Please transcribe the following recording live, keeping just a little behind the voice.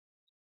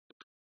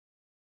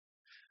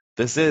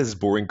This is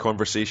Boring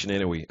Conversation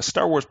Anyway, a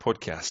Star Wars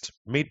podcast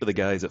made by the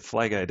guys at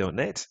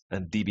flyguy.net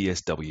and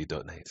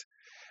dbsw.net.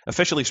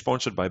 Officially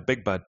sponsored by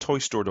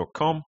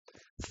BigBadToyStore.com,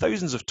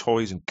 thousands of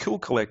toys and cool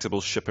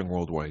collectibles shipping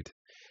worldwide.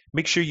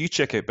 Make sure you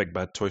check out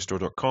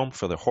BigBadToyStore.com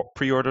for the hot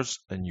pre-orders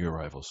and new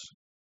arrivals.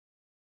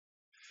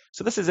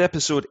 So this is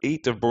episode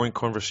 8 of Boring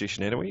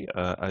Conversation Anyway.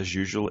 As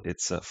usual,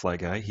 it's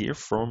Flyguy here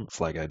from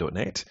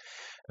flyguy.net.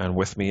 And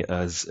with me,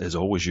 as is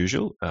always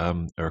usual,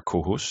 our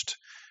co-host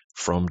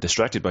from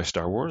Distracted by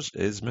Star Wars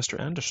is Mr.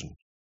 Anderson.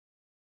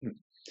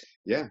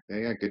 Yeah.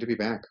 Good to be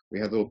back. We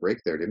had a little break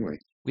there, didn't we?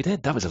 We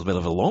did. That was a bit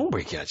of a long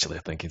break, actually,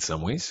 I think, in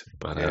some ways.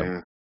 But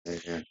Yeah.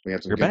 We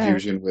had some you're back.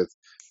 confusion with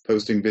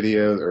posting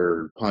videos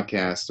or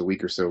podcasts a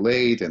week or so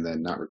late, and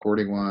then not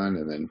recording one,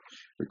 and then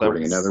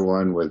recording another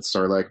one with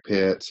Sarlacc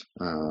Pit,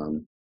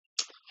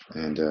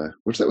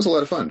 which that was a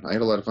lot of fun. I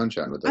had a lot of fun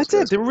chatting with those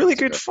guys. They were really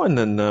good fun.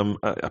 And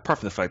apart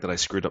from the fact that I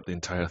screwed up the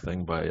entire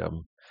thing by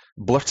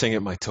blurting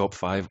out my top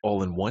 5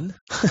 all in one.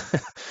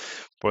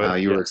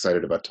 But you were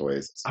excited about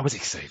toys. I was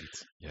excited.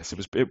 Yes, it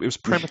was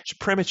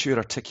premature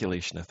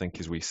articulation, I think,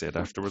 as we said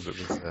afterwards.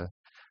 It was.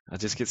 I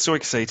just get so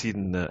excited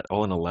and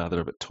all in a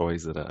lather about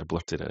toys that I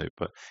blurted it out.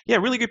 But yeah,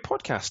 really good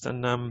podcast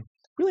and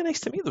really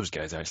nice to meet those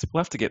guys. Actually,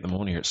 we'll have to get them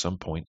on here at some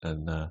point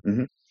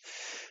and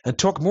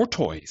talk more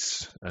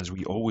toys as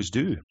we always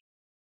do.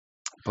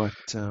 But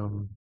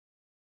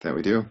that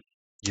we do.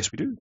 Yes, we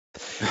do.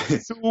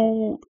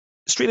 So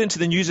straight into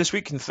the news this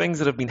week and things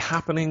that have been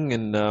happening,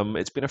 and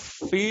it's been a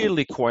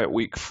fairly quiet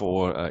week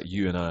for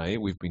you and I.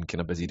 We've been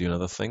kind of busy doing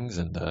other things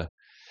and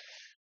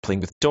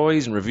playing with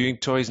toys and reviewing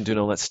toys and doing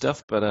all that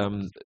stuff. But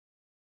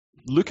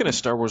looking at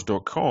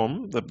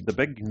StarWars.com, the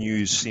big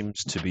news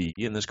seems to be,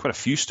 and there's quite a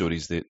few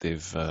stories that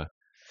they've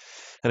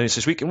announced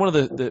this week, and one of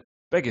the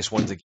biggest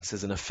ones, I guess,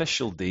 is an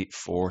official date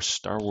for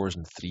Star Wars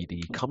in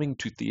 3D coming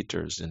to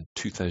theaters in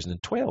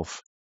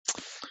 2012.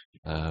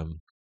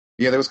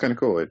 Yeah, that was kind of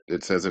cool.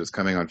 It says that it's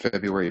coming on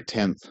February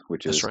 10th,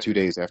 which is right. 2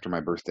 days after my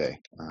birthday,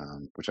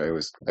 which I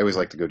always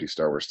like to go do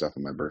Star Wars stuff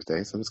on my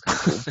birthday, so that's kind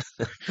of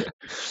cool.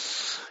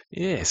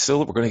 Yeah, so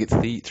we're going to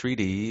get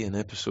 3D in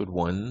episode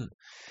 1.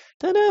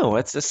 I don't know.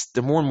 It's just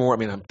the more and more. I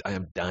mean, I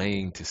am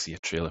dying to see a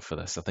trailer for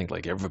this. I think,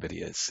 like everybody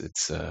is.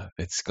 It's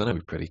going to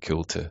be pretty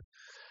cool to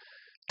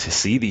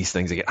see these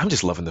things again. I'm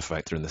just loving the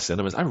fact they're in the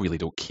cinemas. I really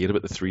don't care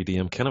about the 3D.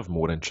 I'm kind of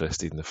more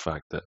interested in the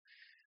fact that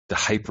the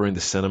hype around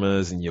the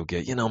cinemas, and you'll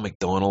get,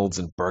 McDonald's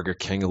and Burger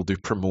King will do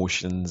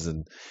promotions,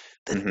 and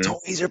the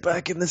toys are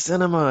back in the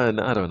cinema, and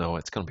I don't know.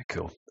 It's going to be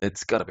cool.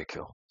 It's got to be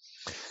cool.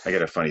 I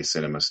got a funny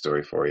cinema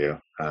story for you.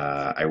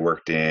 I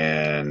worked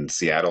in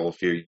Seattle a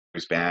few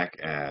years back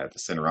at the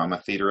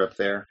Cinerama Theater up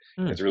there.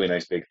 It's a really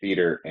nice big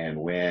theater. And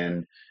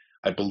when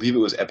I believe it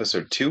was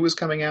episode 2 was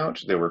coming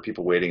out, there were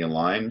people waiting in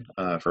line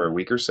for a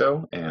week or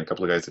so, and a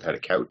couple of guys that had a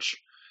couch.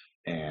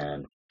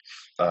 And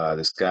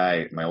this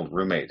guy, my old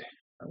roommate,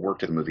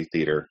 worked at the movie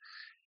theater,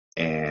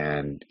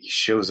 and he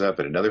shows up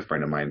at another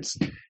friend of mine's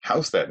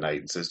house that night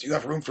and says, "Do you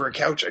have room for a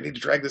couch? I need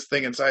to drag this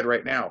thing inside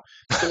right now.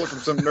 Stole it from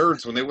some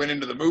nerds when they went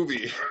into the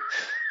movie."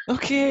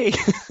 Okay. I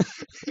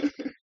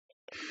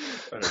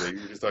don't know.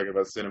 You were just talking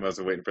about cinemas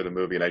and waiting for the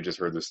movie, and I just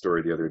heard this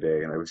story the other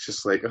day, and I was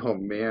just like, "Oh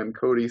man,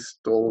 Cody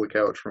stole the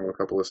couch from a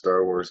couple of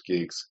Star Wars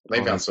geeks."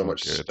 They found so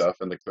much stuff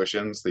in the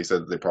cushions. They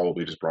said they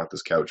probably just brought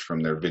this couch from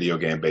their video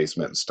game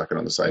basement and stuck it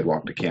on the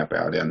sidewalk to camp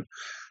out in.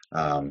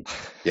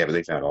 Yeah, but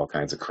they found all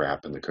kinds of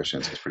crap in the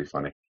cushions. It was pretty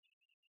funny.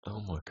 Oh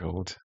my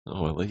god!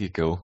 Oh, well, there you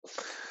go.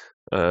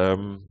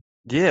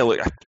 Yeah, look,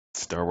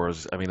 Star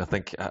Wars. I mean, I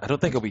don't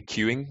think I'll be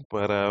queuing,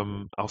 but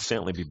I'll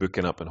certainly be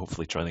booking up and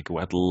hopefully trying to go.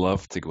 I'd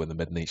love to go in the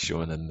midnight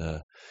showing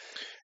and.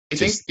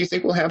 Do you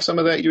think we'll have some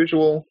of that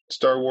usual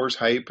Star Wars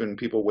hype and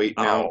people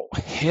waiting out?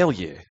 Oh, hell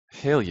yeah,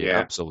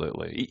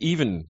 absolutely.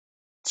 Even,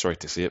 sorry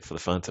to say it, for the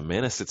Phantom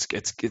Menace,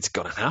 it's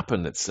gonna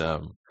happen. It's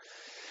I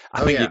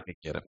think you can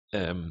get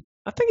it.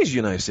 I think, as you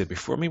and I have said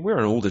before, I mean, we're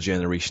an older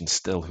generation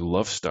still who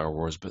love Star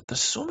Wars, but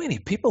there's so many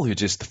people who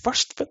just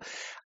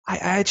I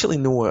actually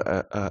know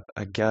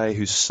a guy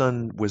whose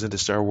son was into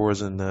Star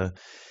Wars, and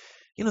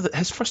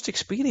his first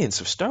experience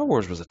of Star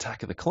Wars was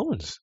Attack of the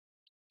Clones.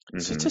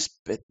 So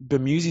it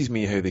bemuses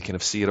me how they kind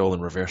of see it all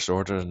in reverse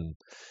order, and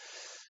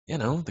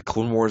the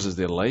Clone Wars is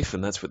their life,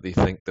 and that's what they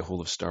think the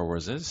whole of Star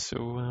Wars is.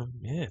 So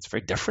yeah, it's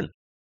very different.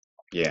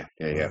 Yeah,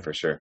 for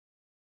sure.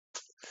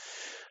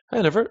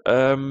 However,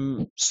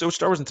 so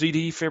Star Wars in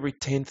 3D, February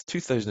 10th,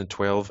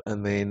 2012,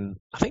 and then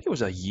I think it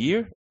was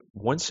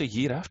once a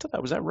year after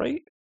that. Was that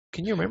right?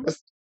 Can you remember?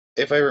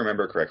 If I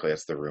remember correctly,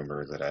 that's the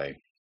rumor that I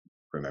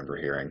remember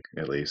hearing,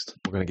 at least.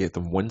 We're going to get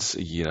them once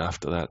a year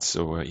after that.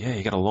 So, yeah,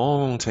 you got a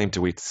long time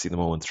to wait to see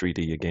them all in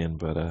 3D again,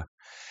 but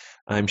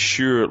I'm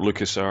sure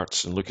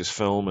LucasArts and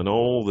Lucasfilm and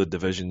all the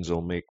divisions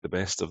will make the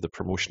best of the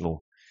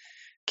promotional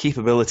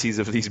capabilities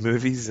of these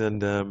movies,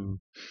 and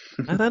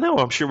I don't know,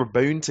 I'm sure we're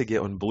bound to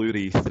get on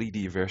Blu-ray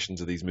 3D versions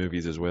of these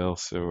movies as well.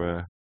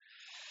 So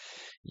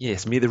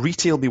yes, may the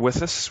retail be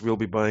with us. We'll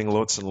be buying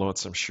lots and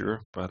lots, I'm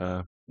sure,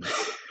 but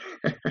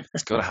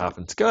It's got to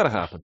happen. It's got to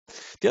happen.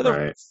 The other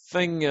Right.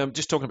 thing,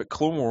 just talking about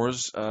Clone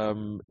Wars.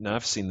 Now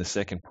I've seen the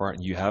second part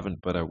and you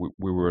haven't, but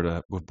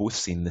we've both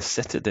seen the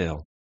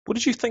Citadel. What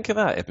did you think of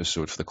that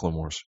episode for the Clone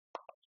Wars?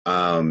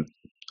 Um,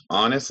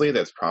 Honestly,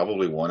 that's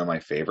probably one of my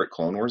favorite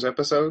Clone Wars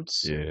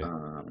episodes.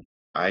 Yeah.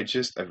 I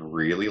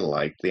really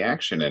liked the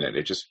action in it.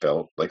 It just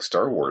felt like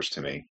Star Wars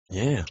to me.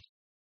 Yeah.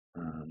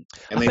 And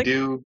I they think.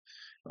 do.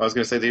 I was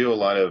going to say they do a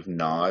lot of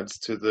nods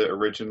to the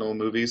original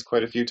movies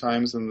quite a few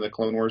times in the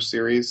Clone Wars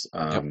series.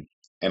 Yep.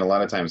 And a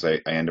lot of times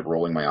I end up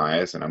rolling my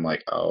eyes and I'm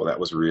like, oh, that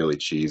was really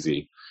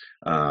cheesy.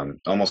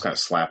 Almost kind of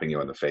slapping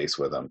you in the face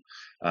with them.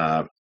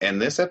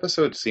 And this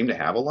episode seemed to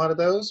have a lot of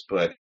those,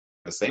 but at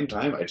the same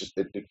time,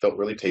 it felt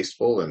really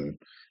tasteful and,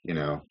 you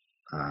know,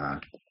 uh,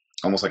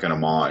 almost like an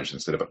homage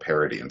instead of a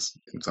parody in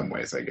some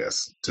ways, I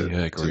guess. Yeah,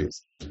 I agree.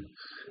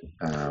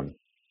 Um,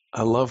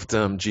 I loved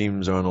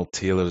James Arnold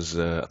Taylor's.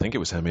 I think it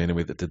was him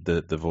anyway that did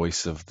the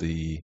voice of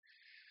the.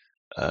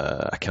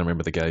 I can't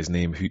remember the guy's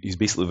name. He's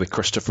basically the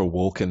Christopher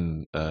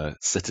Walken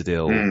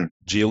Citadel hmm,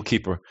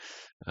 jailkeeper.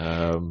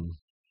 Um,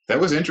 that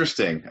was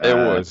interesting. it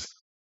was.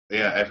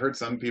 Yeah, I've heard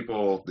some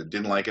people that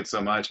didn't like it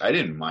so much. I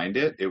didn't mind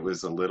it. It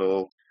was a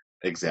little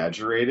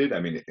exaggerated. I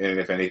mean, and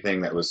if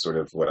anything, that was sort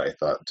of what I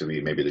thought to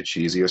be maybe the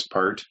cheesiest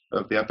part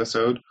of the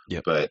episode.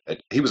 Yep, But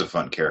he was a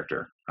fun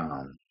character.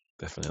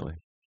 definitely.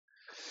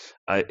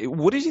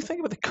 What did you think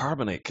about the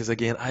carbonite? Because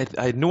again, I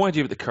had no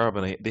idea about the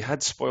carbonite. They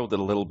had spoiled it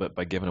a little bit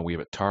by giving away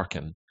about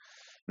Tarkin,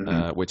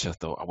 Mhm. which I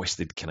thought I wish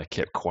they'd kind of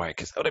kept quiet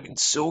because that would have been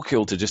so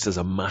cool to just as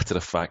a matter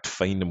of fact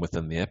find him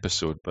within the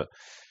episode. But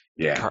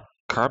Yeah.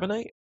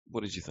 carbonite,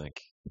 what did you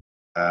think?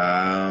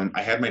 I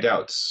had my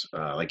doubts.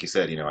 Like you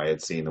said, I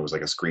had seen there was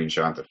like a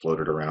screenshot that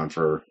floated around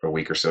for a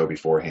week or so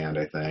beforehand,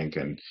 I think,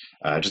 and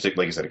just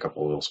like you said, a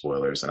couple of little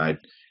spoilers. And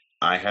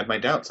I had my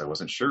doubts. I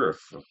wasn't sure of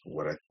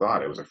what I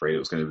thought. I was afraid it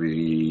was going to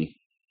be,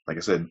 like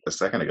I said a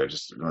second ago,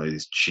 just one of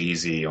these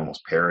cheesy,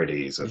 almost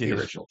parodies of the Yeah,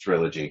 original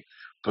trilogy.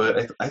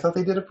 But I thought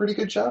they did a pretty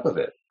good job of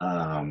it.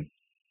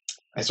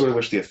 I sort of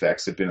wish the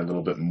effects had been a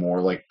little bit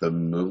more like the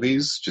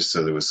movies, just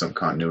so there was some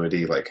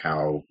continuity, like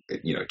how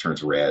it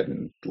turns red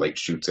and light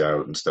shoots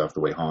out and stuff.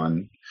 The way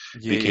Han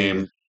yeah,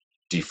 became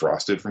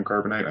defrosted from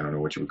carbonite, I don't know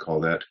what you would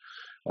call that.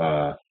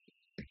 Uh,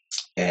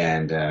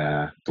 and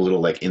the little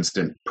like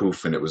instant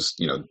poof, and it was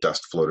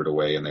dust floated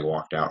away, and they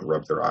walked out and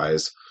rubbed their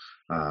eyes.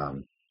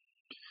 Um,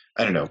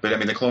 I don't know, but I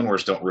mean the Clone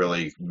Wars don't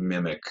really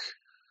mimic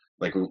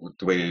like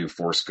the way they do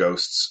Force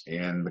ghosts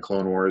in the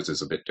Clone Wars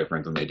is a bit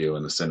different than they do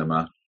in the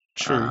cinema.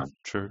 true, Um,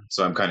 true.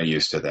 so I'm kind of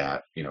used to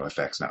that,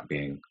 effects not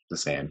being the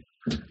same.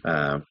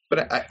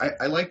 But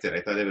I liked it.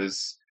 I thought it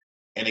was,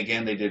 and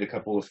again, they did a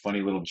couple of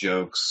funny little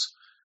jokes,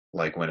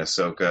 like when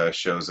Ahsoka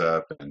shows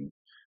up and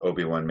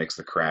Obi-Wan makes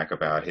the crack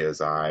about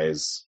his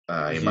eyes.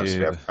 He must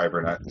Yeah, have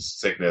hibernate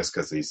sickness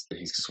because he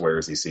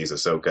swears he sees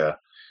Ahsoka.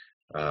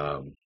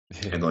 Um,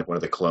 and yeah. like one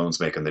of the clones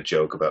making the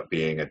joke about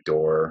being a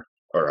door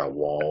or a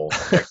wall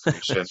of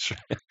decoration. That's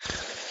right.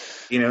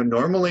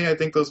 Normally I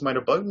think those might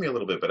have bugged me a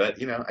little bit, but I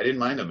didn't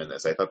mind them in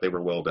this. I thought they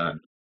were well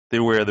done. They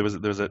were. There was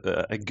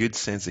a good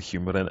sense of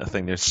humor in it. I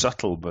think they're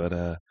subtle,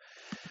 but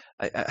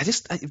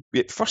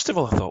first of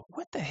all, I thought,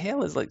 what the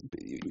hell is like?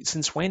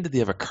 Since when did they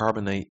have a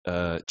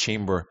carbonite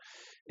chamber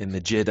in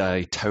the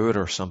Jedi Tower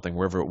or something,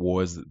 wherever it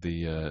was that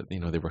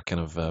they were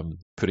kind of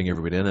putting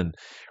everybody in, and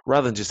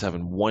rather than just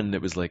having one,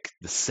 it was like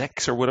the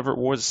six or whatever it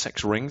was,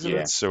 six rings of Yeah,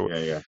 it. So yeah,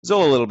 yeah. it's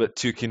all a little bit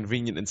too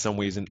convenient in some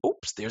ways. And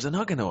oops, there's an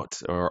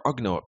Ugnaught or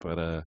Ugnaught, but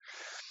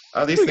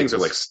I These think it things are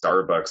like was.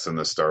 Starbucks in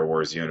the Star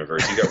Wars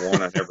universe. You got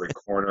one on every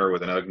corner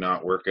with an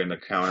Ugnaught working the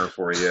counter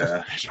for you.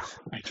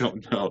 I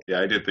don't know.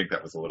 Yeah, I did think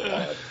that was a little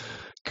odd.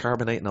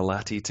 Carbonite and a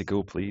latte to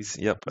go, please.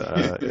 Yep,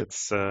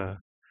 it's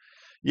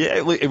yeah.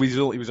 It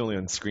was only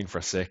on screen for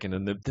a second,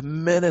 and the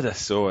minute I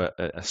saw it,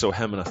 I saw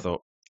him, and I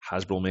thought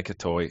Hasbro make a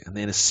toy. And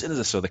then as soon as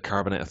I saw the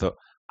Carbonite, I thought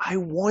I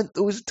want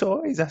those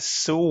toys. I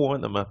so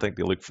want them. I think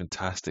they look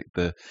fantastic.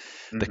 The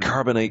hmm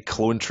Carbonite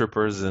clone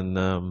troopers, and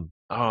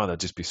that'd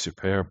just be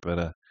superb. But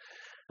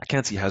I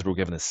can't see Hasbro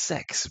giving us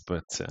six,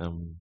 but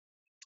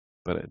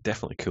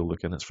definitely cool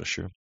looking. That's for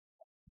sure.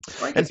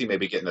 Well, I can And see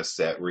maybe getting a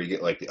set where you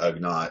get like the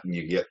Ugnaught and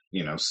you get,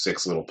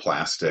 six little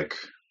plastic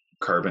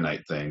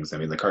carbonite things. I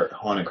mean, the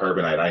Haunted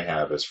Carbonite I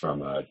have is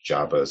from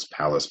Jabba's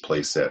Palace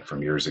playset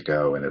from years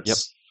ago, and yep,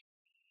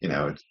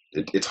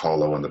 it's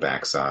hollow on the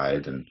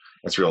backside and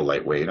it's real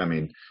lightweight. I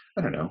mean,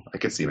 I don't know. I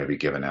could see maybe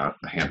giving out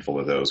a handful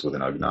of those with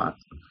an Ugnaught,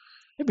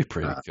 it'd be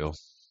pretty uh, cool.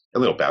 a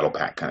little battle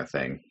pack kind of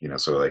thing.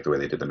 Sort of like the way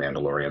they did the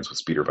Mandalorians with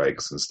speeder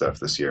bikes and stuff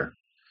this year.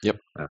 Yep,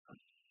 Uh,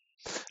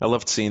 I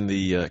loved seeing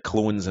the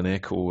clones and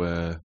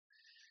Echo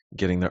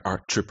getting their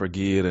ARC Trooper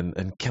gear and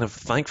kind of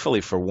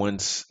thankfully for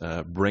once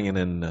bringing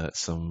in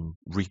some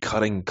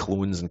recutting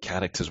clones and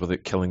characters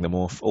without killing them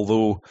off.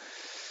 Although,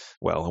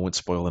 well, I won't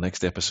spoil the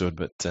next episode,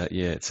 but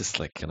yeah, it's just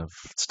like kind of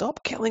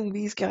stop killing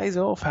these guys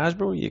off,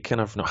 Hasbro. You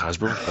kind of not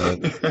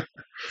Hasbro,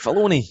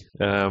 Filoni.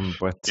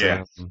 But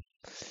yeah.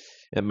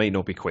 it might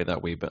not be quite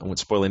that way, but I won't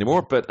spoil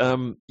anymore. But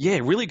yeah,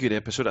 really good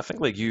episode. I think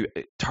like you,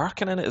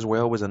 Tarkin in it as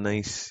well was a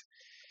nice.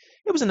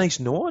 it was a nice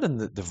nod, and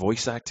the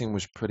voice acting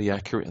was pretty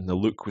accurate, and the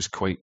look was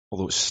quite,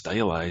 although it's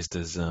stylized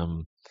as I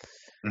Hmm.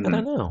 don't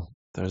know.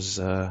 He was There's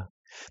a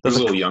a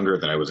little younger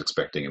than I was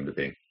expecting him to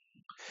be.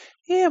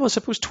 yeah, well,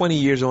 suppose 20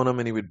 years on him,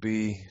 and he would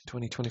be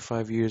 20,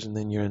 25 years, and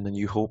then you're in the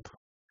New Hope.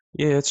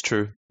 Yeah, it's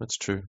true. That's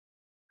true.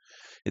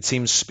 It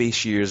seems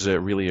space years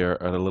really are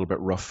a little bit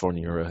rough on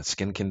your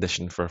skin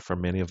condition for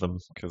many of them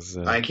because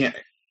I can't.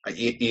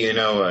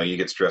 You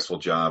get stressful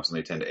jobs and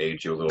they tend to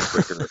age you a little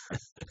quicker.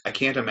 I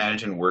can't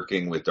imagine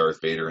working with Darth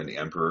Vader and the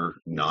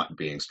Emperor not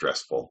being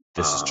stressful.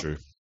 this is true.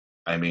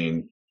 I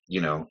mean,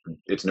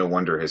 it's no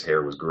wonder his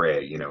hair was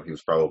gray. He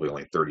was probably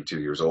only 32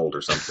 years old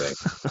or something.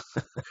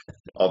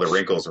 All the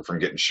wrinkles are from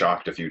getting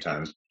shocked a few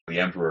times by the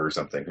Emperor or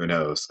something. Who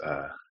knows?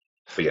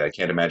 But yeah, I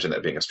can't imagine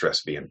that being a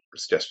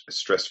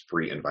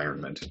stress-free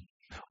environment.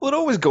 Well, it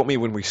always got me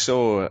when we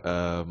saw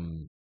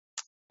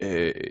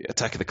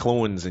Attack of the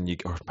Clones, and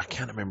or I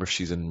can't remember if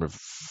she's in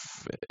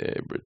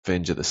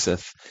Revenge of the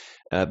Sith.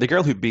 The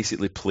girl who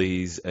basically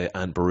plays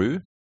Anne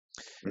Beru.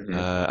 Hmm.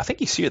 I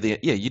think you see her at the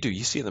yeah, you do.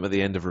 You see them at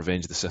the end of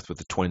Revenge of the Sith with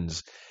the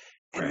twins.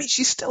 I mean, Right.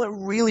 she's still a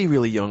really,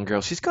 really young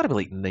girl. She's got to be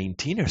like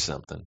 19 or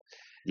something. And,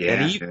 Yeah,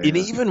 and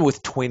yeah. even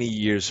with 20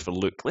 years for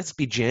Luke, let's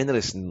be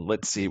generous and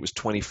let's say it was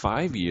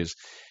 25 years.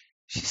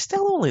 She's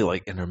still only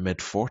like in her mid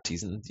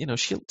 40s, and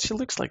she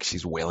looks like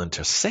she's well into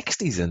her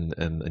 60s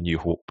in A New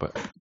Hope.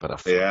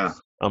 But Yeah.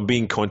 I'm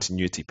being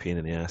continuity pain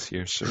in the ass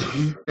here, so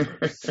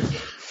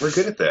We're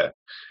good at that.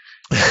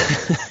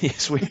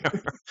 yes, we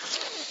are.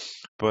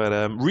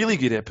 But really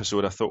good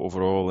episode, I thought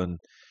overall, and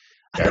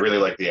I I think really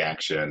liked the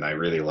action. I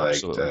really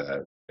liked,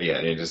 absolutely, yeah,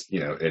 and it just,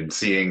 and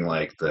seeing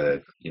like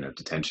the,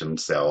 detention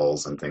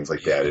cells and things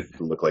like that, yeah,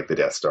 it looked like the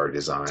Death Star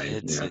design.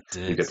 it You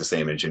did, get the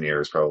same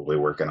engineers probably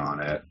working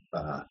on it.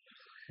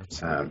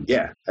 absolutely,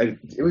 Yeah,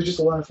 it was just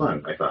a lot of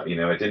fun. I thought, it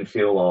didn't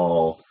feel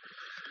all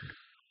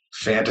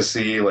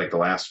fantasy like the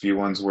last few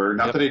ones were.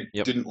 Not yep, that I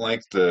yep. didn't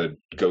like the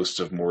Ghost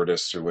of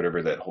Mortis or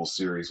whatever that whole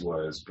series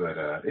was, but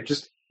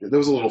there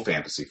was a little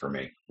fantasy for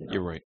me.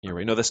 You're right. You're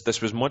right. No,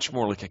 this was much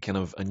more like a kind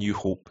of a New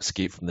Hope,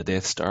 Escape from the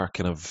Death Star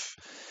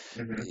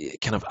Hmm.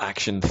 kind of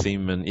action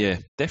theme, and yeah,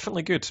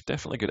 definitely good,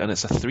 definitely good. And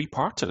it's a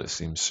three-parter, it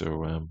seems.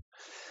 So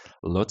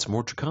lots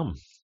more to come.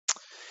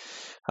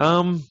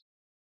 Um,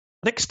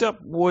 next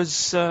up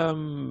was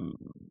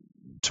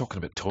talking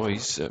about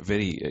toys.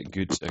 Very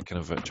good kind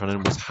of turn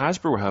in was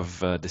Hasbro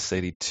have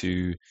decided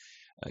to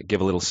give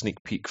a little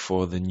sneak peek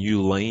for the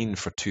new line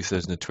for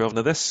 2012.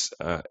 Now, this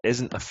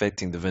isn't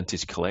affecting the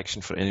vintage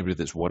collection for anybody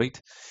that's worried.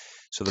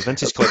 So the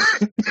vintage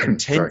collection Sorry.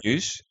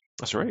 continues.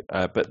 That's right.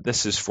 But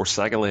this is for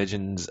Saga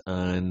Legends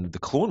and the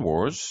Clone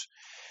Wars.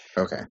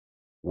 Okay.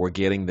 We're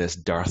getting this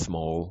Darth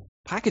Maul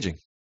packaging.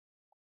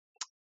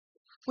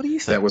 What do you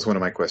That think? was one of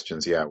my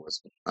questions. Yeah, it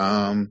was.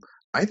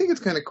 I think it's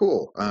kind of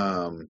cool.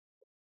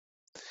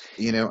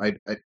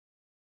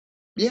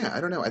 Yeah,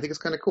 I don't know. I think it's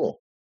kind of cool.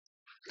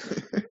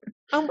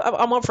 I'm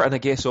up for it, and I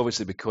guess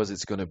obviously because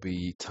it's going to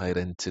be tied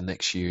into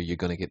next year, you're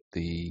going to get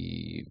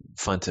the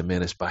Phantom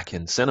Menace back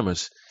in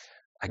cinemas.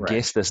 I Right.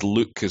 guess this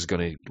look is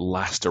going to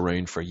last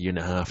around for a year and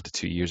a half to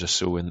 2 years or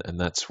so, and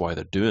that's why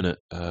they're doing it.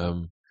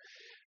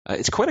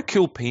 It's quite a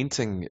cool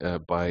painting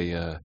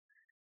by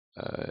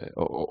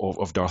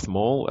of Darth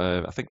Maul.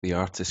 I think the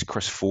artist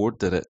Chris Ford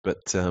did it,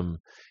 but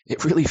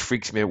it really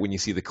freaks me out when you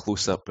see the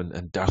close up,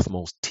 and Darth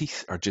Maul's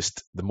teeth are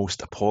just the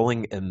most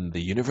appalling in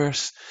the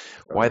universe.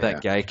 Oh Why that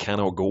yeah. guy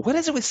cannot go? What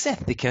is it with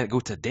Sith? They can't go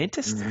to a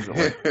dentist?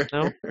 Like,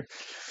 no.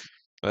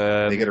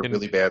 They get a And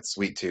really bad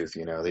sweet tooth,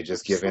 they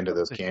just give in to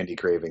those candy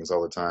cravings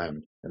all the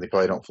time, and they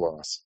probably don't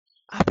floss.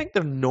 I think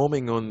they're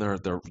nomming on their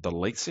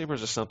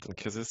lightsabers or something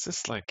because it's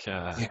just like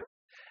Yeah.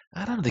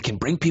 I don't know. They can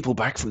bring people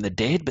back from the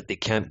dead, but they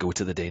can't go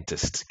to the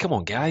dentist. Come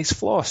on, guys,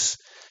 floss.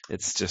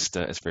 It's just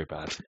it's very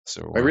bad.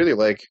 So I really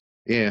like,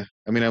 yeah.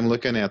 I mean, I'm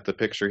looking at the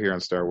picture here on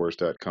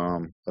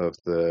StarWars.com of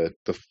the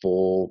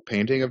full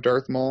painting of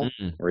Darth Maul,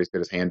 mm, where he's got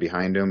his hand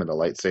behind him and the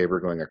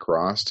lightsaber going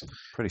across.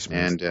 pretty smooth.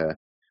 And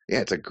yeah,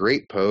 it's a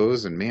great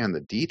pose, and man, the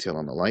detail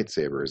on the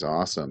lightsaber is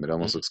awesome. It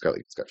almost looks like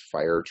it's got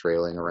fire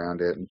trailing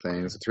around it and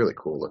things. It's really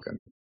cool looking.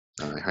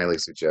 I highly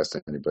suggest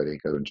anybody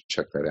go and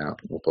check that out.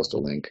 We'll post a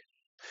link.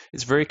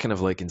 It's very kind of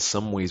like in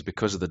some ways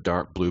because of the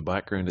dark blue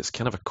background. It's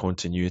kind of a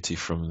continuity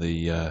from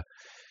the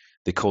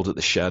they called it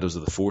the Shadows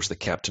of the Force, the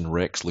Captain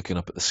Rex looking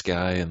up at the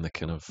sky and the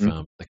kind of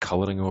Mm. the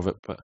coloring of it.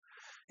 But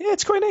yeah,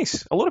 it's quite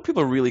nice. A lot of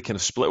people are really kind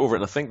of split over it,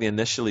 and I think they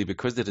initially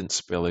because they didn't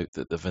spell out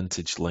that the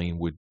vintage line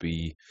would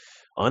be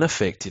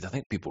unaffected. I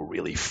think people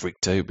really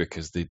freaked out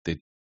because they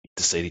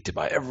decided to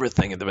buy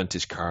everything in the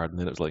vintage card, and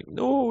then it was like,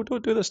 no,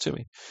 don't do this to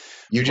me.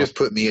 You But just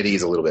put me at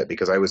ease a little bit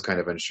because I was kind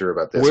of unsure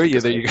about this were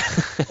you because there?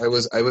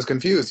 You I was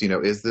confused.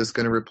 Is this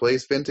going to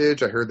replace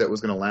vintage? I heard that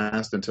was going to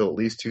last until at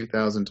least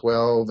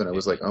 2012, and I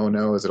was like, oh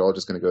no, is it all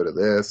just going to go to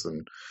this?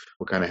 And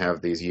we'll kind of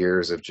have these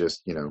years of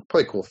just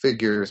probably cool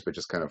figures, but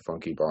just kind of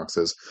funky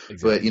boxes. But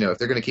exactly. if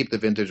they're going to keep the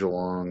vintage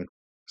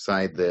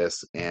alongside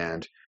this,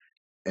 and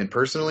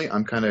personally,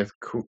 I'm kind of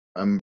cool.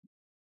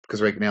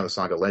 Because right now the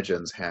Saga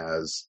Legends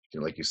has,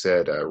 like you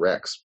said,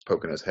 Rex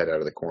poking his head out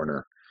of the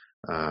corner.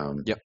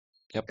 Um, Yep.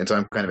 Yep. And so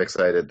I'm kind of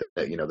excited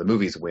that, the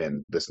movies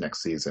win this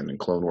next season, and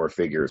Clone War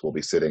figures will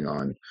be sitting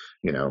on,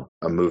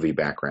 a movie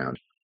background,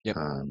 Yep.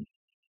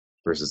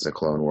 Versus the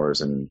Clone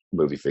Wars and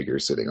movie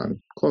figures sitting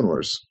on Clone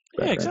Wars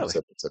Yeah, background.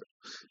 exactly.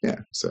 Yeah,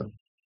 so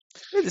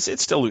it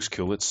still looks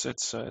cool. It's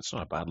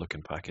not a bad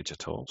looking package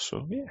at all.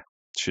 So yeah,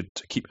 should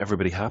keep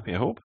everybody happy, I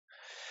hope.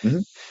 mm-hmm.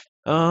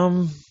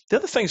 The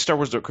other thing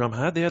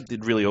StarWars.com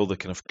did really all the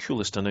kind of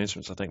coolest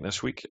announcements I think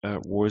this week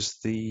was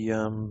the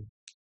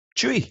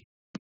Chewie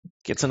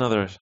gets a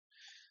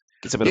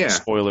bit of a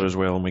spoiler as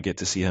well, and we get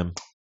to see him.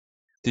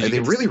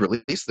 They really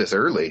released this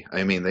early.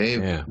 I mean,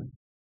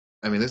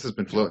 this has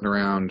been floating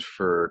around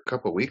for a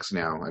couple of weeks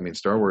now. I mean,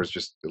 Star Wars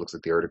it looks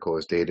like the article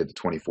is dated the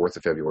 24th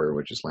of February,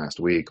 which is last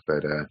week.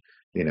 But,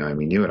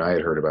 you and I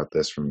had heard about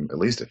this from at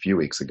least a few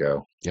weeks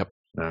ago. Yep.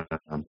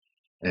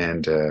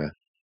 And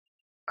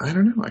I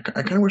don't know. I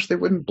kind of wish they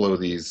wouldn't blow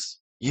these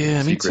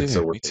secrets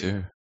me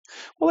too.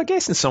 Well, I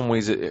guess in some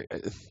ways,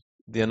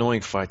 the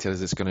annoying fact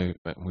is it's going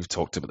to, we've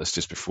talked about this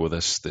just before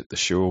the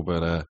show,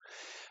 but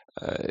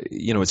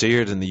it's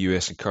aired in the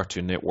US and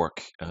Cartoon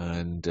Network,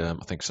 and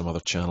I think some other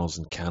channels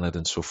in Canada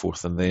and so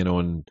forth. And then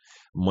on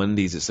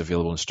Mondays, it's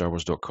available on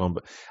StarWars.com.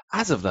 But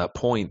as of that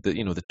point, the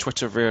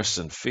Twitterverse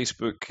and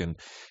Facebook, and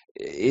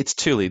it's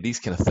too late.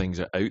 These kind of things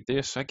are out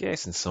there. So I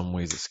guess in some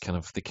ways, it's kind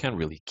of, they can't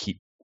really keep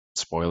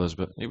spoilers,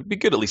 but it would be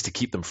good at least to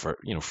keep them for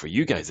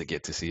you guys that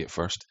get to see it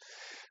first.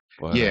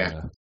 But,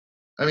 yeah.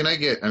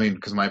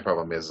 Because my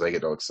problem is I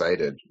get all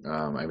excited.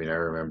 I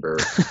remember,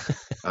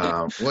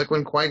 like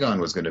when Qui-Gon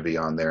was going to be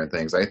on there and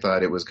things, I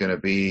thought it was going to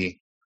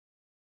be,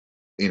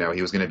 he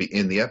was going to be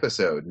in the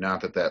episode.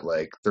 Not that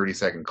like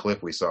 30-second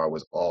clip we saw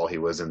was all he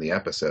was in the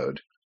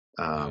episode.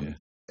 And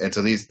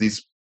so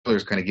these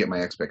spoilers kind of get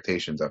my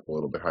expectations up a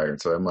little bit higher.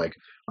 And so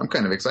I'm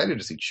kind of excited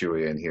to see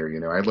Chewie in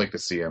here. I'd like to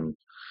see him,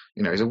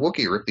 he's a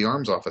Wookiee, rip the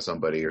arms off of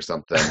somebody or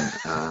something.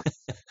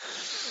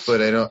 But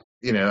I don't,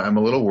 I'm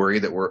a little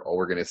worried that all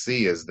we're going to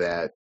see is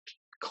that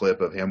clip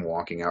of him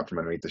walking out from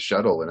underneath the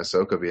shuttle and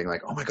Ahsoka being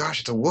like, "Oh my gosh,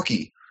 it's a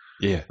Wookiee."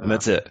 Yeah, and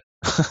that's it.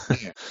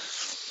 Yeah.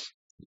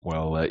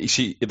 Well,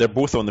 they're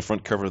both on the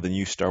front cover of the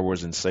new Star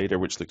Wars Insider,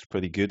 which looks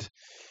pretty good.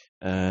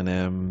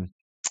 And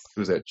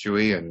who's that?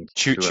 Chewie and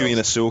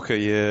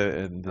Ahsoka,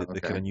 yeah, and the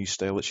kind of new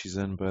style that she's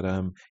in. But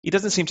he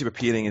doesn't seem to be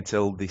appearing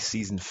until the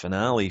season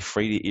finale,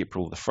 Friday,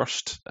 April the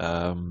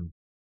 1st.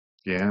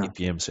 8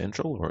 p.m.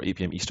 Central or 8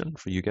 p.m. Eastern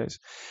for you guys.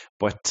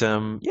 But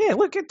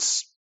look,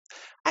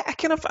 I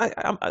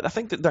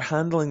think that they're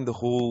handling the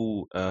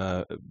whole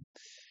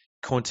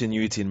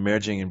continuity and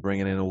merging and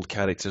bringing in old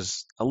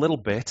characters a little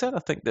better. I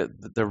think that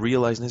they're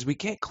realizing as we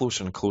get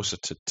closer and closer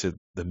to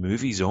the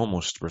movies,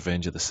 almost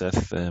Revenge of the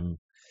Sith,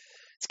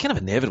 it's kind of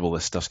inevitable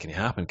this stuff's going to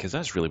happen, because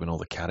that's really when all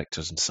the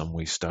characters in some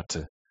ways start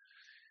to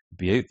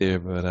be out there.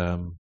 But I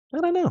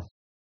don't know.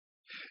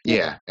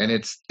 Yeah, and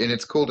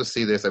it's cool to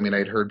see this.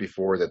 I'd heard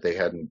before that they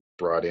hadn't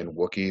brought in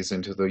Wookiees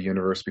into the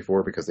universe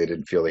before because they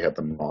didn't feel they had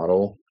the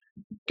model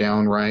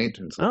down right,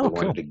 and so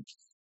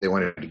they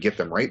wanted to get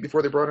them right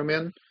before they brought them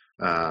in.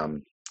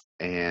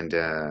 And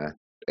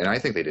I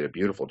think they did a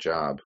beautiful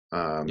job.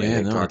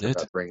 They talked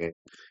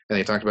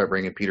about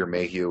bringing Peter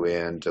Mayhew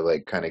in to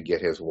like kind of get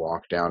his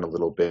walk down a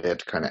little bit,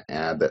 to kind of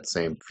add that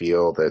same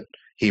feel that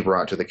he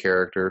brought to the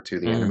character to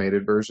the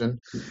animated version.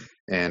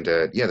 And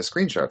the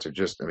screenshots are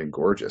just,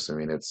 gorgeous.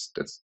 It's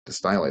the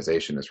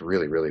stylization is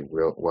really, really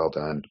well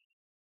done.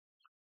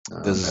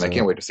 And I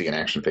can't wait to see an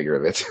action figure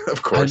of it,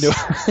 of course. I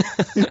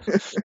know.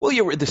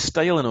 Well, the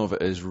styling of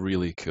it is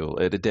really cool.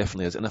 It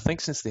definitely is. And I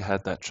think since they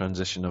had that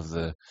transition of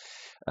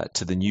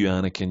to the new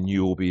Anakin,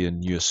 new Obi, and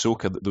new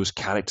Ahsoka, those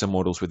character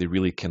models where they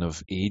really kind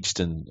of aged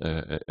and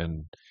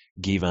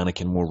gave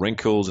Anakin more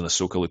wrinkles, and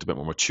Ahsoka looked a bit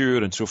more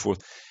mature and so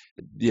forth.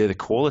 Yeah, the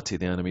quality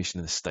of the animation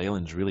and the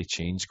styling's really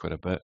changed quite a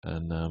bit.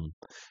 And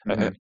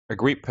a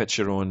great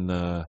picture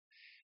on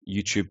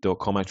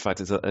YouTube.com. In fact,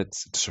 it's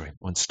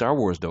on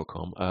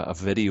StarWars.com. A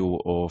video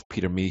of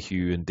Peter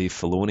Mayhew and Dave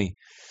Filoni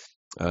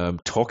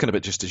talking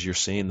about, just as you're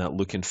saying, that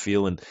look and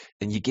feel, and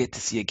you get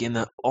to see again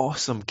that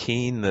awesome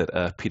cane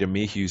that Peter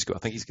Mayhew's got. I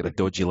think he's got a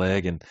dodgy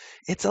leg, and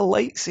it's a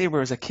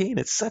lightsaber as a cane.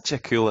 It's such a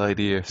cool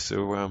idea.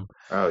 So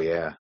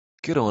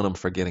good on him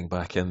for getting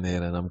back in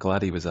there, and I'm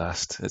glad he was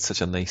asked. It's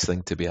such a nice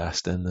thing to be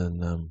asked in,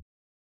 and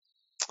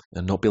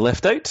not be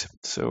left out.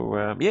 So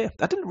I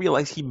didn't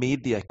realize he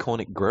made the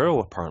iconic growl,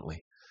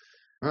 apparently.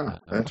 Oh,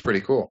 that's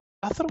pretty cool.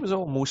 I thought it was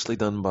all mostly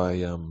done by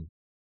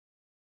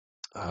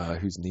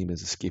whose name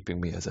is escaping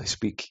me as I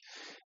speak.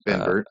 Ben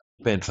Burtt.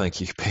 Ben,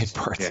 thank you, Ben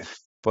Burtt. Yeah.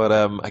 But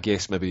I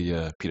guess maybe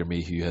Peter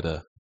Mayhew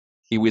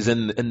he was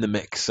in the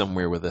mix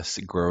somewhere with this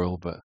growl.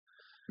 But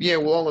yeah,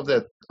 well,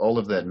 all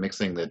of that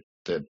mixing that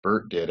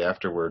Burt did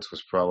afterwards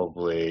was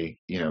probably,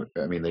 they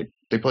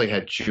probably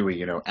had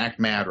Chewie, act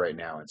mad right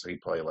now, and so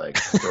he'd probably like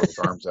throw his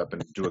arms up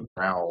and do a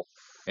growl.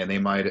 And he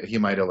might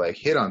have like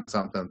hit on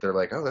something. They're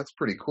like, "Oh, that's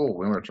pretty cool.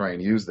 We want to try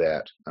and use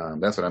that."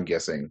 That's what I'm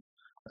guessing,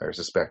 or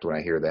suspect when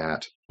I hear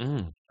that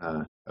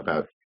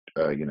about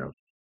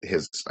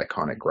his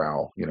iconic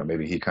growl.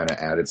 Maybe he kind of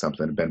added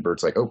something. And Ben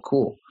Burtt's like, "Oh,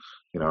 cool."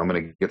 I'm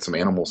going to get some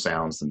animal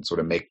sounds and sort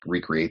of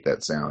recreate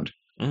that sound.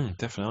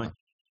 Definitely.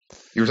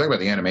 You were talking about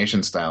the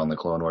animation style in the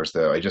Clone Wars,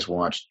 though. I just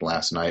watched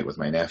last night with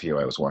my nephew.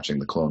 I was watching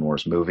the Clone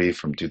Wars movie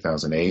from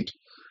 2008,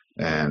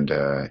 and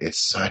it's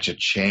such a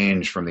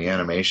change from the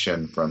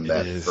animation from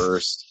that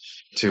first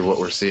to what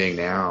we're seeing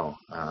now.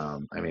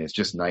 I mean, it's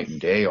just night and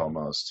day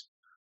almost.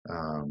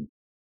 You're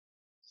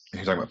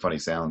talking about funny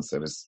sounds. There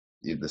was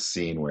the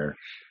scene where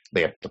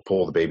they have to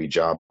pull the baby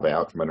Jabba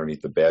out from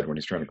underneath the bed when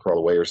he's trying to crawl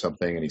away or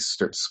something, and he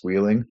starts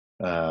squealing.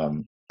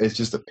 It's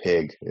just a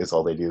pig is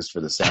all they used for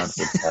the sound.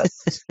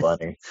 It's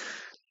funny.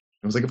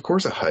 I was like, of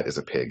course a Hutt is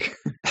a pig.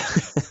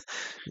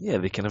 Yeah,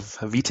 they kind of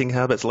have eating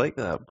habits like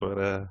that,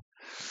 but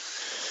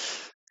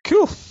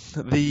cool.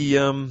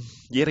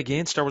 Yet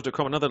again,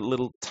 StarWars.com, another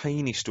little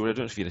tiny story. I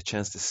don't know if you had a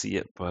chance to see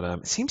it, but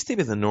it seems to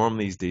be the norm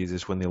these days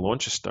is when they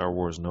launch a Star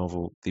Wars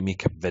novel, they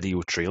make a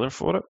video trailer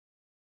for it.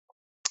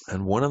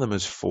 And one of them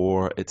is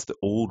it's the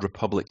Old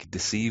Republic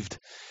Deceived,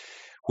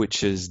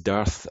 which is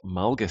Darth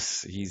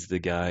Malgus. He's the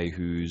guy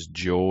whose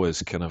jaw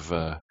is kind of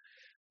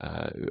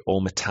all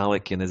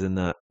metallic and is in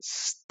that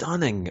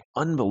stunning,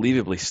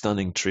 unbelievably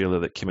stunning trailer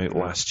that came out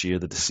last year,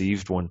 the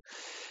Deceived one,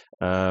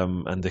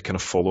 and the kind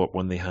of follow-up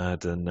one they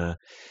had. And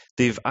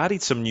they've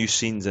added some new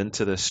scenes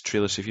into this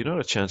trailer, so if you don't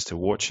have a chance to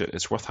watch it,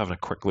 it's worth having a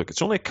quick look.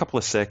 It's only a couple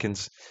of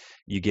seconds.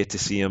 You get to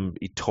see him.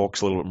 He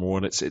talks a little bit more,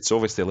 and it's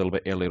obviously a little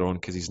bit earlier on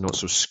because he's not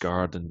so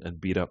scarred and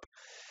beat up.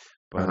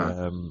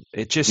 But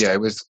it just... Yeah, I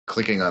was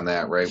clicking on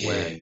that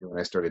when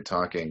I started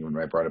talking,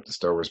 when I brought up the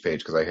Star Wars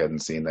page, because I hadn't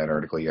seen that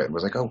article yet. I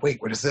was like, oh,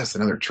 wait, what is this?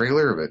 Another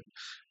trailer of it?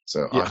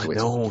 So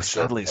no,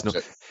 sadly it's not.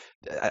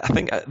 I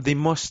think they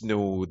must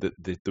know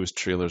that those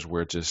trailers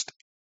were just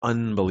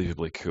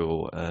unbelievably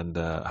cool, and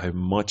how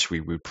much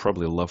we would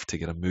probably love to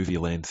get a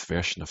movie-length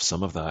version of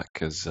some of that,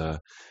 because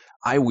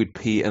I would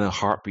pay in a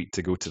heartbeat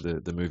to go to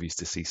the movies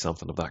to see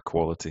something of that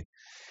quality.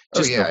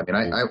 I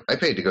mean, I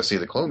paid to go see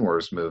the Clone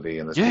Wars movie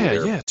in the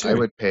theater. Yeah, too. I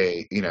would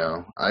pay,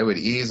 I would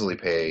easily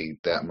pay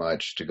that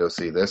much to go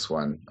see this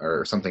one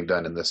or something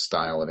done in this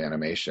style of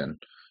animation.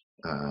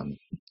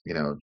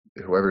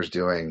 Whoever's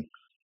doing,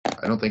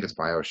 I don't think it's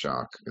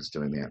BioShock is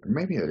doing that.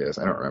 Maybe it is.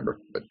 I don't remember.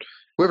 But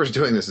whoever's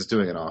doing this is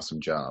doing an awesome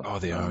job. Oh,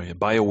 they are. Yeah.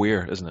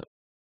 BioWare, isn't it?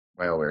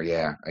 BioWare,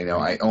 yeah. I know.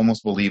 I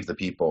almost believe the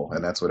people,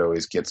 and that's what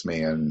always gets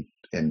me in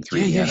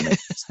 3D animation.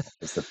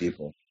 It's the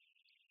people.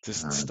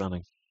 Just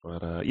stunning.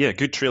 But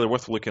good trailer,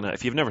 worth looking at.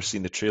 If you've never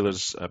seen the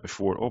trailers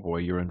before, oh boy,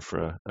 you're in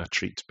for a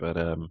treat. But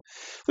look,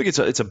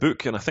 it's a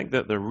book, and I think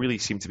that they really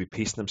seem to be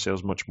pacing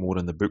themselves much more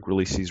in the book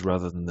releases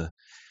rather than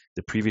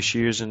the previous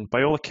years. And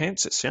by all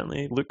accounts, it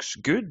certainly looks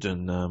good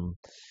and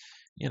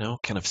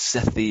kind of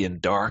Sithy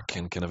and dark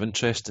and kind of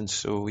interesting.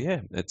 So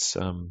yeah, it's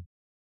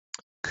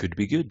could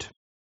be good.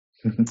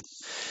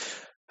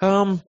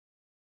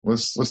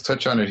 Let's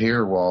touch on it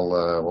here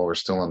while we're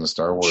still on the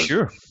Star Wars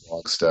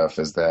blog stuff.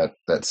 Is that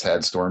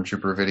sad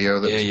Stormtrooper video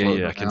that was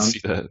floating around? I can see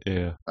that.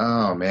 Yeah.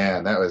 Oh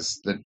man, that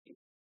was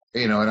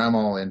and I'm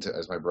all into,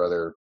 as my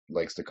brother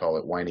likes to call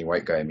it, whiny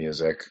white guy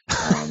music.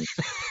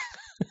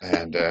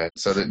 And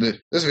so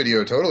this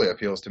video totally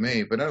appeals to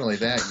me. But not only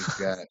that, you've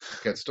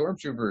got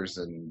Stormtroopers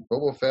and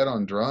Boba Fett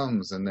on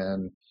drums, and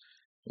then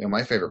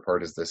my favorite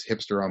part is this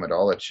hipster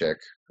Amidala chick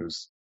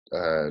who's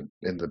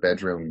in the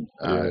bedroom.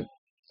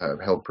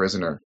 Held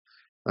prisoner.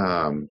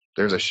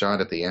 There's a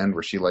shot at the end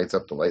where she lights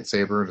up the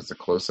lightsaber. It's a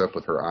close up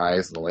with her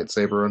eyes and the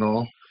lightsaber and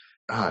all.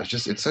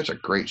 It's such a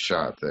great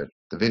shot that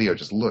the video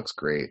just looks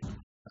great.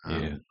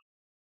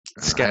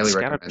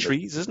 Scattered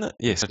trees, isn't it?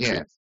 Yes.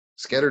 Yeah.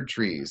 Scattered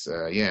trees.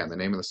 And the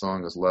name of the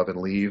song is Love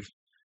and Leave.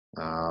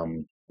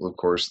 Of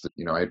course,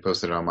 I had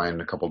posted it on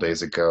mine a couple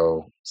days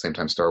ago, same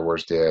time Star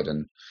Wars did,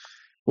 and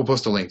we'll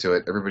post a link to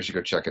it. Everybody should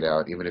go check it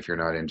out, even if you're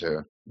not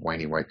into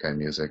whiny white guy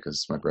music,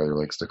 as my brother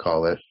likes to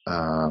call it.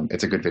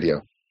 It's a good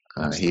video.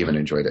 He even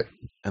enjoyed it.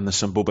 And there's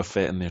some Boba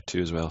Fett in there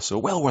too as well, so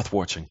well worth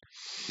watching.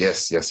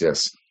 Yes.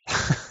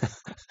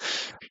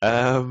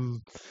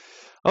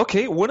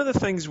 Okay, one of the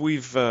things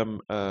we've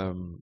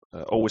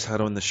always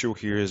had on the show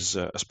here is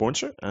a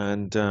sponsor,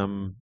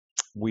 and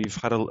we've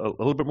had a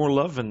little bit more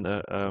love, and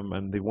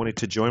they wanted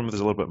to join with us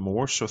a little bit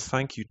more, so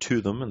thank you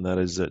to them, and that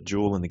is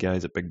Joel and the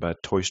guys at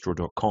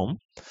BigBadToyStore.com.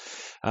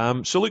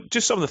 So look,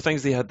 just some of the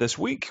things they had this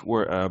week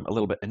were a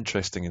little bit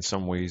interesting in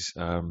some ways.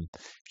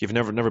 If you've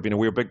never been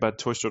aware,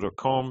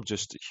 BigBadToyStore.com,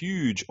 just a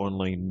huge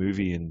online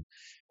movie and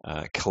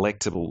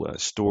collectible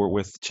store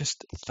with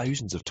just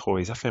thousands of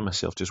toys. I found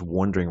myself just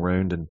wandering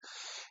around, and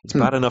it's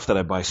bad enough that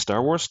I buy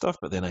Star Wars stuff,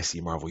 but then I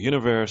see Marvel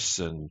Universe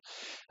and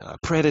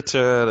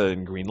Predator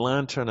and Green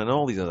Lantern and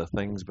all these other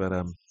things. But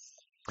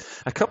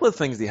a couple of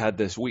things they had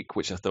this week,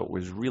 which I thought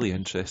was really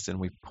interesting,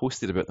 we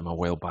posted about them a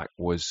while back,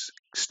 was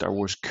Star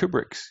Wars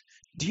Kubricks.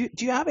 Do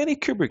you have any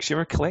Kubricks? You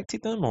ever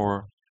collected them,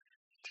 or?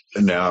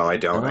 No, I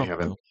don't. I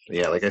haven't.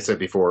 Yeah, like I said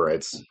before,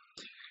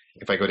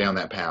 if I go down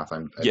that path,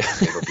 it'll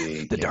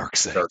be the dark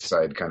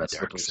side kind of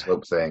slippery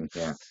slope thing.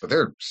 Yeah, but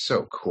they're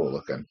so cool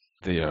looking.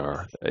 They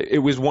are. It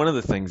was one of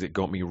the things that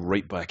got me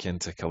right back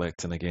into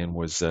collecting again.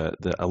 Was a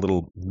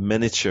little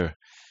miniature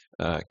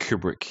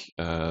Kubrick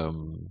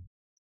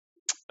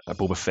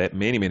Boba Fett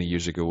many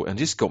years ago, and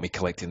just got me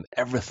collecting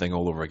everything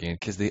all over again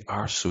because they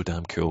are so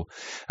damn cool.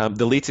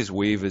 The latest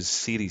wave is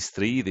Series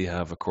 3. They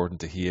have, according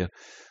to here,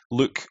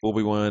 Luke,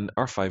 Obi-Wan,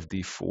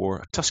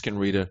 R5D4, a Tusken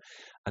Raider,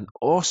 an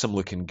awesome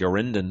looking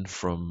Garindin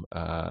from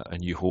A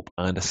New Hope,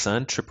 and a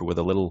Sand Trooper with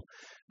a little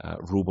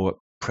robot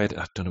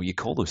predator. I don't know what you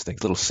call those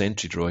things, little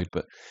sentry droid.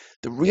 But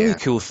the really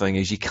cool thing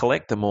is you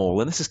collect them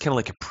all, and this is kind of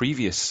like a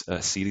previous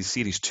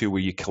series 2, where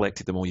you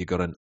collected them all. You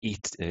got an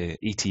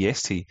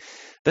ATST.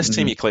 This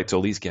time you collect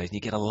all these guys, and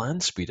you get a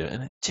land speeder,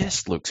 and it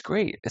just looks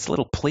great. It's a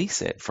little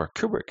playset for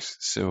Kubricks.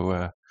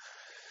 So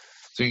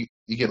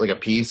you get like a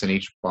piece in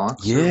each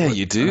box? Yeah,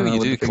 you do.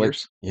 You do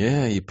collect.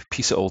 Yeah, you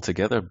piece it all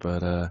together,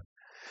 but.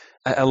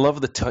 I love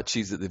the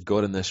touches that they've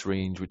got in this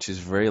range, which is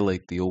very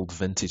like the old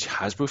vintage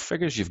Hasbro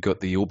figures. You've got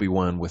the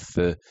Obi-Wan with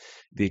the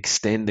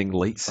extending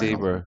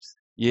lightsaber.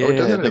 Yeah, it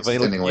does have an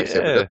extending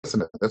lightsaber.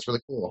 That's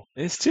really cool.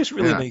 It's just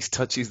really nice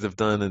touches they've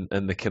done,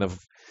 and the kind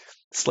of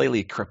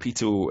slightly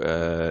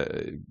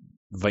crepito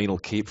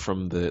vinyl cape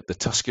from the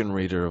Tusken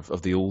Raider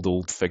of the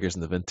old figures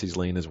in the vintage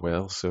line as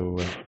well. So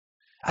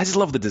I just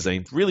love the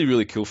design.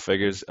 Really cool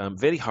figures.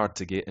 Very hard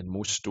to get in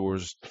most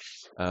stores.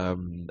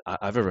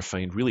 I've ever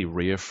found really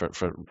rare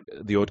for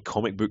the odd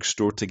comic book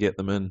store to get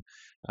them in.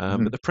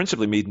 But they're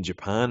principally made in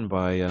Japan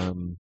by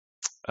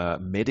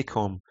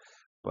Medicom.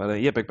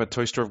 But Big Bad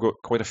Toy Store have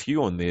got quite a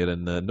few on there,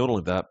 and not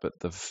only that, but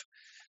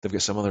they've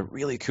got some other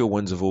really cool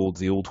ones of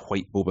the old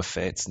white Boba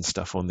Fett's and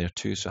stuff on there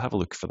too. So have a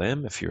look for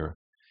them if you're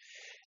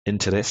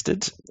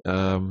interested.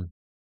 The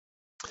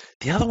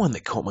other one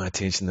that caught my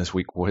attention this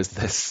week was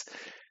this.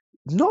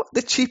 Not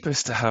the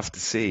cheapest, I have to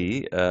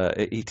say, at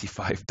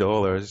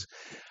 $85.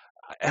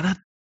 And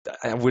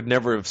I would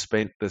never have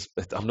spent this.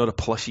 I'm not a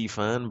plushie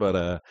fan,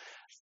 but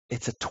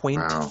it's a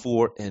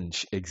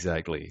 24-inch,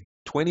 exactly.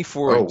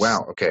 24 inch. Oh,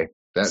 wow. Okay.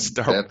 That's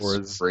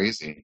Wars.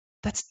 Crazy.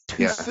 That's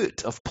 2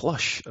 foot of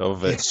plush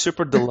of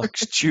Super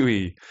Deluxe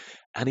Chewie.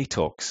 And he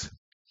talks.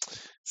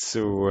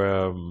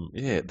 So,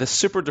 the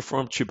Super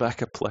Deformed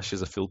Chewbacca plush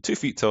is a full 2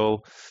 feet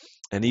tall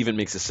and even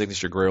makes a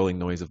signature growling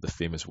noise of the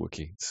famous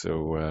Wookiee.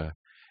 So,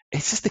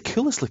 it's just the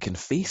coolest looking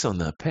face on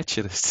that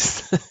picture.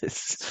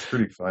 It's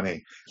pretty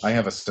funny. I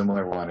have a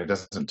similar one. It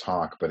doesn't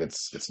talk, but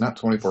it's not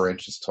 24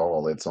 inches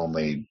tall. It's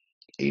only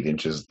 8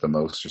 inches the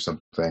most or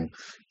something.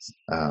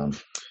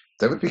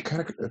 That would be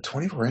kind of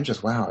 24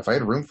 inches. Wow. If I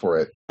had room for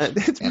it,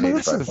 it's and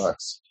massive.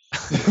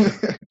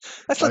 $85.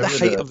 That's like the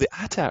height of the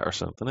AT-AT or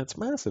something. It's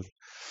massive.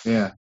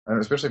 Yeah. And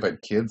especially if I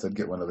had kids, I'd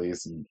get one of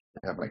these and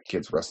have my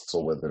kids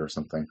wrestle with it or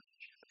something.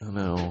 I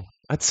know.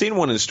 I'd seen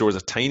one in the stores,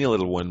 a tiny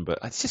little one, but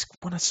it's just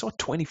when I saw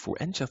 24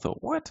 inch, I thought,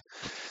 what?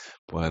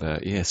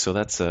 But so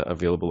that's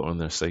available on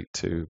their site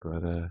too.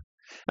 But and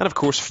of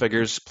course,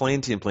 figures,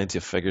 plenty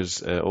of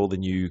figures. All the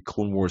new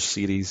Clone Wars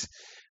series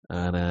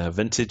and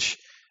vintage.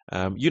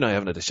 You and I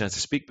haven't had a chance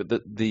to speak, but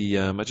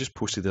I just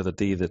posted the other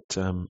day that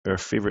our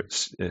favourite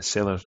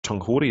seller Tung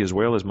Hori as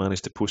well has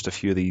managed to post a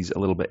few of these a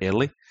little bit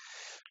early.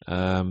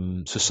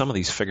 So some of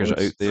these figures are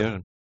out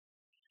there.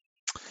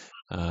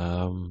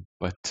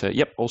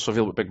 Also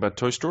available at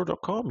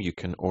bigbadtoystore.com. You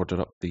can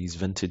order up these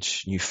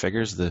vintage new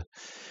figures, the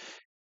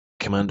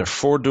Commander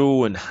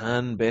Fordo and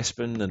Han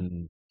Bespin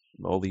and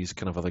all these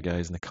kind of other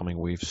guys in the coming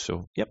waves.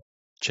 So,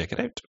 check it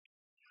out.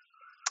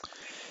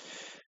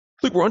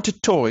 Look, we're on to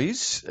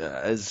toys,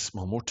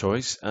 more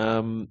toys.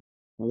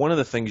 One of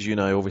the things you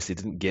and I obviously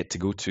didn't get to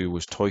go to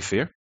was Toy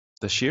Fair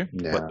this year,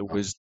 but there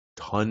was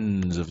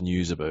tons of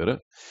news about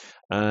it.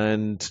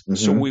 And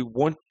so we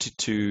wanted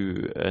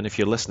to, and if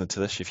you're listening to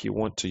this, if you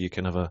want to, you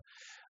can have a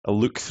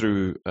look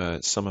through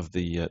some of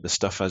the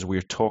stuff as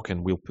we're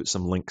talking. We'll put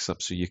some links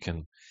up so you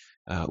can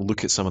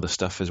look at some of the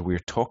stuff as we're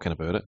talking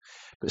about it.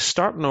 But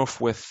starting off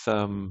with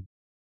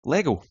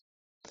Lego.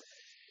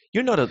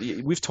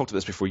 We've talked about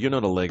this before, you're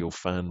not a Lego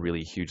fan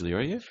really hugely,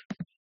 are you?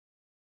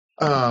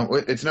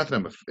 It's not that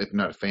I'm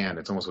not a fan.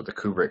 It's almost with the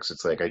Kubricks.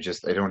 It's like I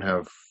don't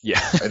have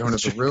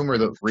the room or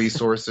the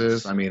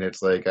resources. I mean,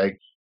 it's like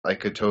I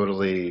could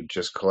totally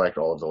just collect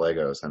all of the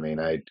Legos. I mean,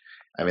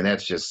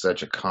 that's just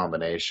such a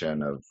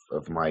combination of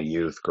my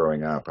youth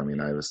growing up. I mean,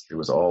 it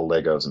was all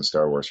Legos and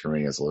Star Wars for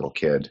me as a little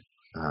kid.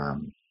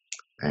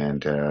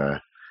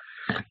 I've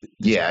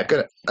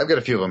got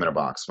a few of them in a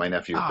box. My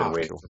nephew's been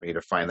waiting for me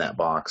to find that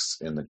box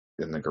in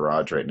the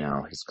garage right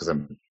now. Because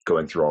I'm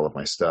going through all of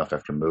my stuff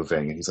after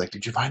moving, and he's like,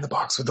 "Did you find the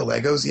box with the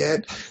Legos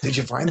yet? Did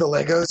you find the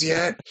Legos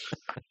yet?"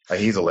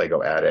 He's a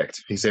Lego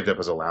addict. He saved up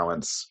his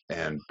allowance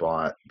and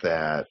bought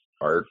that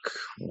ARC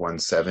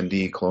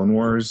 170 Clone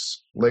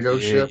Wars Lego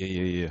ship.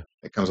 Yeah.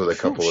 It comes with a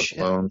couple of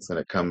clones, and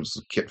it comes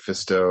with Kit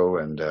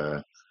Fisto and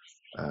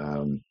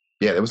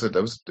it was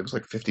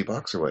like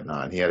 $50 or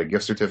whatnot. And he had a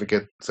gift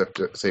certificate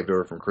saved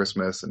over from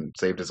Christmas and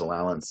saved his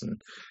allowance,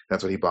 and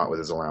that's what he bought with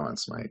his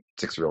allowance. My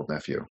 6-year-old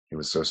nephew, he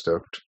was so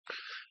stoked.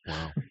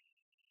 Wow,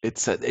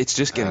 it's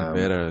just getting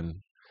better,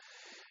 and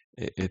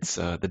it's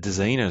the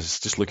designers.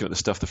 Just looking at the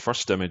stuff, the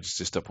first image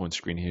just up on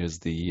screen here is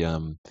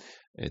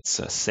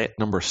it's set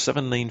number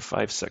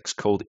 7956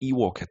 called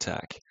Ewok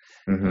Attack,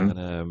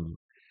 and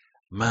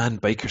Man,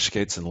 Biker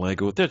Scouts and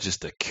Lego, they're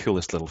just the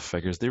coolest little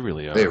figures. They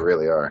really They are.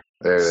 really are.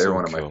 They're So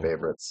one of my cool.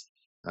 favorites.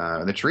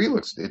 And the tree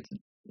looks it.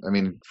 I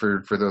mean,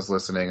 for those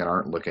listening and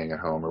aren't looking at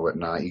home or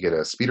whatnot, you get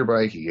a speeder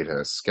bike, you get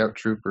a scout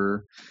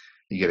trooper,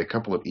 you get a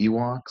couple of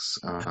Ewoks.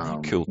 And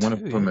they're cool One of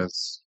too, them yeah.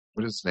 is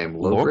what is his name?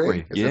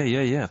 Logray? Logray. Is Yeah, it?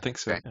 yeah, yeah. I think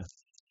so. Okay. Yeah.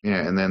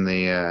 Yeah, and then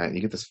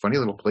you get this funny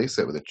little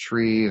playset with a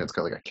tree, and it's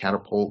got like a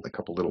catapult, a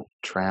couple little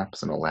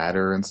traps, and a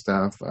ladder and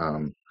stuff.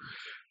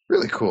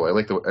 Really cool.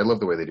 I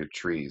love the way they do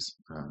trees.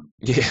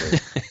 Yeah.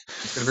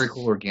 It's got a very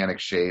cool organic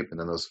shape, and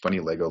then those funny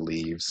Lego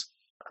leaves.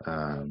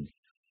 Um,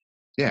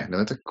 yeah, no,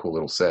 that's a cool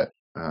little set.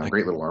 I,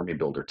 Great little army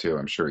builder too.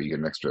 I'm sure you get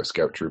an extra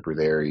scout trooper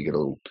there. You get a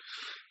little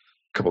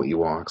couple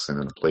Ewoks and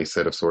then a play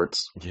set of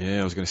sorts. yeah,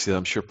 I was going to say that.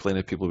 I'm sure plenty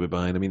of people will be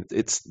buying. I mean,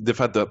 they've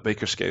had that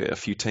Baker Scout a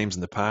few times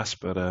in the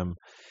past, but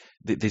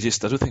they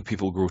just I don't think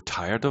people grow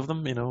tired of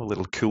them.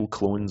 Little cool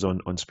clones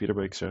on speeder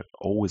bikes are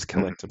always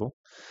Mhm. collectible.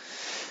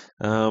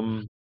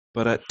 Um,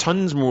 but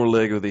tons more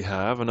Lego they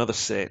have. Another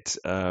set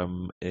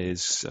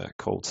is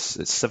called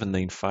it's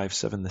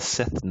 7957, the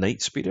Sith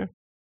Night Speeder.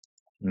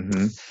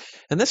 Mhm.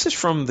 And this is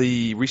from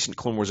the recent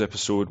Clone Wars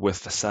episode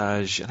with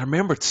Visage. And I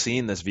remember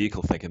seeing this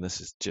vehicle thinking this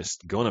is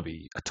just going to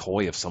be a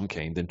toy of some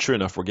kind. And true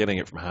enough, we're getting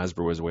it from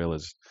Hasbro as well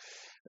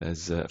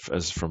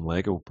as from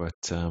Lego.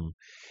 But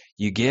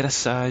you get a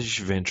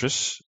Sage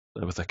Ventress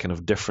with a kind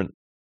of different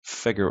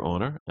figure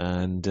on her.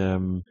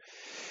 And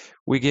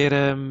we get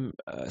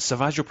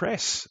Savage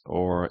Opress,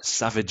 or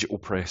Savage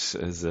Opress,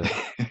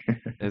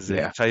 as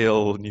Yeah.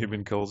 Kyle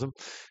Newman calls him.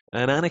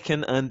 And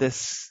Anakin and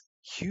this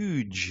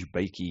huge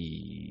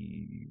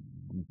bikey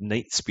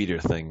night speeder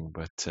thing,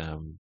 but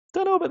don't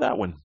know about that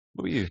one.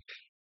 What about you?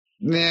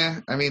 Nah,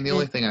 I mean the Eh.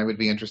 only thing I would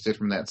be interested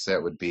from that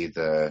set would be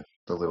the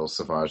little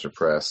Savage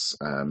Press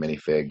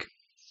minifig.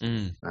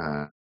 Mm,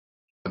 Uh,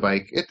 the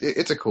bike,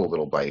 it's a cool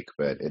little bike,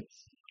 but eh, it,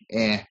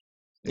 yeah,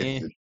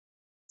 it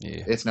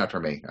yeah. it's not for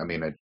me. I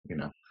mean,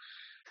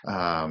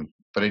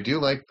 but I do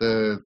like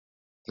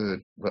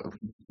well,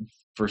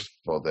 first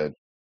of all, the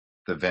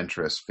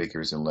Ventress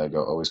figures in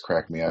Lego always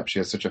crack me up. She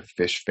has such a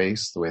fish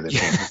face, the way they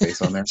paint her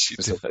face on there. She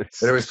Just it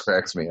does. always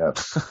cracks me up.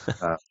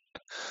 Uh,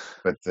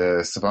 but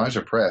the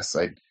Savage Press,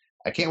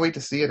 I can't wait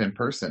to see it in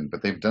person.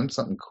 But they've done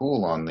something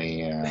cool on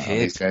The on these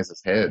head,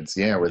 guys' heads,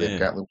 yeah, where they've yeah,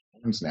 got little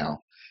horns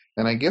now.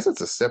 And I guess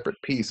it's a separate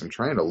piece. I'm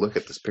trying to look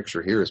at this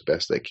picture here as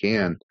best I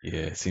can. yeah.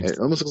 It seems It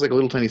to almost be. looks like a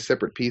little tiny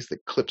separate piece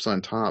that clips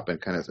on top and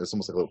kind of it's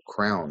almost like a little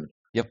crown.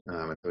 Yep,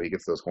 So he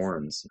gets those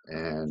horns,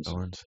 and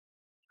thorns.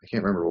 I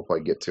can't remember. We'll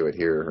probably get to it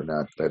here or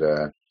not, but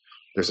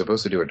they're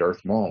supposed to do a Darth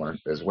Maul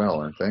as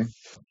well, aren't they?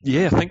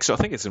 Yeah, I think so. I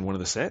think it's in one of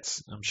the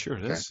sets. I'm sure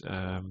it Okay, is.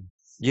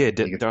 Yeah, he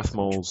gets Darth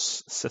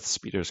Maul's Sith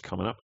Speeder's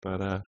coming up,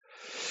 but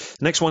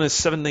next one is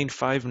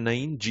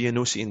 7959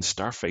 Geonosian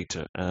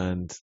Starfighter,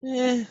 and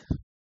meh,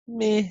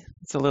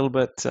 it's a little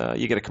bit.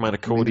 You get a Commander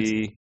I mean, it's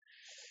Cody,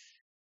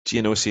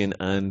 Geonosian,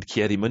 and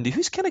Kiadi Mundi,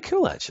 who's kind of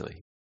cool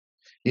actually.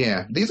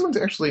 yeah. These ones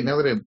actually, now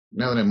that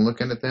I'm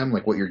looking at them,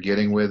 like what you're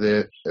getting with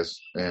it,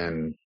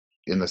 and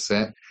in the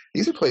set,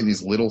 these are probably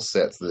these little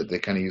sets that they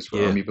kind of use for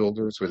Yeah, army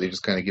builders, where they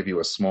just kind of give you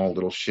a small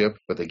little ship,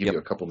 but they give yep, you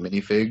a couple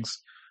minifigs,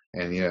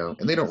 and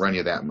and they don't run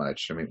you that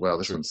much. I mean, well,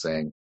 this true. one's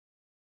saying,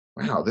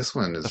 wow, this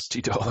one is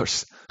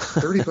 $30.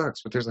 30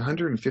 bucks, but there's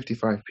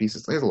 155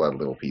 pieces. There's a lot of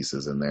little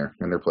pieces in there,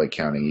 and they're probably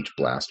counting each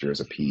blaster as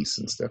a piece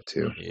and stuff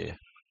too. Yeah.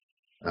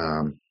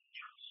 Um,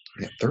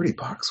 yeah, 30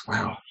 bucks.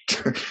 Wow.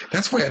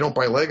 That's why I don't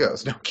buy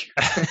Legos. No.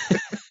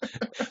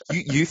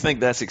 You think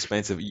that's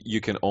expensive?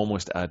 You can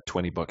almost add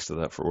 $20 to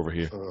that for over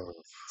here. Oh, I'm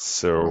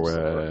So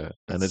sorry. and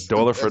it's That's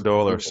dollar for that's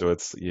dollar, brutal.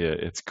 so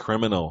it's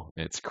criminal.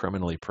 It's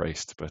criminally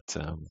priced, but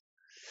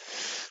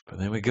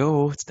there we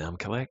go. It's damn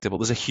collectible.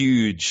 There's a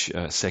huge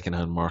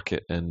secondhand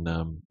market in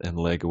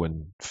Lego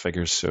and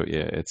figures, so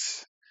yeah,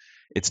 it's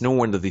no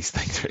wonder these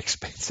things are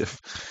expensive.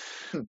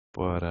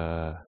 But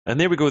and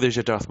there we go. There's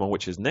your Darth Maul,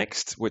 which is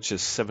next, which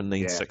is Yeah,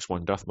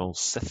 7961 Darth Maul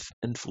Sith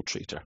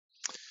Infiltrator.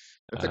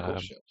 that's a cool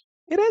Um, ship.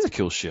 it is a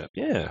cool ship,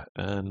 yeah,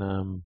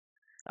 and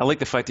I like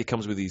the fact he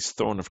comes with his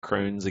Thorn of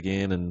Crowns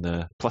again,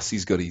 and plus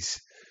he's got his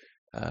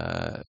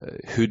uh,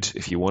 hood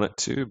if you want it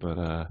to.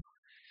 But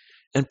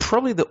and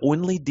probably the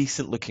only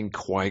decent looking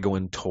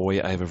Qui-Gon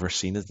toy I've ever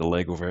seen is the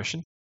Lego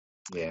version.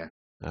 Yeah.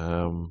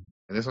 Um,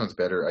 And this one's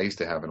better. I used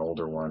to have an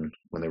older one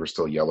when they were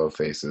still yellow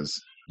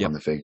faces yep, on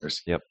the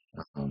figures. yep.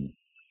 Um,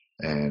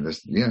 and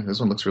this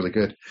one looks really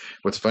good.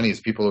 What's funny is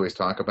people always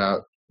talk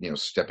about,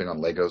 stepping on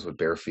Legos with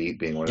bare feet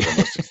being one of the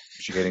most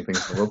excruciating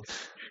things in the world.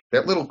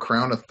 That little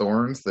crown of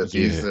thorns that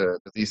Yeah,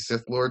 these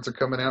Sith lords are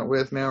coming out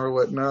with now or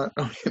whatnot.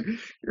 You're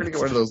gonna get it's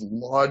one of those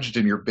lodged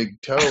in your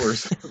big toe or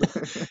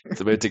something.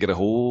 it's about to get a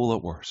whole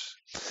lot worse.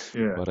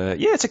 Yeah. But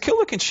yeah, it's a cool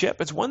looking ship.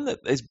 It's one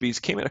that has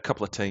came out a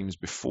couple of times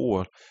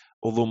before,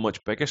 although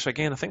much bigger. So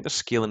again, I think they're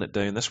scaling it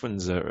down. This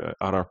one's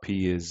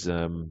RRP is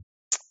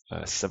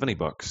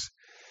 $70.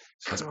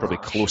 So that's probably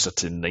Gosh. closer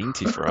to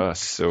 90 for us.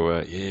 So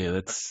yeah, I'm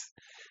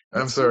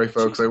that's sorry, not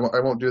cheap. folks. I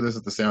won't do this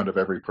at the sound of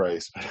every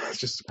price, but it's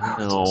just wow,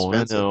 it's so I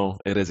expensive. know.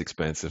 It is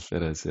expensive.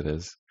 It is. It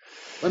is.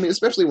 I mean,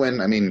 especially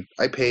when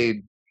I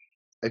paid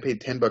I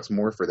paid $10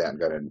 more for that and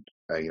got a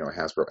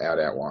Hasbro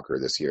AT-AT walker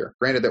this year.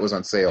 Granted, that was on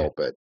Yeah. sale,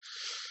 but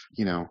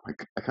I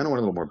kind of want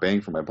a little more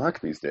bang for my buck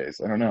these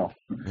days. I don't know.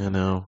 I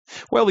know.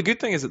 Well, the good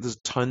thing is that there's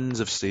tons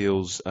of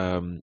sales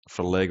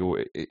for Lego.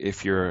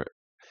 If you're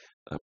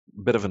a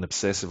bit of an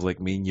obsessive like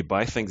me and you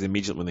buy things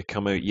immediately when they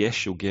come out,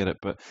 yes, you'll get it.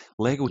 But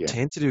Lego Yeah.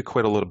 tend to do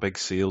quite a lot of big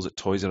sales at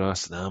Toys R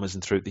Us and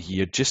Amazon throughout the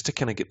year just to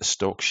kind of get the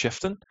stock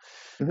shifting.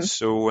 Hmm.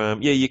 So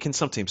yeah, you can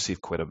sometimes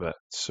save quite a bit.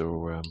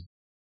 So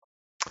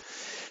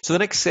the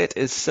next set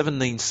is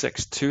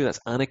 7962. That's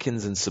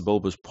Anakin's and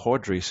Sebulba's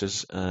pod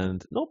racers.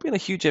 And not being a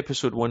huge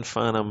episode 1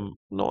 fan, I'm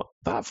not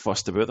that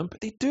fussed about them, but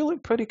they do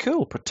look pretty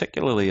cool.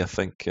 Particularly, I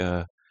think.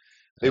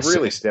 They've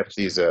really stepped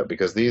these up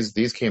because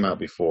these came out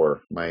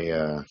before.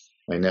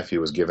 My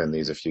nephew was given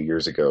these a few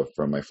years ago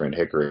from my friend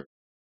Hickory,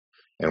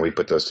 and we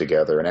put those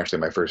together. And actually,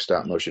 my first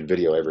stop motion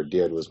video I ever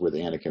did was with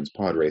Anakin's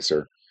pod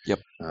racer. Yep.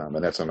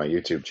 And that's on my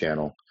YouTube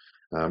channel.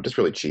 Just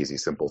really cheesy,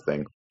 simple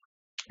thing,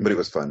 but it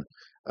was fun.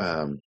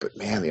 But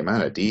man, the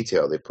amount of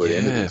detail they put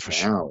into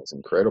these now is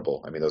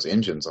incredible. I mean, those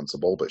engines on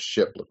Sebulba's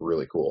ship look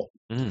really cool.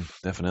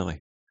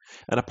 Definitely.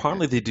 And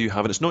apparently they do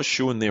have, and it's not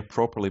shown there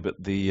properly, but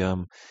they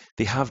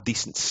have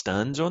decent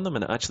stands on them,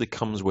 and it actually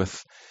comes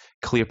with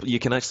clear. You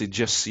can actually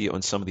just see it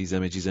on some of these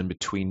images in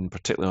between,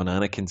 particularly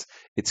on Anakin's.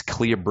 It's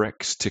clear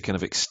bricks to kind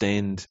of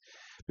extend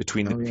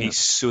between the piece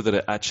so that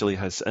it actually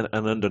has, and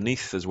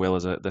underneath as well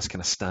as this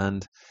kind of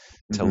stand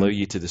to allow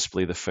you to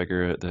display the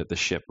figure, the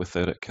ship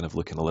without it kind of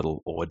looking a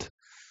little odd.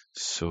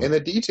 So and the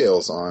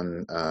details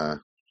on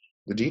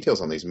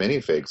these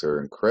minifigs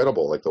are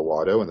incredible, like the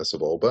Watto and the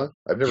Sebulba.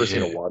 I've never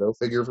seen a Watto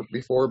figure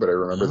before, but I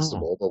remember the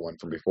Sebulba one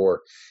from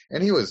before,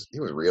 and he was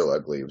real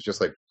ugly. It was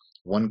just like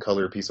one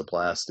color piece of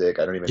plastic.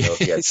 I don't even know if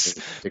he had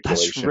any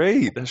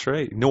articulation. That's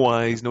right. No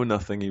eyes, no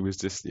nothing. He was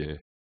just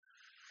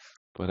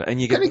But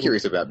and you get kind of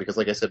curious about, because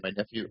like I said, my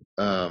nephew.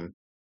 I'm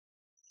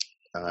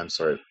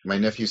sorry, my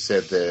nephew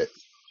said that.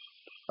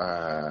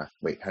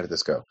 Wait, how did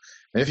this go?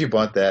 My nephew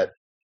bought that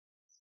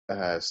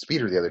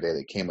speeder the other day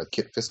that came with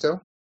Kit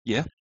Fisto.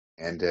 Yeah.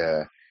 And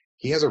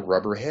he has a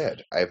rubber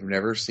head. I've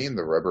never seen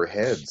the rubber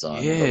heads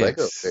on the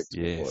Lego figs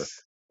before.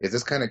 Is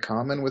this kind of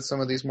common with some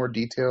of these more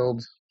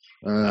detailed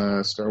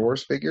Star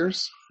Wars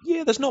figures?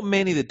 Yeah, there's not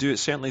many that do it.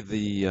 Certainly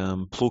the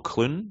Plo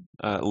Koon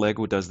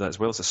Lego does that as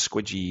well. It's a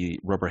squidgy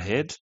rubber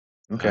head.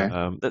 Okay.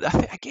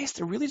 I guess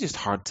they're really just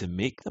hard to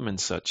make them in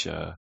such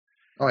a...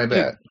 Oh, I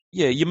bet.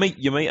 Yeah, you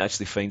might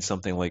actually find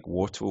something like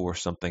Watto or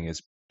something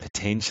is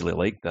potentially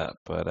like that,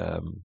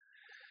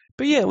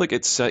 but yeah, look,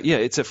 it's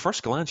at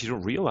first glance you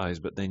don't realize,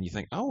 but then you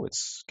think, oh,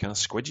 it's kind of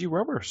squidgy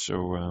rubber.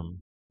 So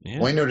yeah.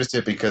 Well, I noticed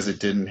it because it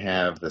didn't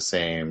have the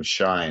same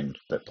shine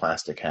that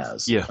plastic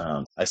has.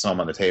 Yeah. I saw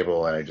them on the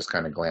table and I just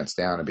kind of glanced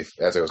down, and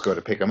as I was going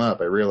to pick them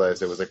up, I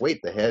realized it was like,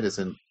 wait, the head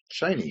isn't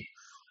shiny.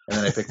 And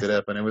then I picked it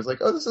up and I was like,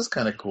 oh, this is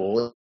kind of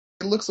cool.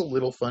 It looks a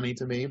little funny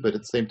to me, but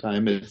at the same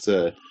time, it's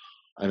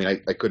I mean,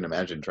 I couldn't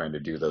imagine trying to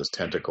do those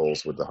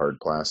tentacles with the hard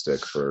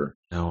plastic for.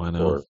 No, I know.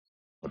 For,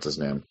 what's his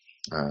name?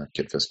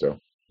 Kit Fisto.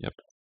 Yep.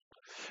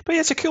 But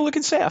yeah, it's a cool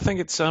looking set. I think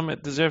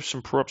it deserves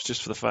some props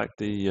just for the fact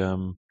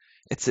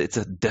it's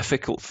a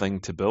difficult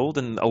thing to build,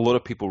 and a lot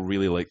of people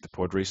really like the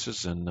pod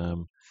racers,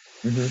 and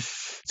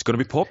it's going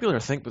to be popular, I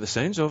think, by the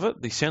sounds of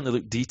it. They certainly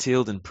look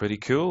detailed and pretty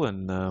cool,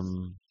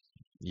 and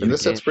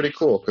this set's pretty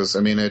cool because I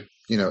mean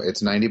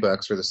it's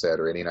 $90 for the set,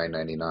 or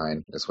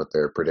 $89.99 is what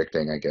they're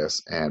predicting, I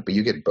guess. But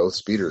you get both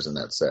speeders in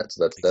that set,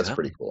 so that's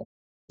pretty cool.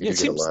 You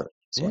get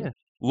a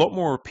lot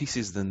more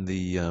pieces than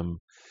the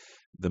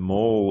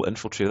Maul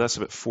Infiltrator. That's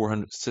about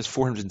 400. It says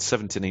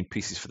 479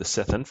 pieces for the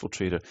Sith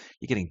Infiltrator.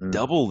 You're getting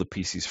double the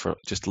pieces for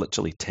just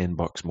literally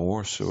 $10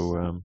 more.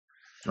 So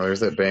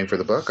there's that bang for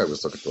the buck I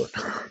was looking for.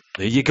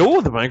 There you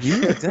go, the bang.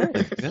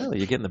 Yeah,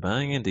 you're getting the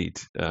bang indeed.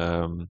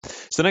 So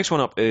the next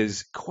one up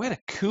is quite a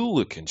cool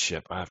looking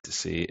ship, I have to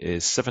say,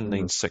 is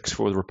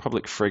 7964, the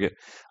Republic frigate.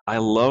 I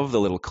love the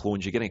little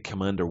clones. You're getting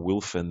Commander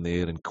Wolf in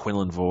there and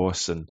Quinlan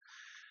Voss, and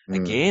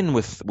again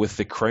with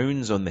the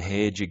crowns on the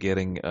head, you're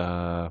getting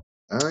oh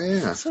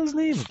yeah, what's his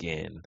name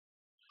again?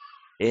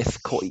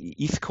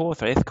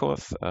 Ethkoth.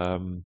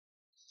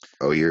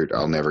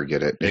 I'll never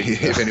get it.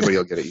 If anybody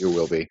will get it, you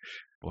will be.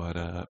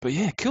 But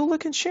yeah, cool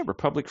looking ship.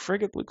 Republic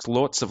frigate. Looks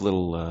lots of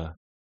little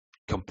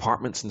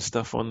compartments and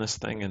stuff on this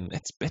thing, and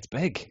it's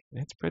big.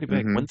 It's pretty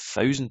big.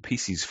 1,000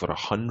 pieces for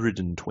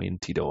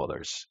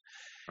 $120.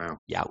 Wow.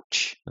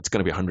 Youch. That's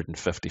going to be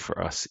 $150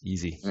 for us,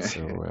 easy.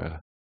 So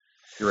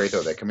you're right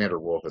though. That Commander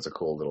Wolf is a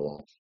cool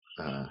little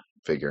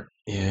figure.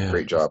 Yeah.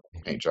 Great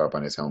paint job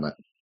on his helmet.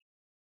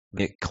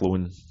 Nick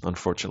clone,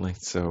 unfortunately.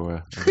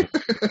 So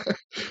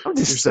I'm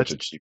just such a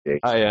cheap date.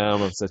 I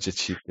am. I'm such a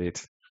cheap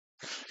date.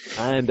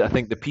 And I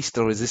think the piece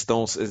de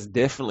resistance is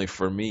definitely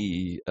for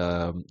me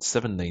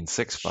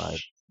 7965,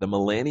 the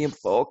Millennium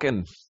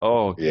Falcon.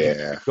 Oh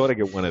yeah, you've got to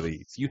get one of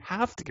these. You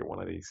have to get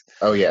one of these.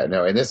 Oh yeah,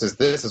 no, and this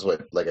is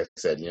what, like I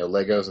said,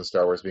 Legos and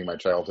Star Wars being my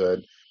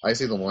childhood. I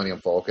see the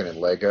Millennium Falcon in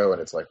Lego,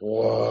 and it's like,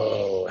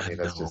 whoa!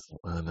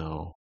 I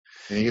know.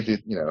 And you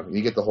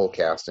get the whole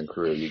cast and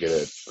crew. You get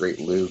a great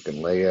Luke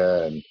and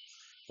Leia, and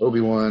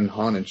Obi-Wan,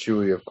 Han, and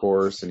Chewie, of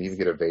course, and you even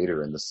get a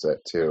Vader in the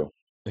set too.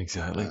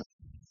 Exactly.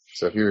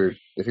 So if you're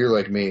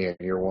like me and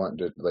you're wanting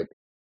to like,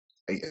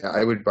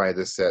 I would buy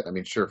this set. I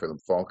mean, sure for the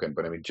Falcon,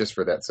 but I mean just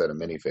for that set of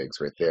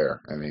minifigs right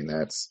there. I mean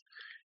that's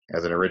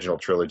as an original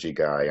trilogy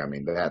guy. I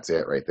mean that's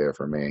it right there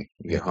for me.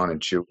 You get Han and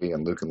Chewie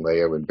and Luke and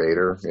Leia and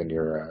Vader in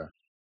your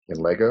in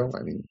Lego.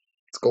 I mean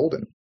it's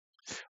golden.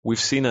 We've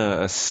seen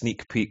a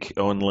sneak peek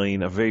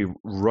online, a very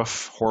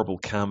rough, horrible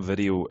cam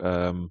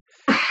video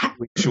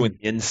showing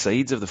the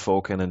insides of the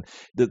Falcon, and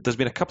there's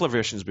been a couple of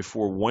versions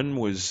before. One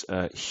was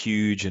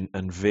huge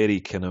and very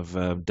kind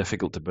of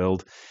difficult to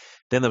build.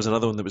 Then there was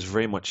another one that was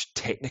very much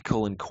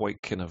technical and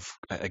quite kind of,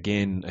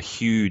 again, a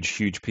huge,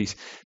 huge piece.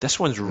 This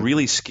one's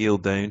really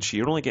scaled down, so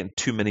you're only getting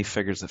too many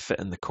figures that fit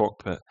in the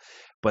cockpit.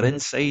 But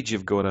inside,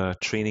 you've got a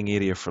training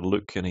area for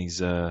Luke and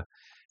his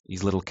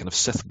little kind of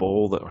Sith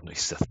ball, or not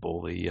Sith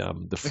ball,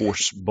 the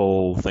Force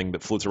ball thing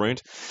that floats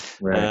around.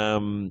 Right.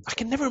 I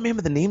can never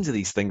remember the names of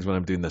these things when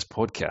I'm doing this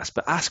podcast,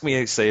 but ask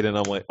me outside and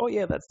I'm like, oh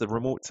yeah, that's the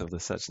remote of the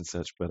such and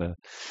such. But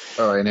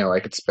oh, I know.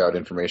 I could spout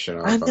information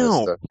I off on this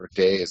know. stuff for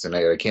days, and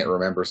I can't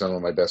remember some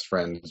of my best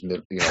friends'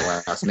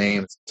 last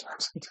names.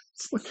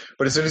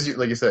 But as soon as you,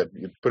 like you said,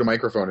 you put a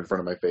microphone in front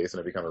of my face,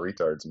 and I become a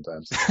retard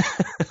sometimes.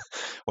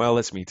 Well,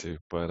 that's me too.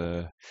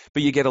 But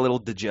you get a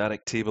little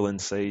Dejadic table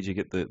inside. You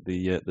get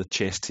the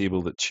chess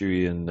table that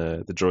Chewie and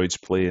the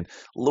droids play, and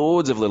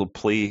loads of little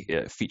play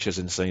features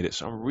inside it.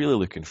 So I'm really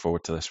looking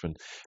forward to this one.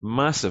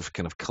 Massive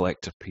kind of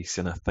collector piece,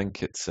 and I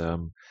think it's. I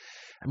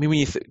mean, when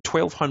you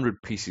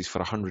 1,200 pieces for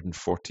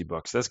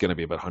 $140, that's going to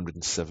be about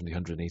 170,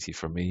 180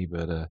 for me.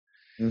 But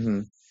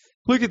Mm-hmm.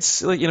 look,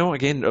 it's like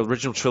again,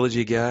 original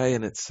trilogy guy,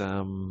 and it's.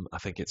 I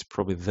think it's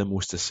probably the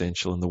most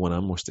essential and the one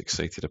I'm most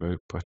excited about.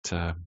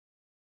 But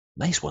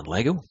nice one,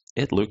 Lego.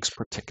 It looks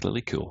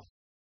particularly cool.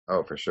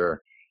 Oh, for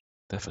sure.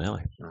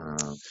 Definitely.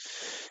 Uh,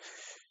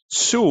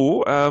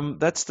 So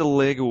that's the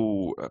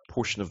Lego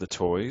portion of the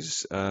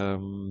toys.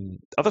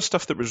 Other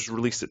stuff that was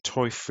released at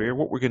Toy Fair.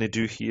 What we're going to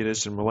do here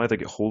is, and we'll either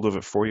get hold of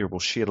it for you, or we'll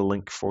share a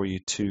link for you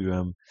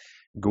to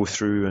go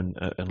through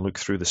and look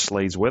through the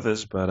slides with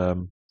us. But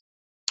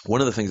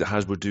one of the things that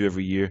Hasbro do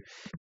every year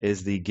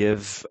is they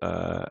give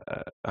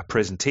a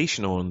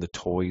presentation on the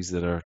toys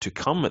that are to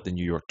come at the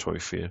New York Toy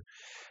Fair.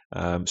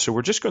 So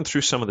we're just going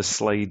through some of the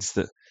slides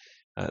that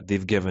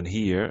they've given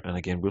here, and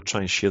again, we'll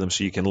try and share them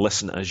so you can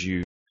listen as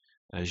you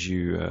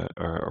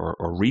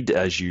or read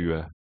as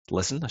you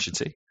listen, I should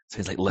say.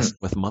 Sounds like listen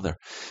with mother.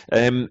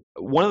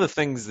 One of the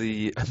things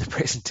in the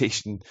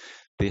presentation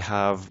they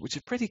have, which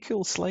is a pretty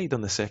cool slide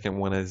on the second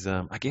one, is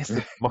I guess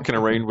they're mucking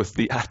around with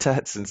the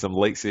AT-ATs and some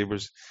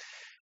lightsabers,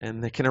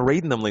 and they're kind of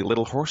riding them like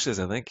little horses.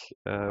 I think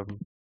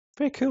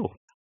very cool,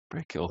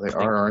 very cool. they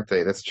are, aren't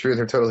they? That's true.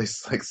 They're totally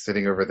like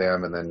sitting over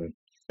them and then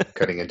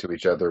cutting into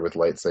each other with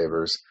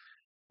lightsabers.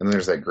 And then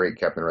there's that great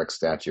Captain Rex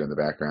statue in the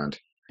background.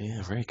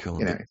 Yeah, very cool.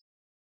 You know,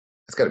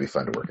 it's got to be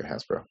fun to work at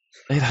Hasbro.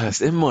 It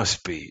has. It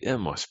must be. It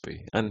must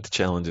be. And the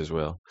challenge as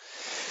well.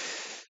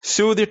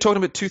 So they're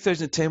talking about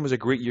 2010 was a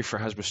great year for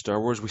Hasbro Star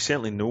Wars. We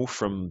certainly know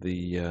from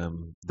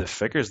the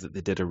figures that they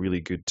did a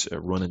really good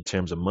run in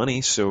terms of money.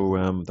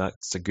 So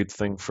that's a good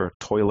thing for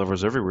toy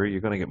lovers everywhere.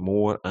 You're going to get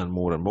more and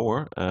more and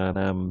more,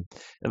 and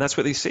that's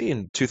what they say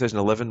in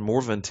 2011.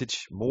 More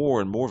vintage,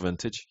 more and more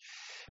vintage.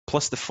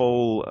 Plus the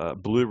fall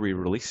Blu-ray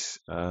release.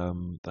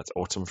 That's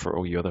autumn for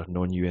all you other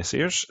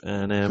non-USers.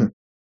 And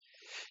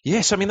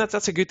yes, I mean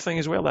that's a good thing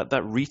as well.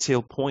 That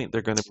retail point,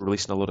 they're going to be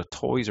releasing a lot of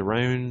toys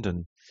around,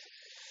 and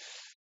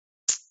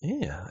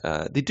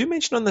yeah, they do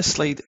mention on this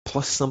slide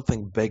plus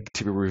something big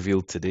to be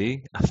revealed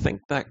today. I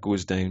think that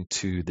goes down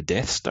to the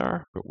Death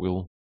Star, but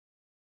we'll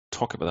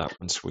talk about that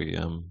once we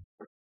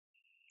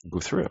go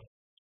through it.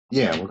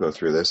 Yeah, we'll go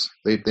through this.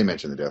 They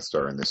mention the Death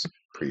Star in this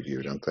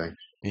preview, don't they?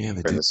 Yeah,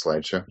 they do. In the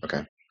slideshow.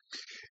 Okay.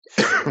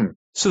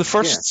 So the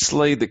first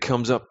slide that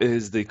comes up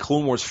is the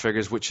Clone Wars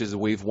figures, which is the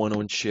Wave 1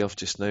 on shelf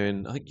just now.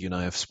 And I think you and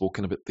I have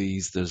spoken about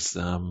these. There's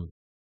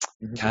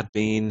Cad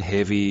Bane,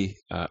 Heavy,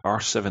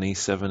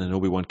 R7A7, and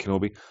Obi-Wan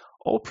Kenobi.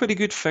 All pretty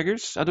good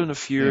figures. I don't know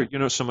if you're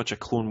not so much a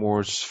Clone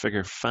Wars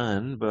figure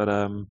fan,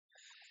 but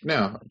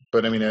no,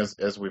 but I mean,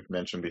 as we've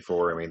mentioned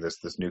before, I mean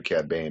this new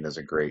Cad Bane is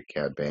a great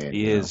Cad Bane.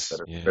 He is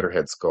better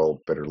head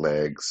sculpt, better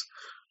legs,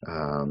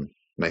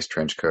 nice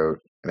trench coat,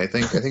 and I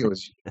think it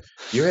was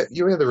you had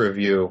the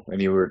review,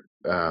 and you were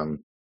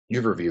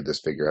you've reviewed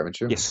this figure,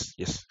 haven't you?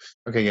 Yes.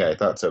 Okay, yeah, I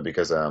thought so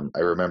because I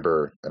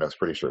remember, and I was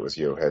pretty sure it was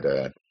you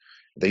had.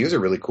 They use a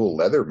really cool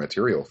leather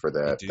material for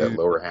that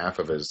lower half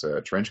of his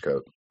trench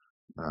coat.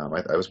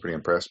 I was pretty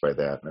impressed by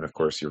that, and of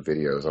course your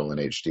video is all in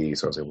HD,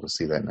 so I was able to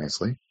see that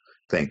nicely.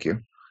 Thank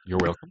you. You're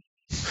welcome.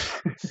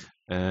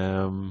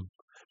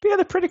 But yeah,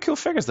 they're pretty cool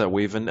figures, that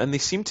Wave, and they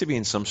seem to be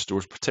in some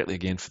stores, particularly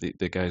again for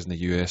the guys in the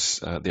US.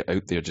 They're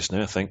out there just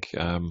now, I think.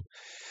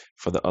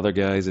 For the other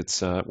guys,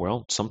 it's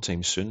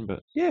sometime soon.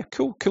 But yeah,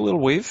 cool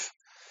little Wave.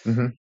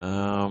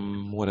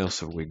 Mm-hmm. What else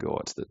have we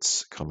got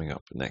that's coming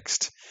up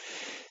next?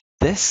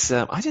 This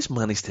I just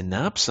managed to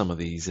nab some of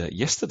these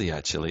yesterday,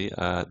 actually.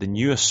 The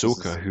new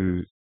Ahsoka,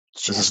 who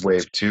This is just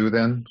looks. wave 2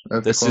 then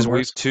of the This Clone is wave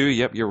Wars? two.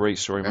 Yep, you're right.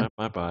 Sorry, Yeah.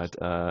 my bad.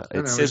 No, It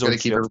no, we says just got on to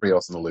keep shelf. everybody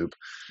else in the loop.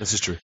 This is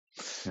true.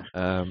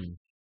 Yeah.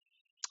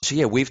 So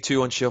yeah, wave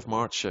two on shelf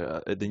March.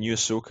 The new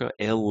Ahsoka,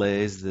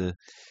 Les,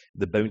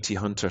 the bounty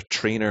hunter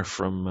trainer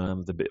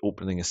from the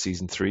opening of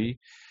season 3.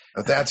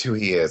 Oh, that's who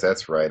he is.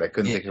 That's right. I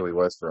couldn't Yeah. think who he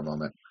was for a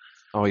moment.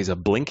 Oh, he's a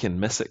blink and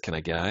miss it kind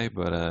of guy,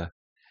 but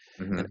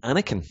Hmm. an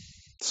Anakin.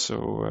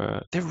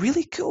 So they're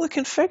really cool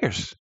looking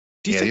figures.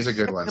 Do you Yeah, think? these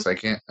are good ones. I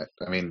can't.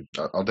 I mean,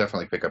 I'll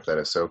definitely pick up that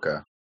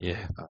Ahsoka.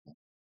 Yeah, Uh,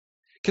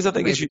 because I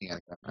think as maybe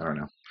I don't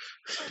know,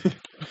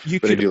 you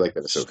but I could. do like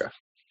that Ahsoka.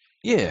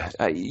 Yeah,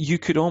 you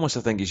could almost,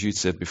 I think, as you'd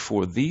said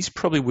before, these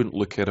probably wouldn't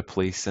look out of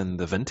place in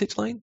the vintage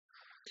line.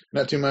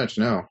 Not too much,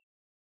 no.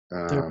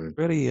 They're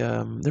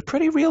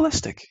pretty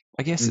realistic.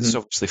 I guess it's Hmm.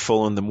 obviously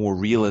following the more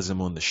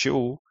realism on the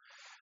show,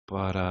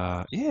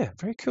 but yeah,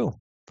 very cool,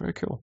 very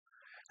cool.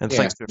 And Yeah,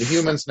 thanks to the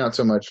humans not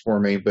so much for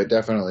me, but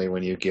definitely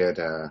when you get,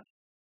 and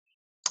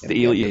the again,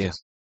 alien,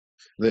 this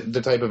yeah, is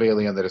the type of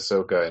alien that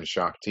Ahsoka and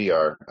Shaak Ti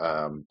are.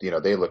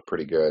 They look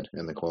pretty good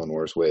in the Clone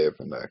Wars wave,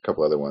 and a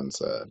couple other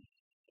ones.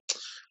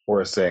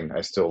 Aura Singh,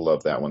 I still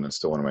love that one. That's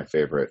still one of my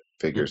favorite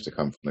figures to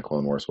come from the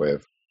Clone Wars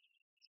wave.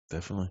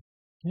 definitely,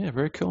 yeah,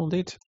 very cool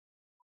indeed.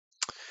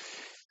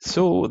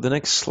 So the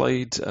next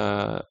slide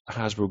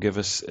Hasbro give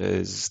us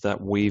is that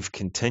wave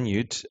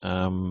continued.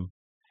 I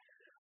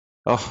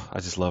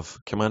just love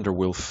Commander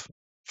Wolf,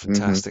 Hmm.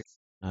 fantastic,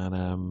 and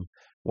and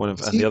the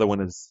See, other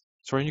one is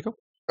sorry, you go.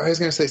 I was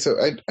going to say, so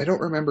I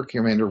don't remember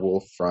Commander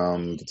Wolf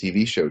from the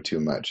TV show too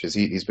much.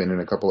 He's been in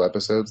a couple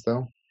episodes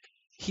though?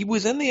 He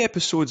was in the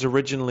episodes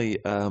originally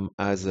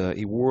as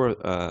he wore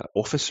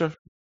officer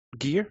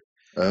gear,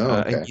 Oh,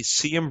 and okay. you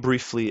see him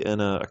briefly in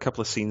a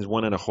couple of scenes.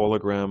 One in a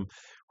hologram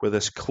where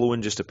this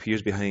clone just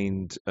appears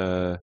behind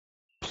Plo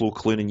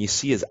Koon, and you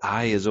see his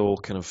eye is all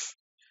kind of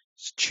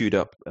chewed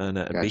up, and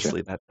Gotcha.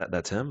 basically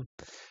that's him.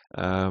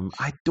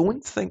 I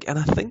don't think, and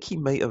I think he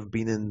might have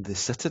been in the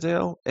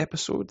Citadel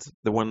episode,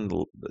 the one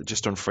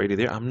just on Friday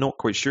there. I'm not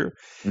quite sure,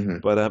 Hmm.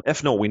 but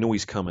if not, we know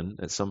he's coming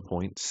at some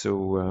point.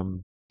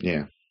 So,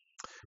 Yeah.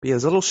 but yeah,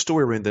 there's a little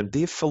story around him.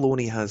 Dave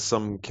Filoni has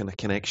some kind of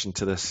connection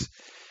to this,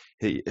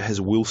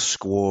 his Wolf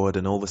Squad,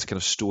 and all this kind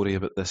of story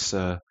about this.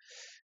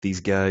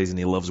 These guys, and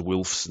he loves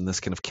wolves and this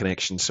kind of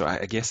connection. So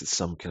I guess it's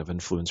some kind of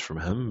influence from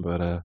him.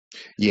 But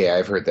Yeah,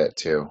 I've heard that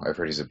too. I've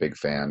heard he's a big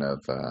fan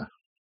of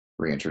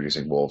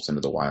reintroducing wolves into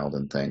the wild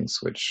and things,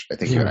 which I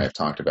think you yeah, and I right. have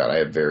talked about. I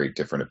have very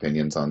different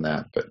opinions on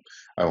that, but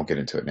I won't get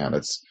into it now.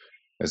 That's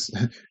as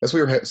as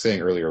we were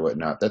saying earlier,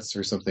 whatnot. That's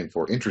for something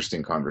for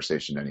interesting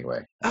conversation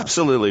anyway.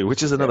 Absolutely,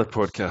 which is Yeah, another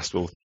podcast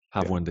we'll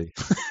have yeah. one day.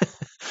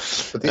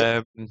 But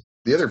um,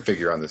 the other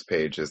figure on this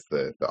page is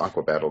the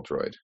Aqua Battle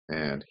Droid,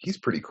 and he's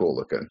pretty cool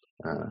looking.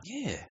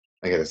 yeah,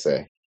 I gotta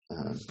say.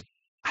 Um,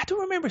 I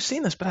don't remember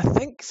seeing this, but I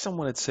think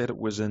someone had said it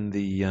was in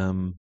the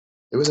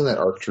it was in that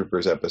ARC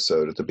Troopers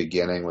episode at the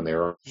beginning when they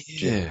were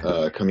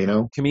yeah,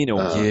 Camino. Camino.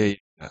 Uh,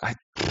 Yeah,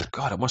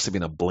 God, it must have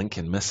been a blink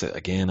and miss it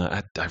again.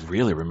 I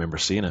really remember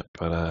seeing it,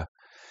 but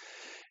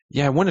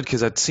yeah, I wondered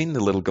because I'd seen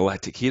the little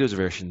Galactic Heroes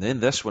version, then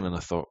this one, and I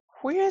thought,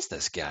 where is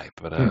this guy?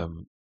 But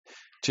hmm,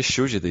 just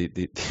shows you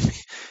they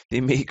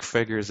they make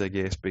figures, I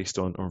guess, based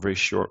on very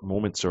short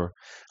moments, or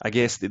I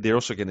guess they're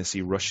also going to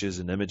see rushes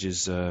and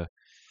images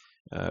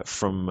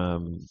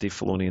from Dave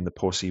Filoni and the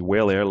posse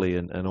well early,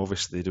 and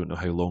obviously they don't know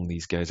how long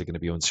these guys are going to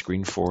be on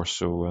screen for,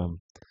 so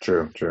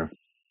true, true.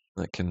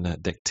 that can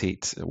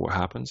dictate what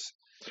happens.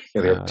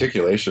 Yeah, the Uh,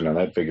 articulation on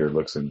that figure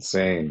looks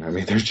insane. I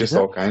mean, there's just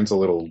yep. all kinds of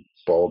little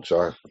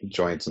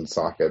joints and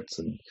sockets,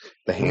 and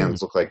the Mm.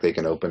 hands look like they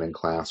can open and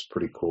clasp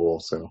pretty cool.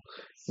 So,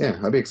 yeah,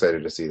 I'll be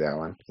excited to see that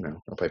one.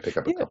 I'll probably pick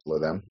up a Yeah, couple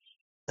of them.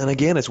 and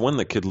again, it's one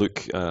that could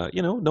look,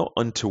 not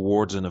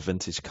untowards in a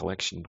vintage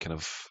collection kind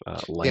of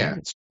line. Yeah,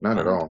 It's not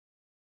at grand. all.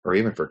 Or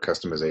even for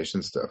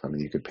customization stuff. I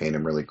mean, you could paint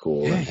them really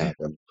cool Yeah, and yeah, have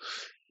them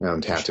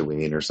on for sure.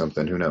 Tatooine or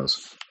something. Who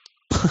knows?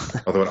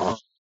 Although an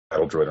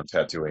battle droid on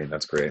Tatooine,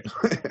 that's great.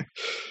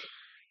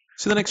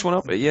 So the next one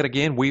up, yet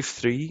again, Wave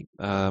 3,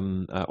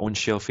 on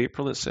shelf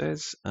April, it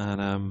says.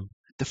 And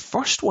the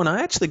first one,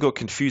 I actually got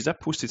confused. I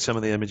posted some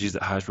of the images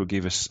that Hasbro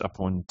gave us up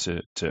on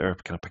to our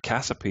kind of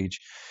Picasa page.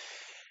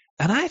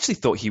 And I actually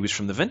thought he was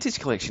from the vintage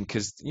collection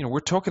because, we're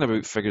talking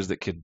about figures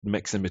that could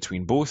mix in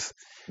between both.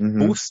 Hmm.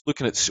 Both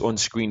looking at on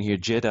screen here,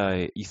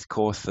 Jedi, Eth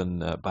Koth,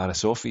 and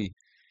Barriss Offee,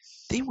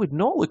 they would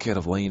not look out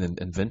of line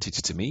in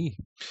vintage to me.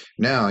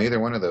 No, either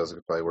one of those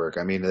would probably work.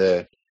 I mean,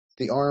 the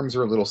arms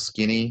are a little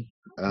skinny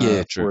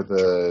Yeah, true.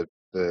 for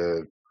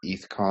the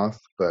Eth Koth,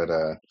 but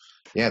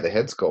yeah, the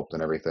head sculpt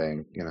and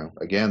everything.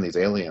 Again, these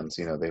aliens,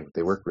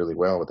 they work really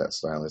well with that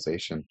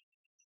stylization.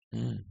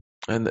 Mm.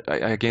 And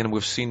again,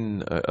 we've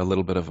seen a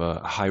little bit of a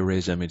high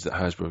res image that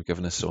Hasbro have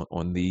given us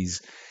on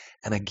these.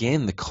 And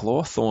again, the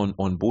cloth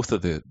on both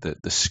of the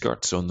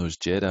skirts on those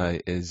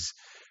Jedi is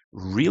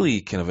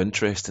really kind of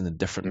interesting and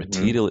different Hmm.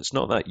 material. It's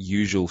not that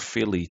usual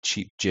fairly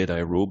cheap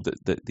Jedi robe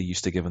that they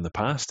used to give in the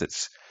past.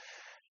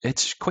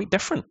 It's quite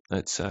different.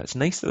 It's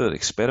nice that they're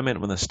experimenting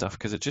with this stuff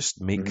because it just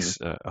Hmm.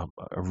 makes a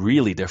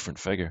really different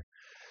figure.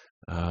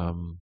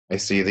 I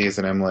see these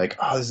and I'm like,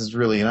 oh, this is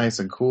really nice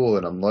and cool,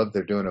 and I'm love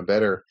they're doing them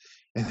better.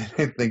 And then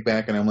I think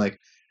back and I'm like,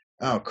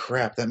 oh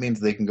crap, that means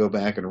they can go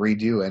back and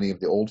redo any of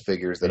the old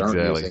figures that aren't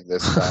Exactly. using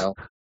this style,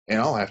 and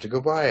I'll have to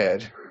go buy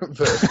it.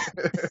 But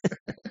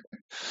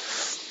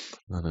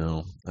I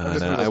know. I'm And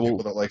just one of I those will.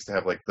 people that likes to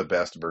have like the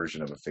best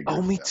version of a figure.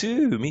 Oh, me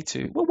too. Me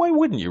too. Well, why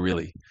wouldn't you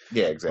really?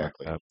 Yeah, But,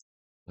 exactly.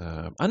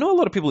 I know a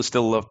lot of people that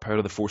still love Power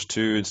of the Force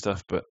 2 and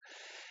stuff, but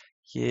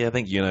yeah, I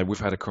think we've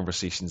had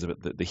conversations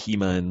about the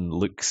He-Man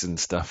looks and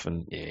stuff,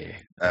 and yeah,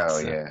 Oh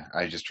it's yeah,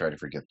 I just try to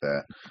forget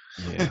that.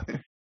 yeah,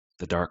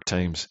 the dark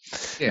times.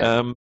 Yeah.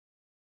 Um,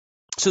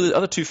 so the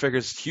other two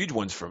figures, huge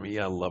ones for me.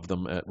 I love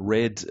them.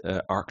 Red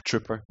Arc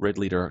Trooper, Red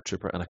Leader Arc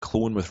Trooper, and a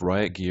clone with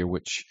riot gear,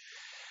 which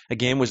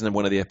again was in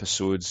one of the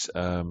episodes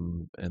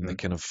in the Mhm.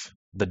 kind of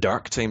the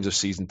dark times of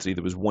season 3.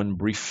 There was one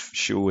brief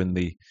show in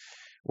the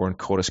or in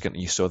Coruscant,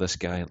 and you saw this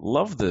guy.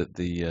 Love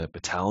the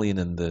battalion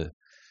and the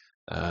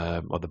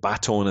or the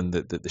baton and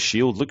the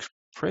shield. Looks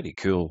pretty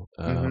cool.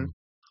 hmm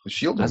The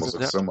shield As almost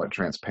does looks that. somewhat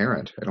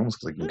transparent. It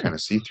almost like you can Hmm, kind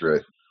of see through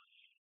it.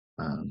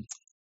 Um,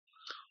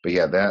 but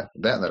yeah, that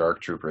and that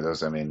Arc Trooper,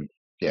 those I mean,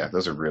 yeah,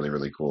 those are really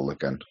really cool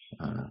looking.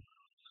 Uh,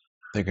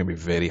 they're going to be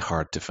very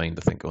hard to find,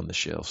 I think, on the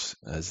shelves,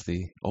 as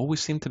they always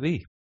seem to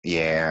be.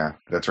 yeah,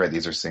 that's right.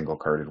 These are single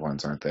carded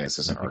ones, aren't they? This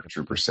isn't Arc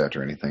Trooper set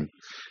or anything.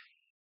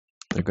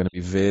 They're going to be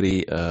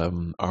very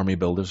army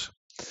builders.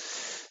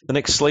 The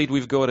next slide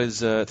we've got is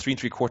 3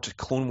 3/4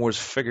 Clone Wars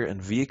figure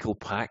and vehicle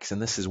packs, and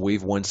this is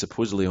Wave 1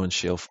 supposedly on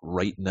shelf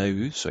right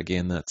now. So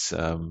again, that's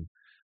going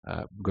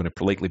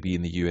to likely be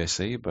in the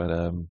USA. But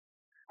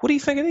what do you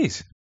think of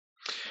these?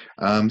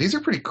 These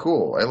are pretty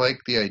cool. I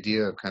like the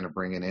idea of kind of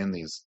bringing in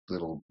these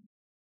little.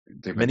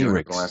 They've been Mini doing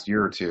it for the rigs. last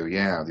year or two.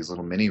 Yeah, these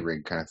little mini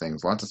rig kind of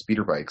things. Lots of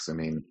speeder bikes. I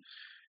mean,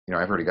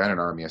 I've already got an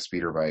army of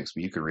speeder bikes,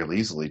 but you could real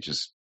easily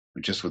just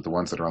with the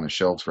ones that are on the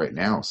shelves right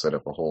now, set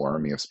up a whole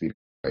army of speeder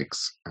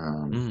bikes.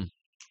 Mm,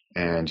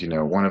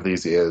 And one of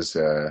these is,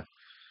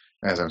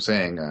 as I'm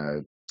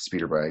saying,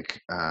 speeder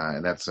bike,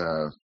 and that's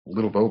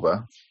Little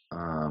Boba,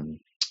 um,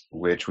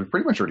 which we've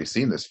pretty much already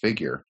seen this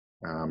figure,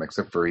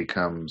 except for he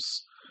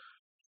comes.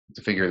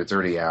 The figure that's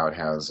already out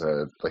has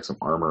like some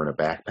armor and a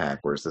backpack,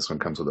 whereas this one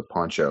comes with a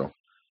poncho.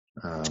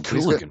 it's a But cool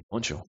he's got looking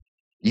poncho.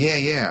 yeah,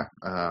 yeah.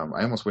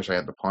 I almost wish I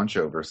had the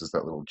poncho versus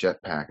that little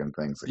jetpack and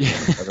things that Yeah.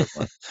 came in the other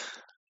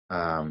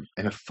one.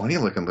 And a funny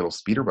looking little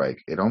speeder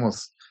bike. It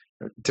almost,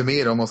 to me,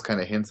 it almost kind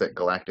of hints at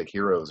Galactic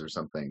Heroes or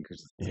something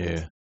because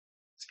Yeah.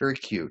 it's very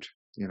cute.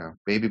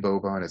 Baby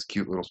Boba on his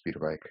cute little speeder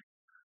bike.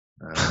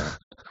 Uh,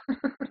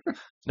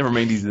 Never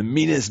mind, he's the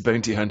meanest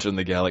bounty hunter in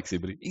the galaxy,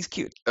 but he's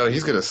cute. oh,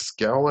 he's got a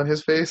scowl on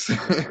his face. I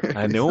He's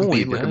a know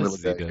he mean looking little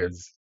does. He guy here.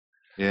 does.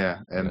 Yeah,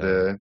 and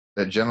Uh,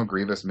 that General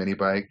Grievous mini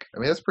bike. I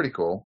mean, that's pretty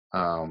cool. I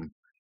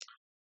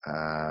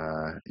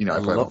I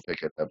probably love. won't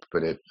pick it up,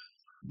 but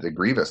the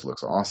Grievous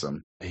looks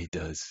awesome. He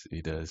does.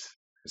 He does.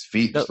 His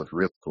feet No, just look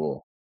really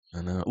cool.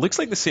 I know. It looks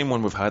like the same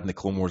one we've had in the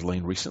Clone Wars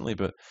line recently,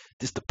 but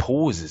just the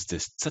pose is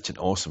just such an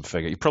awesome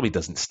figure. He probably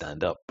doesn't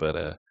stand up,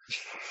 but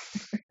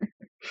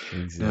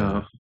he's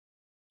No.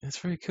 it's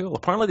very cool.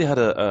 Apparently, they had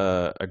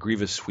a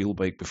Grievous wheel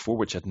bike before,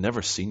 which I'd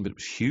never seen, but it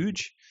was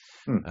huge.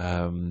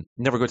 Hmm.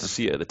 Never got to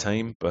see it at the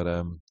time,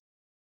 but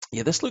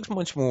yeah, this looks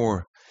much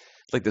more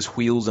like there's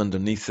wheels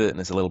underneath it, and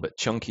it's a little bit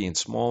chunky and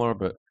smaller,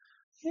 but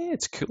yeah,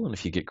 it's cool. And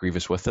if you get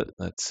Grievous with it,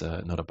 that's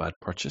not a bad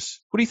purchase.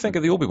 What do you think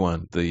of the Obi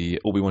Wan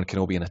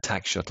Kenobi and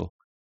attack shuttle?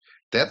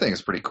 That thing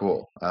is pretty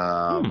cool.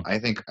 Hmm. I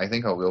think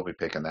I will be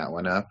picking that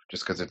one up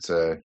just because it's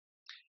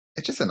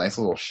just a nice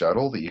little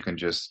shuttle that you can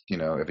just if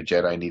a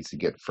Jedi needs to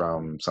get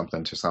from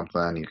something to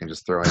something, you can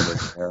just throw him in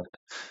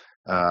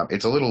there.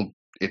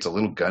 It's a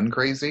little gun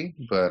crazy,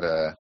 but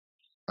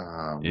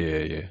um, Yeah,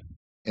 yeah,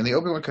 in the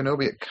Obi-Wan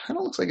Kenobi, it kind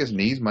of looks like his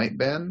knees might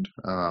bend.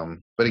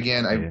 But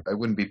again, yeah. I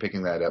wouldn't be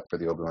picking that up for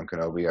the Obi-Wan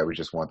Kenobi. I would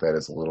just want that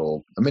as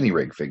a mini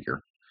rig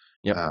figure,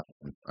 Yep.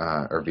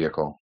 uh, or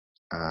vehicle.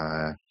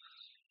 Uh,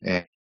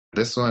 and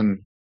this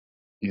one,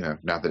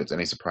 not that it's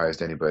any surprise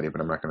to anybody, but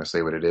I'm not going to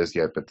say what it is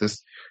yet. But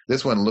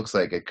this one looks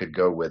like it could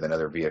go with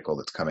another vehicle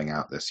that's coming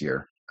out this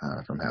year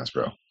from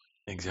Hasbro.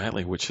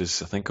 Exactly, which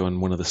is I think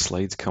on one of the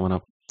slides coming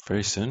up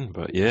very soon.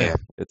 But yeah, Yeah.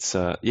 it's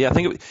yeah, I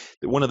think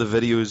one of the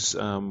videos,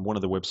 one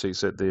of the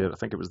websites that I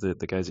think it was the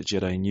guys at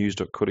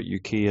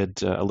JediNews.co.uk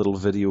had a little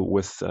video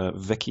with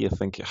Vicky, I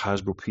think at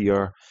Hasbro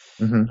PR,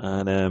 hmm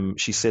and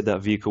she said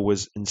that vehicle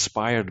was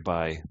inspired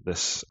by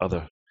this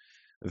other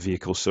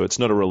vehicle, so it's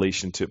not a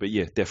relation to it, but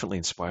yeah, definitely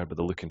inspired by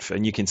the look and feel,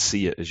 and you can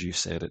see it as you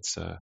said. It's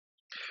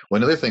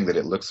One other thing that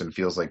it looks and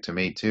feels like to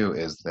me too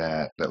is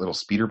that little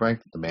speeder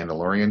bike that the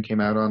Mandalorian came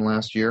out on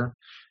last year.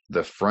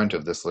 The front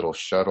of this little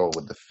shuttle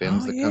with the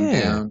fins oh that come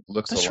yeah, down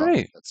looks a that's lot like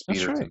right, that that's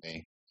speeder to right,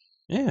 me.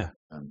 yeah.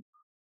 Um,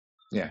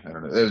 yeah, I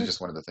don't know. It was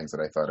just one of the things that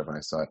I thought of when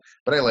I saw it.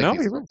 But I like No,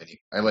 these you're little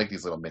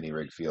right. mini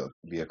rig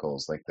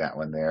vehicles like that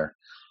one there,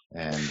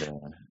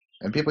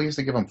 and people used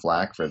to give them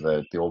flack for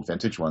the old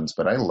vintage ones,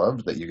 but I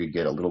loved that you could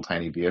get a little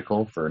tiny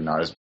vehicle for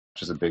not as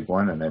much as a big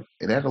one, and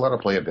it had a lot of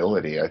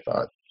playability. I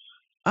thought.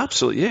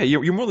 Absolutely, yeah.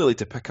 You're more likely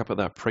to pick up at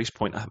that price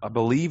point. I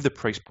believe the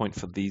price point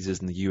for these is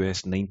in the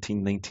US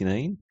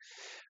 19.99,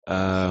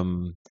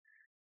 um,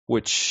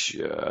 which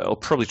will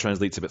probably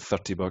translate to about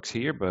 $30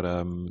 here.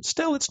 But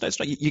still, it's not.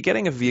 You're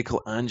getting a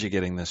vehicle and you're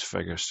getting this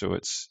figure, so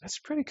it's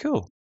pretty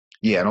cool.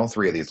 Yeah, and all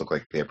three of these look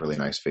like they have really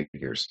nice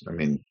figures. I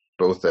mean,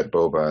 both that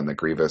Boba and the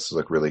Grievous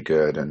look really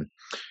good, and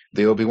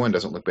the Obi-Wan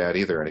doesn't look bad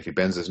either. And if he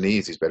bends his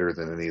knees, he's better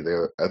than any of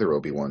the other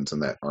Obi-Wans in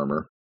that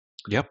armor.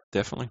 Yep,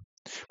 definitely.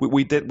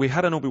 We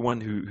had an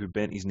Obi-Wan who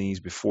bent his knees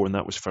before, and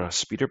that was for a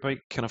speeder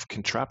bike kind of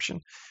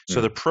contraption. So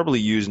Mm. they're probably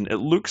using it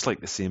looks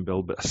like the same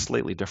build, but a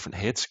slightly different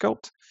head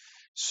sculpt.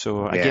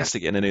 So I Yeah, guess to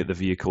get in and out of the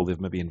vehicle, they've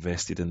maybe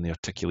invested in the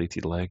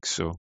articulated legs.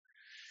 So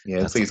yeah.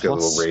 Looks that's like a he's got a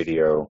little plus.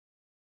 radio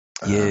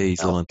Yeah, his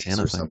little mouthpiece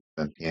antenna or thing.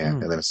 something. Yeah,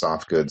 Hmm. and then a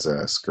soft goods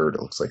skirt.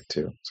 It looks like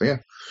too. So yeah,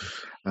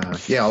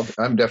 yeah.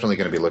 I'm definitely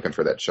going to be looking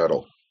for that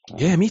shuttle.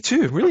 Yeah, Um, me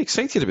too. Really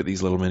excited about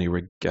these little mini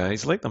rig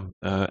guys. I like them.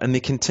 And they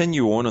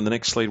continue on. On the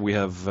next slide, we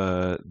have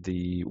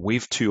the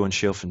Wave 2 on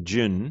shelf in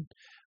June.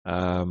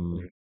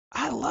 Um,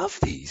 I love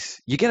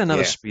these. You get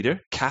another yeah,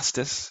 speeder,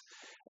 Castus,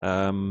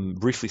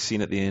 briefly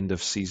seen at the end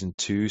of season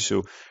 2.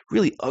 So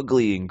really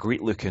ugly and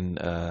great looking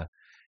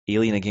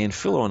alien again,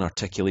 full on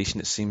articulation,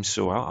 it seems.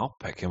 So I'll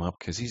pick him up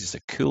because he's just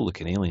a cool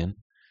looking alien.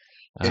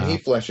 and he Uh,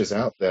 fleshes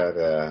out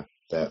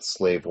that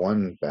Slave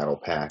One battle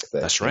pack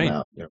that that's came right.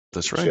 out.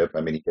 That's right. Ship.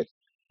 I mean,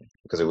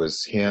 because it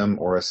was him,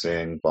 Aura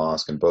Singh,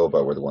 Bosk, and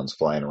Boba were the ones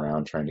flying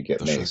around trying to get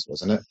That's right. Mace,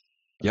 wasn't it?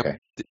 Yep. Okay.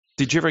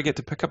 Did you ever get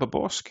to pick up a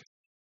Bosk?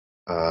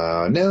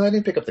 No, I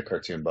didn't pick up the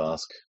cartoon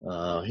Bosk.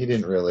 He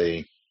didn't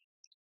really.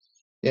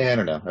 Yeah, I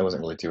don't know. I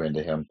wasn't really too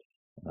into him.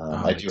 All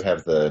I right. do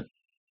have the,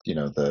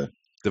 the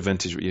The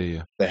vintage. Yeah,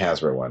 yeah. the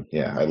Hasbro one.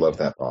 Yeah, I love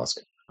Yeah. that Bosk.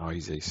 Oh,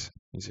 he's ace.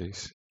 He's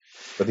ace.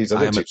 But these I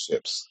other am. two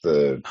ships,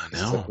 the I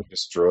know. Pacific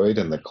Destroyed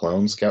and the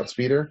Clone Scout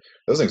Speeder,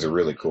 those things are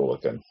really cool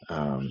looking.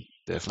 I'll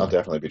Definitely.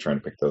 definitely be trying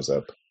to pick those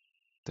up.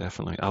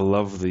 Definitely. I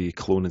love the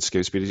clone and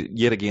scout speeder.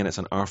 Yet again, it's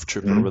an ARF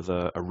trooper Hmm. with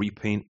a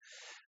repaint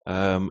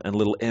and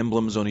little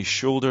emblems on his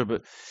shoulder.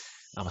 But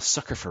I'm a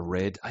sucker for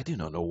red. I do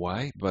not know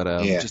why,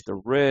 but Yeah, just the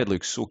red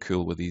looks so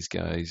cool with these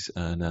guys.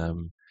 And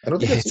I don't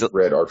think yeah, I've seen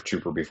Red ARF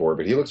Trooper before,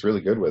 but he looks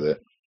really good with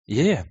it.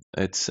 yeah,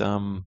 it's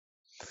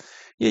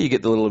yeah. You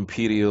get the little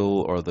imperial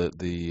or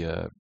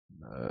the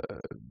uh,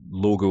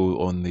 logo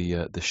on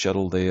the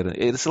shuttle there.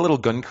 It's a little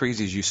gun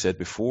crazy, as you said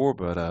before,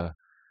 but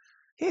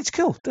yeah, it's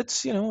cool.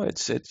 That's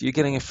it's you're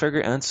getting a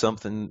figure and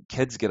something.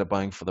 Kids get a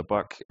bang for the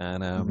buck,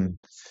 and Hmm.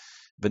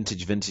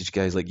 vintage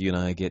guys like you and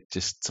I get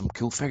just some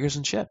cool figures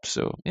and chips.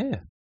 So yeah,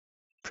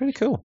 pretty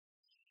cool.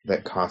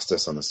 That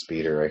Costas on the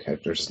speeder, I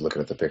was just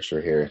looking at the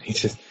picture here,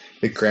 and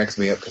it cracks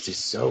me up because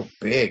he's so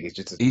big. He's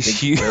just this He's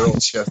big barrel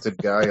huge. chested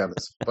guy on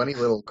this funny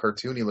little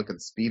cartoony looking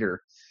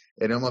speeder.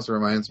 It almost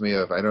reminds me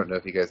of, I don't know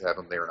if you guys have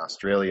them there in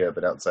Australia,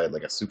 but outside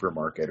like a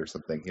supermarket or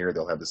something here,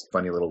 they'll have this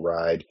funny little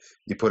ride.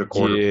 You put a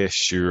quarter Yeah,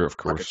 sure, of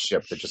rocket course.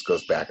 ship that just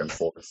goes back and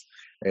forth.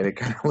 And it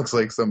kind of looks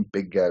like some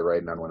big guy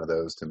riding on one of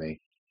those to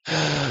me.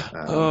 Um,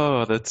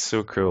 Oh, that's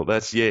so cool.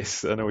 That's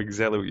yes, I know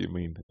exactly what you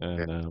mean. yeah.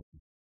 And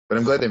But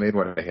I'm glad they made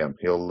one of him.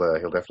 He'll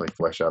definitely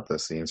flesh out the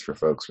scenes for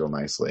folks real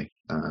nicely.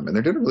 And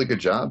they're doing a really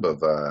good job of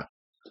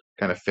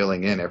kind of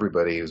filling in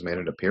everybody who's made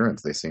an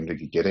appearance. They seem to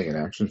be getting an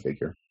action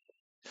figure.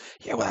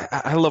 yeah, well,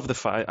 I love the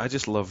fact. I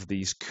just love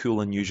these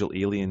cool, unusual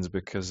aliens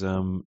because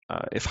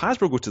if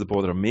Hasbro go to the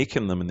bother of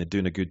making them and they're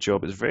doing a good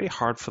job, it's very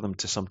hard for them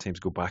to sometimes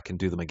go back and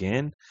do them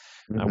again.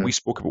 Hmm. We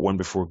spoke about one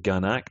before,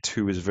 Ganact,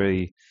 who was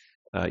very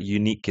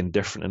unique and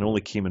different and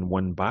only came in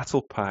one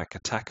battle pack,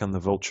 Attack on the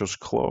Vulture's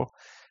Claw.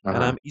 And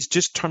Uh-huh. he's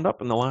just turned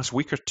up in the last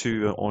week or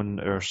two on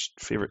our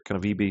favorite kind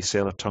of eBay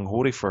seller,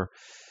 Tunghori, for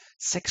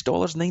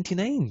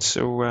 $6.99.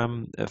 So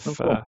Oh, if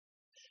cool.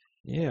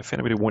 yeah, if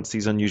anybody wants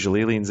these unusual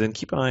aliens, then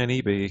keep an eye on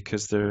eBay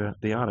because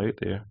they are out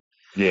there.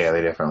 Yeah,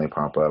 they definitely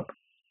pop up.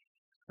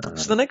 So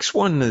Uh, the next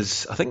one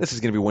is, I think this is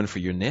going to be one for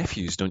your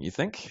nephews, don't you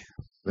think?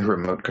 the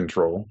remote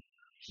control.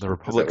 The Is that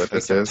Republic what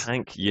this fighter is?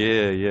 tank.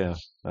 Yeah, yeah.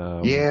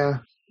 Um, Yeah.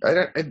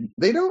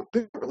 They don't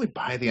really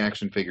buy the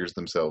action figures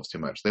themselves too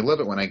much. They love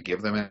it when I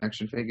give them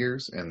action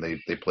figures and they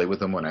play with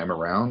them when I'm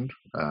around.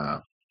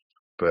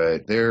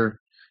 But they're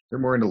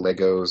more into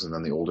Legos, and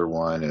then the older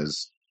one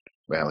is,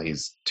 well,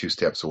 he's two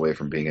steps away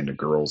from being into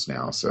girls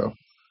now, so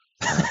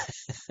uh,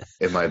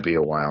 it might be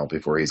a while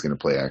before he's going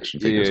to play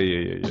action yeah, figures. yeah,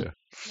 yeah, yeah.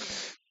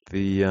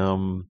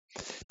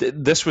 The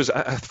this was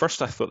at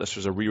first I thought this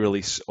was a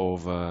re-release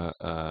of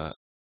a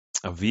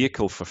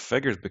vehicle for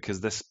figures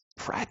because this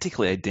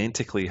practically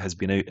identically has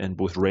been out in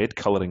both red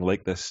coloring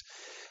like this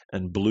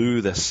and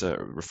blue. This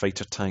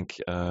fighter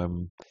tank.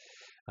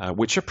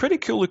 Which are pretty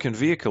cool looking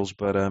vehicles.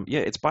 But yeah,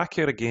 it's back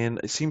out again.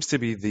 It seems to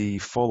be the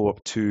follow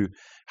up to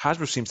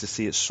Hasbro seems to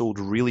say it sold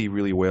really,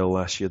 really well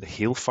last year. The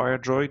Hailfire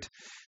droid,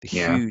 the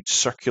Yeah, huge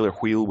circular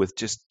wheel with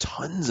just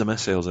tons of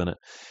missiles in it,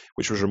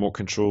 which was remote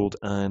controlled.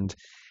 And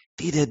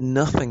they did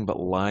nothing but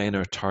lie in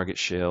our Target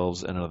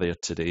shelves and are there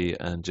today.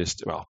 And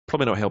just, well,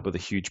 probably not helped with the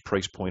huge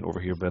price point over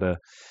here, but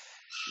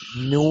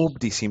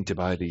nobody seemed to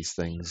buy these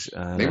things.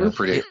 And they were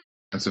pretty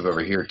yeah, expensive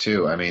over here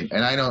too. I mean,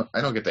 and I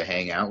don't get to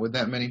hang out with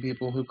that many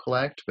people who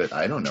collect, but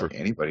I don't know True.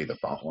 anybody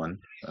that bought one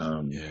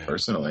Yeah.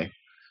 personally.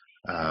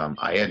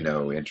 I had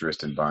no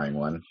interest in buying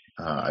one.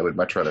 I would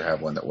much rather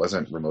have one that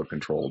wasn't remote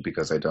controlled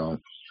because I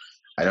don't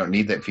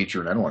need that feature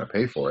and I don't want to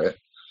pay for it.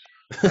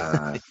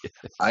 Uh,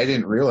 I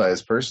didn't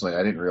realize personally,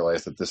 I didn't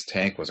realize that this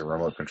tank was a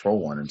remote control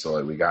one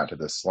until we got to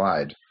this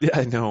slide. Yeah,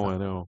 I know, I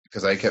know.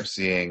 Because I kept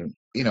seeing,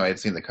 I had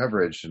seen the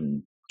coverage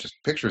and just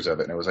pictures of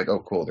it, and I was like, oh,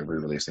 cool, they're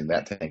re-releasing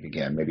that tank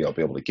again. Maybe I'll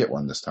be able to get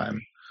one this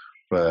time.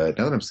 But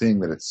now that I'm seeing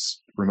that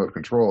it's remote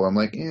control, I'm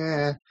like,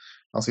 yeah,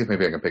 I'll see if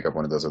maybe I can pick up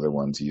one of those other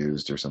ones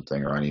used or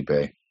something or on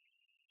eBay.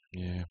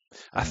 Yeah.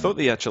 I thought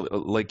they actually,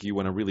 like you,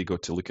 when I really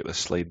got to look at this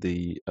slide,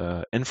 the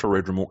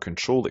infrared remote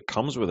control that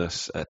comes with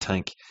this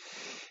tank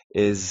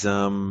is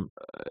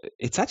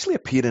it's actually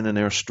appearing in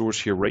our stores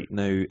here right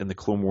now in the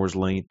Clone Wars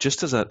line,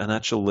 just as an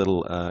actual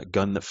little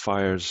gun that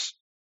fires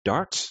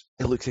darts.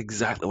 It looks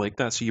exactly like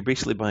that. So you're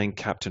basically buying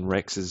Captain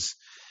Rex's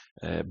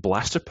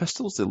blaster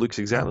pistols. It looks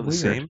Oh, exactly the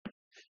weird. same.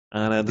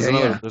 And Yeah,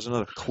 yeah. there's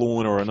another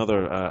clone or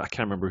another I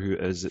can't remember who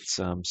it is. It's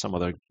some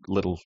other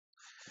little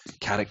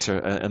character,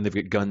 and they've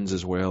got guns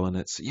as well. And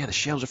it's the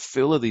shells are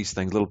full of these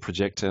things, little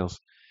projectiles.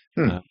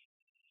 Hmm. Uh,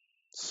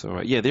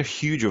 yeah, they're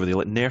huge over there,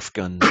 like Nerf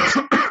guns.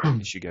 I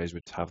guess you guys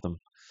would have them.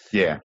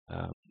 Yeah.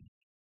 Uh,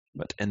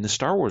 but in the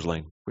Star Wars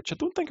line, which I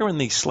don't think are in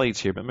these slides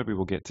here, but maybe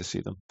we'll get to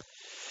see them.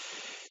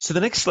 So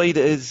the next slide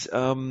is,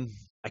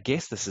 I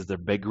guess this is their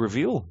big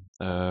reveal,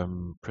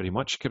 pretty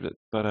much.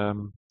 But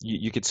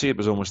you could see it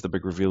was almost the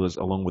big reveal as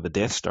along with the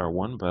Death Star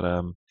one. But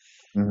I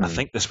Hmm.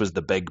 think this was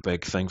the big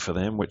thing for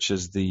them, which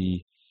is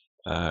the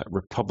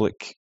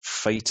Republic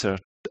fighter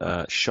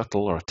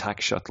shuttle or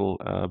attack shuttle.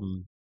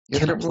 Yeah, they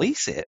Can a don't really,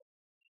 playset?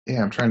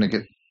 yeah, I'm trying to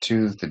get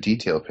to the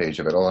detail page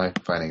of it. All I'm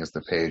finding is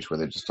the page where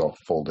they just all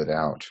folded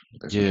out.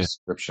 There's no Yeah,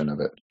 description of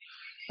it.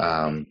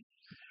 Um,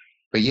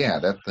 but yeah,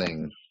 that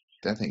thing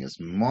is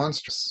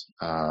monstrous.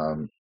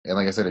 And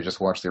like I said, I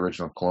just watched the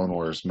original Clone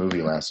Wars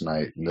movie last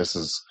night, and this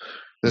is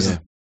yeah,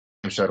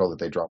 the shuttle that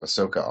they drop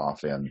Ahsoka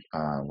off in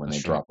when they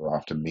that's right. drop her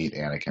off to meet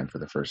Anakin for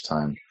the first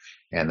time.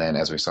 And then,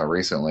 as we saw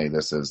recently,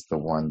 this is the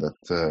one that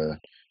the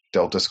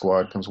Delta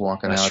Squad comes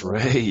walking That's out in.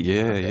 right.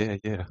 Yeah, Okay, yeah,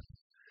 yeah.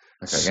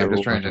 okay. Yeah, I'm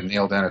just So trying to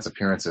nail down its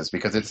appearances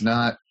because it's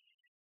not.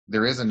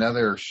 There is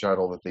another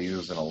shuttle that they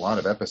use in a lot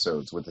of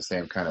episodes with the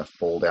same kind of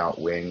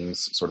fold-out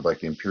wings, sort of like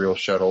the Imperial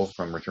shuttle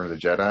from Return of the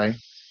Jedi.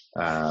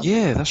 Um,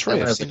 yeah, that's that right.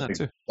 one I've has seen like a that big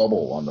too.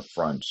 bubble on the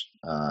front,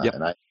 Yep.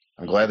 and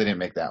I'm glad they didn't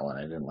make that one.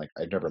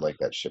 I never liked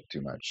that ship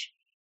too much.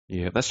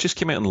 Yeah, that's just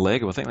came out in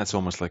Lego. I think that's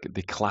almost like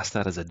they class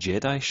that as a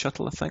Jedi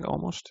shuttle, I think,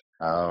 almost.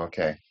 Oh,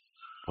 okay.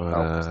 But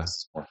Oh, this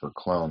is more for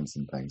clones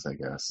and things, I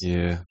guess.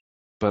 yeah.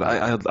 But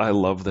Uh, I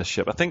love this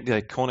ship. I think the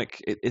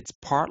iconic it's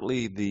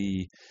partly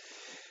the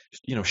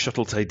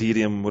shuttle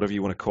Tidarium, whatever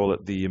you want to call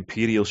it, the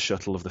Imperial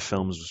shuttle of the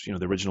films,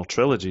 the original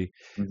trilogy,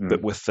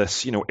 but hmm with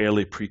this,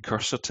 early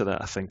precursor to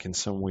that, I think, in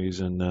some ways.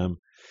 And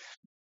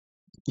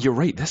you're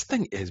right, this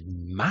thing is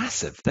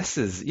massive. This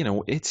is,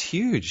 it's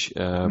huge.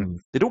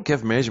 They don't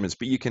give measurements,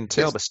 but you can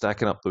tell It's by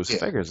stacking up those yeah,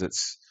 figures.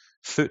 It's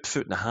foot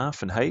and a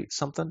half in height,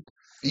 something.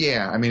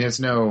 yeah. I mean, it's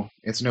no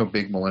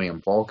big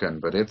Millennium Falcon,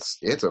 but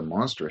it's a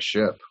monstrous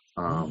ship.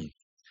 Mm,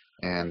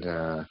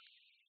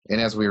 And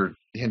as we were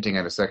hinting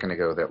at a second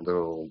ago, that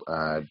little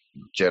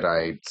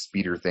Jedi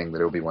speeder thing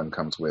that Obi-Wan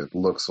comes with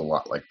looks a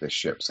lot like this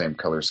ship. Same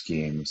color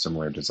scheme,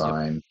 similar yep.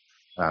 design.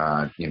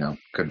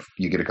 Could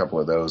you get a couple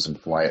of those and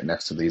fly it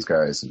next to these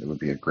guys, and it would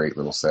be a great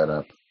little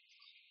setup.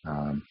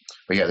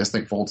 But yeah, this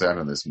thing folds out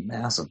in this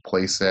massive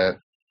playset.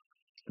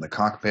 The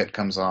cockpit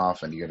comes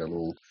off, and you get a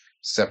little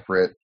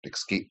separate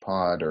escape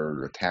pod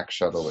or attack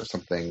shuttle or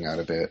something out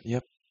of it.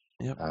 Yep.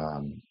 Yep.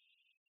 Um,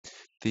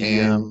 The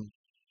and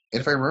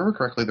if I remember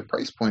correctly, the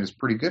price point is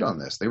pretty good on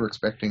this. They were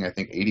expecting, I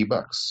think,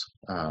 $80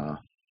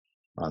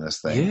 on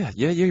this thing.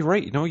 yeah, you're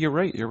right. No, you're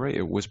right. You're right.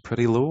 It was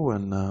pretty low,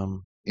 and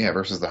Yeah,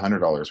 versus the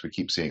 $100 we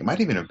keep seeing. It might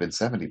even have been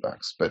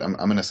 $70, but I'm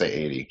going to say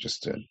 80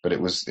 but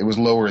it was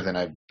lower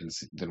than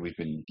we've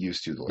been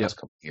used to the yep. last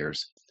couple of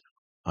years.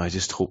 I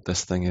just hope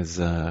this thing is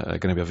going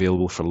to be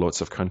available for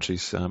lots of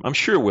countries. I'm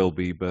sure it will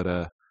be,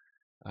 but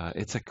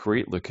it's a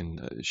great looking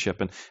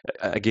ship. And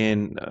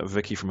again,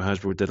 Vicky from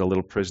Hasbro did a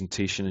little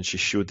presentation, and she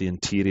showed the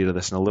interior of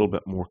this in a little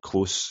bit more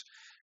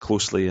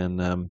closely. And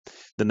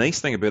the nice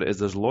thing about it is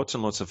there's lots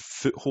and lots of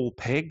foothold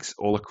pegs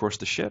all across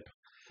the ship.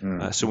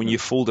 So when Mm-hmm. you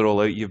fold it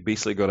all out, you've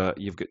basically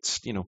you've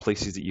got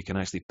places that you can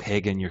actually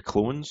peg in your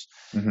clones,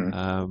 hmm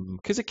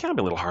because it can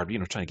be a little hard,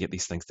 trying to get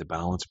these things to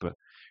balance. But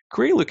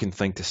great looking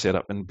thing to set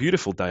up, and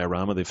beautiful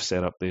diorama they've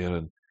set up there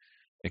and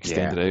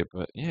Yeah. extended out.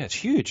 But yeah, it's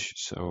huge.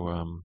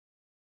 So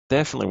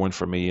definitely one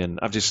for me. And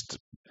I've just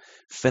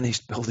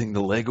finished building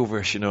the Lego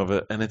version of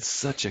it, and it's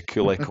such a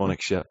cool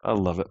iconic ship. I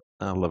love it.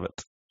 I love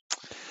it.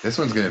 This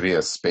one's going to be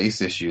a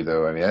space issue,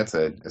 though. I mean,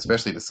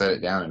 especially to set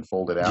it down and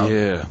fold it out.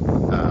 Yeah,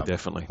 Um,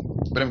 definitely.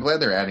 but I'm glad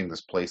they're adding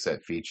this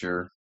playset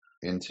feature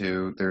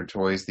into their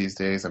toys these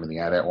days. I mean, the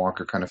AT-AT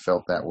Walker kind of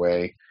felt that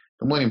way.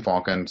 The Millennium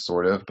Falcon,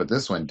 sort of, but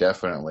this one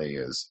definitely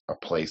is a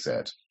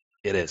playset.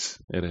 It is.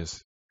 It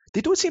is.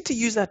 They don't seem to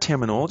use that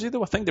terminology,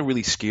 though. I think they're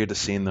really scared of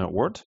saying that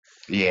word.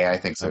 Yeah, I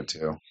think so Um,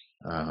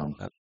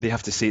 too. they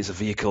have to say it's a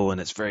vehicle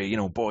and it's very,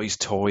 boys'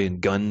 toy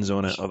and guns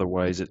on it.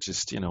 Otherwise, it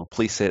just,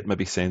 playset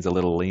maybe sounds a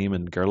little lame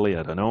and girly.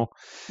 I don't know.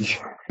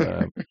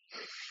 Um,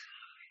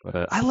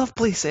 but I love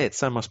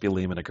playsets. I must be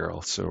lame and a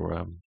girl.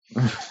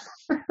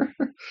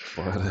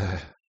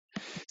 But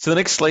so the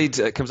next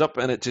slide comes up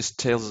and it just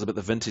tells us about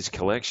the vintage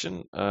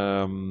collection.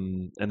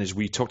 And as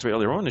we talked about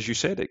earlier on, as you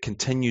said, it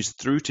continues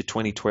through to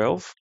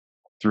 2012.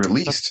 Through at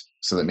least,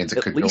 so that means it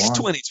At could go least on.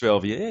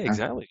 2012, yeah,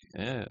 exactly.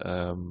 Yeah.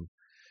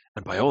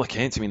 And by all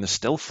accounts, I mean, they're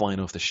still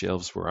flying off the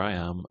shelves where I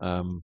am.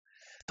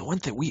 The one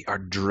thing, we are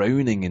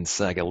drowning in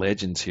Saga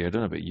Legends here. I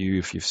don't know about you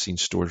if you've seen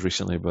stores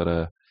recently,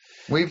 but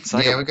We've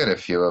Saga. we've got a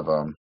few of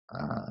them.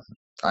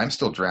 I'm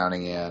still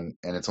drowning in,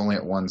 and it's only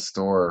at one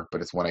store,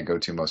 but it's one I go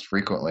to most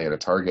frequently at a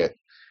Target,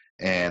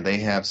 and they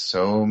have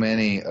so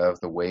many of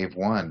the Wave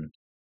One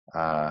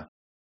uh,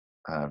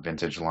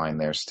 vintage line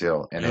there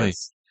still, and Really?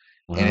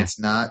 Wow. it's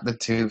not the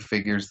two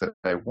figures that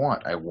I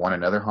want. I want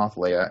another Hoth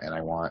Leia, and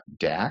I want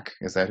Dak.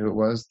 Is that who it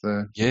was?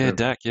 Yeah, The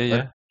Dak. Yeah,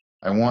 yeah.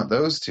 I want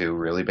those two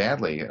really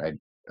badly. I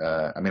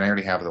mean, I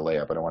already have the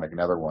Leia, but I want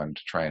another one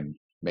to try and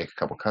make a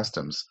couple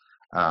customs.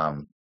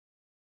 Um,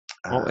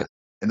 Well,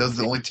 and those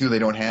are the only two they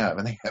don't have,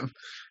 and they have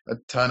a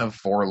ton of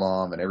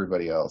Forlom and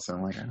everybody else. And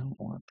I'm like, I don't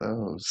want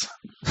those.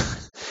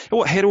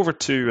 well, head over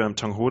to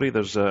Tunghori.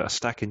 There's a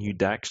stack of new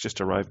Daks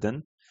just arrived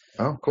in.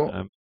 Oh,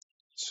 cool.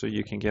 So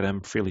you can get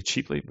them fairly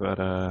cheaply. But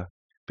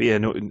yeah,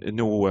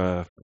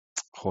 no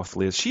Hoth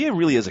Leia. She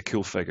really is a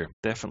cool figure.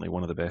 Definitely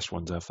one of the best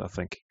ones, I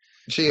think.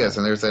 She is,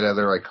 and there's that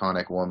other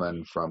iconic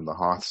woman from the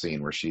Hoth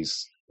scene where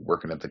she's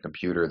working at the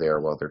computer there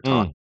while they're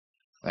talking.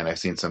 And I've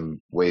seen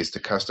some ways to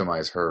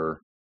customize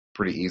her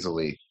pretty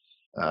easily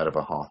out of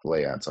a Hoth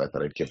layout, so I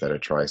thought I'd give that a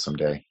try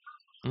someday.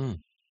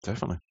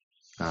 Definitely.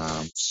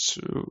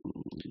 So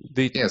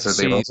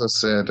they've also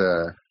said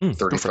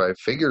 35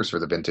 figures for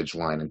the vintage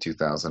line in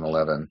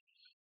 2011,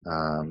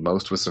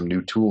 most with some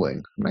new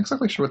tooling. I'm not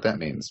exactly sure what that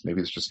means. Maybe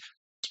it's just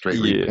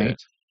straight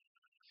repaint.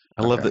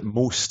 I love that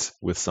most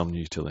with some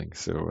new tooling.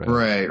 So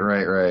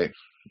right.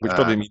 Which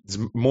probably means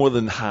more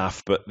than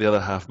half, but the other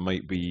half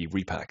might be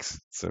repacks.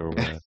 So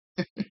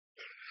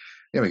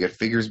yeah, we get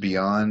figures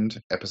beyond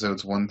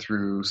episodes 1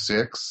 through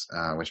 6,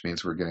 which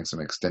means we're getting some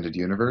extended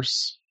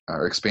universe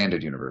or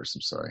expanded universe.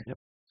 I'm sorry. Yep.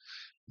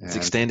 It's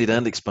extended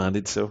and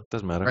expanded, so it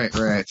doesn't matter.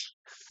 Right.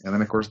 And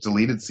then of course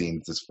deleted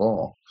scenes this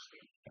fall,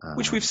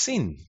 which we've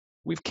seen.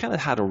 We've kind of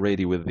had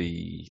already with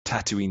the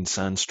Tatooine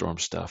Sandstorm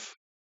stuff.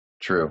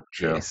 True.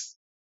 Yes.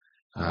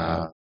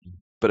 But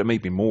it may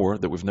be more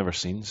that we've never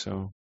seen.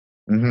 So.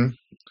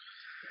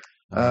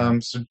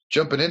 So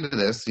jumping into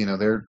this,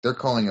 they're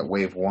calling it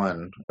Wave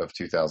 1 of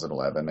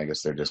 2011. I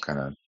guess they're just kind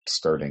of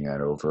starting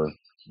that over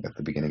at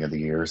the beginning of the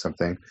year or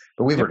something.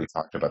 But we've already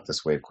talked about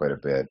this wave quite a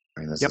bit.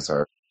 I mean, this is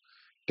our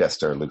Death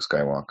Star Luke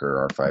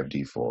Skywalker,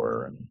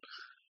 R5D4, and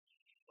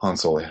Han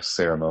Solo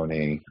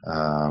ceremony,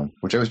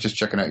 which I was just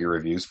checking out your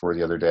reviews for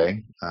the other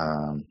day.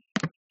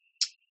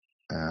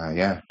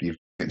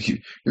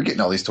 You're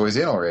getting all these toys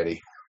in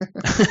already.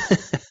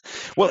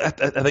 Well, I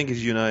think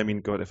as you know, I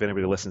mean, God, if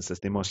anybody listens to this,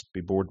 they must be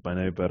bored by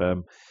now. But I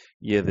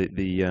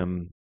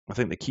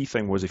think the key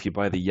thing was if you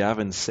buy the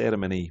Yavin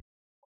ceremony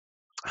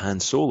Han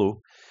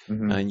Solo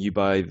and you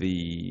buy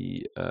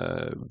the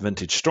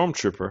vintage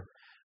Stormtrooper,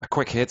 a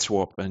quick head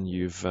swap, and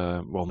you've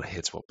not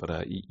head swap,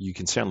 but you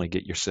can certainly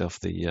get yourself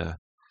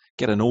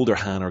get an older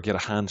Han or get a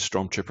Han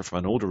Stormtrooper from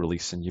an older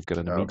release, and you've got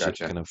an immediate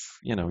kind of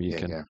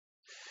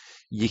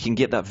you can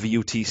get that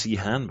VOTC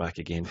Han back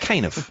again,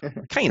 kind of.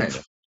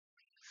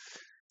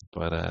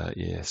 But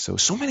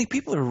so many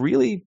people are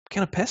really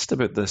kind of pissed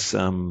about this.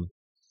 The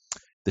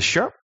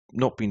shirt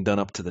not being done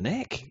up to the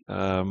neck.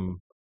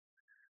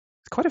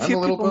 Quite a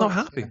few people not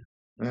happy.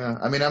 Yeah,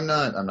 I mean, I'm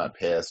not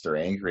pissed or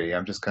angry.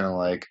 I'm just kind of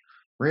like,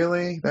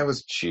 really? That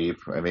was cheap.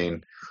 I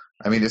mean,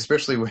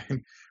 especially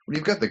when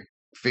you've got the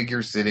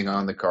figure sitting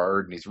on the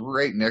card and he's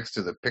right next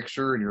to the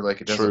picture, and you're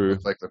like, it doesn't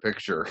look like the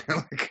picture.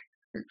 Like,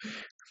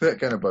 that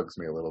kind of bugs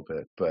me a little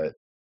bit, but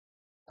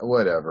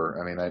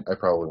whatever. I mean, I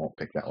probably won't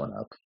pick that one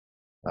up.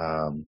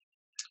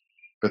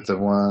 But the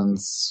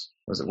ones,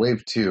 was it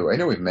Wave 2? I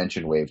know we've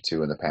mentioned Wave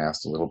 2 in the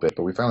past a little bit,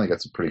 but we finally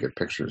got some pretty good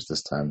pictures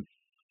this time.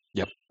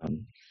 Yep.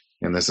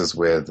 And this is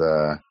with,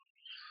 Luke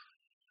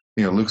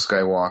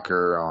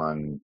Skywalker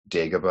on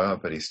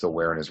Dagobah, but he's still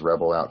wearing his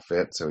Rebel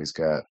outfit. So he's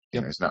got,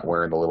 he's not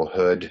wearing the little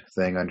hood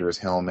thing under his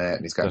helmet,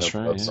 and he's got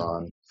no gloves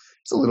on.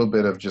 It's a little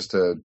bit of just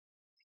a,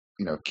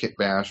 kit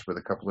bash with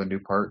a couple of new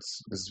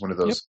parts. This is one of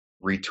those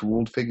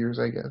retooled figures,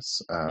 I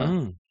guess.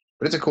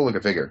 But it's a cool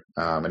looking figure,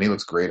 and he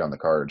looks great on the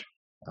card.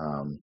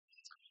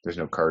 There's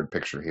no card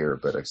picture here,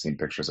 but I've seen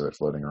pictures of it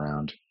floating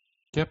around.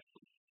 Yep.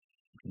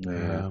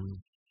 Yeah.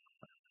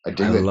 I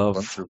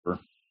love Trooper.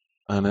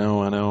 I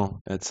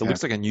know. It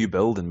looks like a new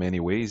build in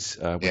many ways.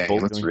 With he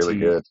looks really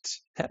good.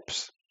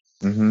 Hips.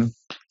 Mm-hmm.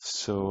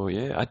 So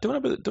yeah, I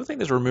don't think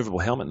there's a removable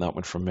helmet in that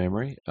one from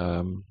memory.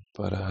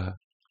 But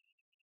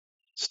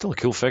Still a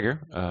cool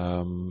figure.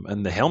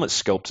 And the helmet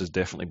sculpt is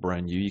definitely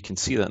brand new. You can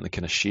see that in the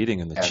kind of shading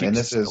in the And cheeks.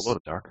 this It's a is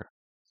lot darker.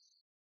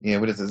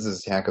 what is this? This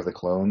is Attack of the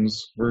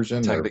Clones version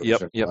Attack or of the, yep,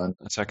 version yep. one?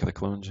 Attack of the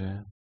Clones, yeah.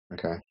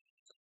 Okay. And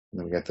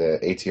then we got the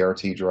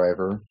ATRT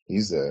driver.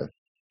 He's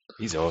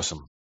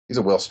awesome. He's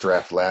a well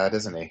strapped lad,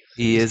 isn't he?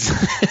 He is.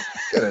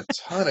 Got a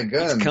ton of He's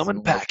guns coming and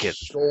like back in.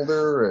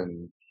 shoulder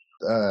and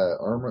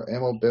armor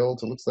ammo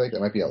belt. It looks like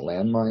that might be a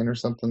landmine or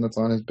something that's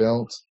on his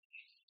belt.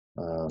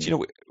 Do you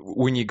know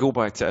when you go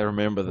back to? I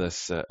remember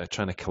this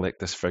trying to collect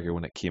this figure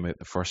when it came out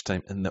the first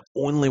time, and the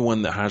only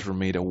one that Hasbro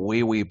made a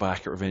way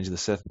back at Revenge of the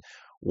Sith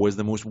was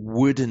the most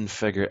wooden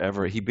figure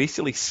ever. He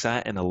basically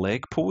sat in a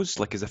leg pose,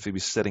 like as if he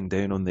was sitting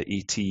down on the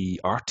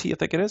AT-RT, I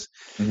think it is,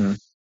 Mm-hmm.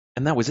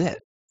 and that was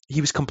it.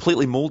 He was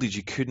completely molded.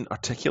 You couldn't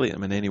articulate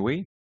him in any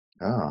way.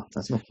 Oh,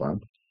 that's no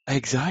fun.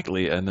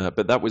 Exactly, and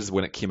but that was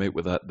when it came out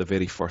with the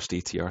very first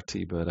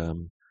AT-RT. But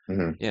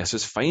yeah, so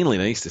it's finally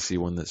nice to see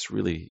one that's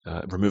really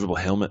removable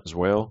helmet as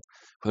well,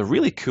 with a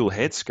really cool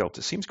head sculpt.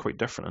 It seems quite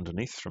different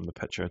underneath from the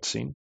picture I'd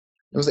seen.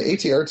 It was the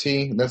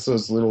ATRT. That's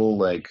those little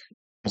like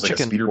almost like a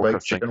Chicken speeder walker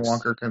bike, chicken things.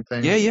 walker kind of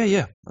thing.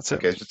 Yeah. That's it.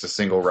 Okay, it's just a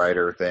single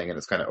rider thing, and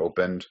it's kind of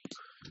opened,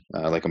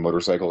 like a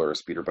motorcycle or a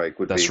speeder bike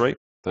would That's be. right.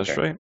 That's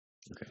Okay. right.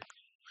 Okay.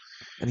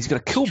 And he's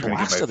got a Just cool trying to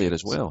get blaster my there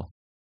as well.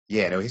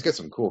 Yeah, no, he's got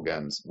some cool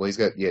guns. Well, he's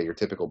got your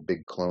typical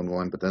big clone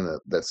one, but then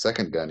that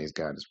second gun he's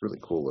got is really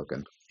cool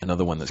looking.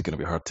 Another one that's going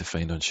to be hard to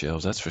find on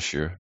shelves, that's for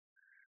sure.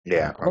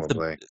 Yeah, I love the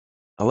probably.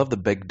 I love the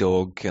big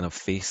dog kind of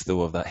face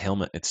though of that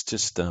helmet. It's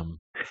just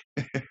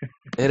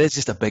it is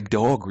just a big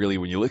dog really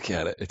when you look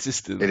at it. It's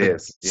just a It big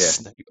is. Yeah.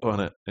 snout on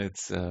it.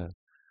 It's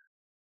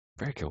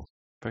very cool.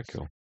 Very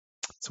cool.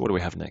 So what do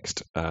we have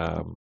next?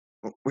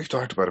 We've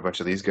talked about a bunch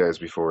of these guys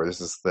before. This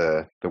is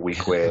the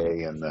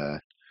Weequay and the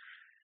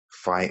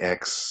Phi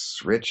X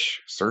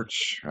Rich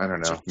Search. I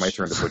don't know. My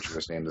turn to butcher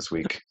his name this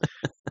week.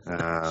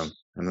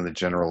 And then the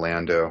General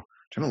Lando.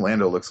 General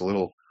Lando looks a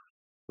little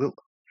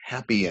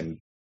happy and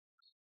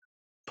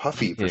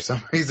puffy for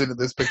some reason in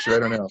this picture. I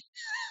don't know.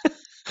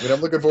 I mean,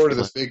 I'm looking forward to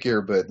this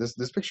figure, but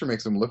this picture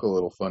makes him look a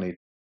little funny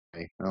to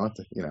me. I'll have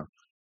to,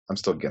 I'm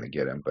still gonna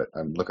get him, but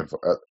I'm looking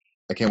for.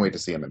 I can't wait to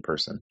see him in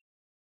person.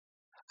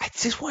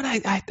 It's just one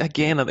I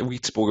again. I think we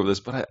spoke of this,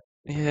 but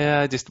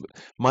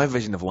my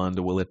vision of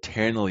Lando will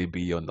eternally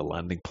be on the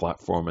landing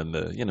platform and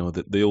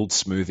the old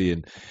smoothie.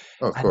 And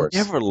Oh, of I course.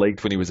 never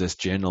liked when he was this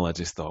general. I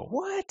just thought,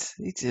 what?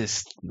 He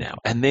just no.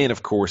 And then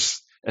of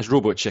course, as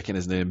Robot Chicken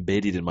is now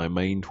embedded in my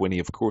mind, when he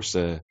of course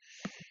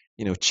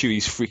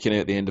Chewie's freaking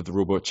out at the end of the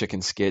Robot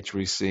Chicken sketch where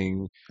he's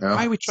saying,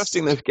 why are we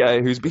trusting this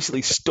guy who's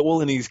basically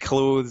stolen his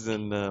clothes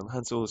and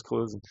Han Solo's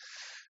clothes? And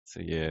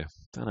so yeah,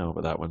 don't know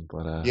about that one,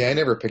 but yeah, I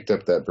never picked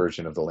up that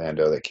version of the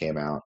Lando that came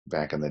out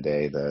back in the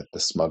day, the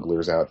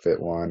smuggler's outfit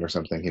one or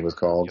something he was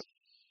called.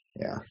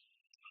 Yep.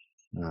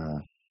 Yeah,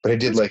 but I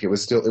did like it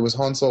was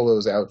Han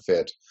Solo's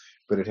outfit,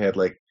 but it had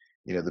like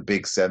the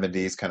big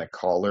 '70s kind of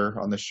collar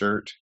on the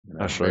shirt.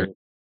 That's right.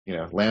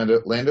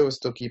 Lando was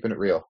still keeping it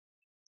real.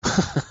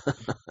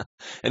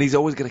 And he's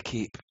always going to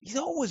keep. He's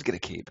always going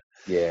to keep.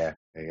 Yeah.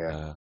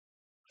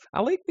 I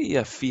like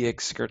the Phi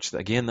X skirts.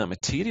 Again, that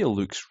material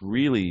looks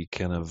really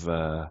kind of.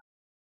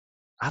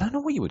 I don't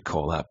know what you would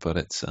call that, but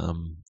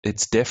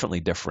it's definitely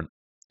different.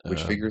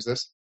 Which figure is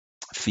this?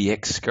 Phi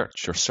X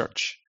skirts or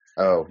search.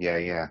 Oh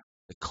yeah.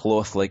 The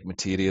cloth-like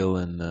material,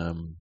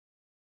 and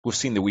we've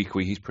seen the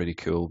Weequay. He's pretty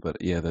cool,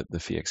 but yeah, the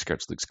Phi X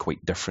skirts looks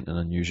quite different and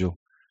unusual.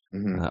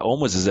 Mm-hmm.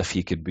 Almost as if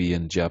he could be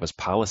in Jabba's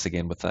palace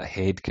again with that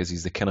head, because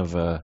he's the kind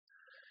of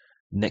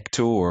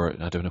Nikto, or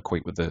I don't know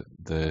quite what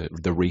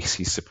the race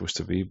he's supposed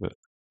to be, but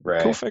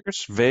right. Cool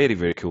figures, very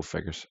very cool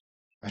figures.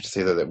 I have to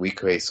say though that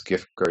Weequay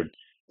gift card,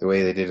 the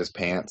way they did his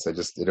pants,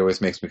 it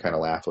always makes me kind of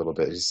laugh a little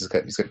bit. He's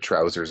got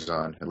trousers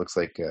on. It looks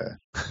like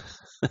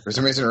for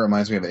some reason it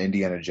reminds me of an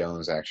Indiana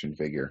Jones action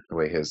figure. The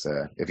way his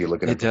if you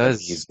look at it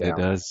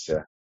does.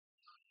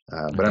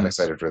 But I'm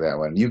excited for that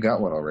one. You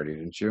got one already,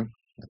 didn't you?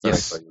 I thought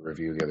yes. I saw your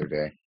review the other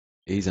day.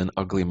 He's an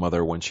ugly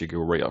mother once you go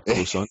right up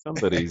close on him,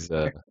 but he's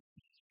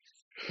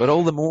but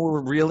all the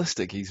more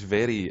realistic. He's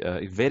very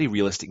very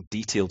realistic,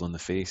 detailed on the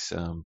face.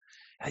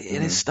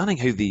 It is stunning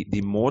how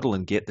they model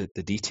and get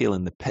the detail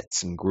in the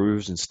pits and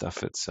grooves and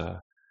stuff. It's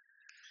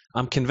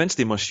I'm convinced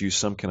they must use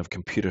some kind of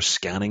computer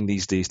scanning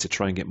these days to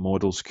try and get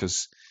models,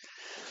 because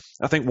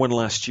I think one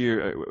last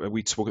year,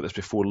 we spoke about this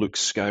before, Luke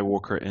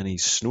Skywalker in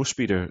his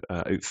snowspeeder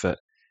outfit,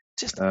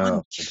 just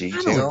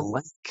uncannily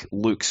like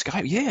Luke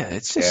Skywalker. Yeah,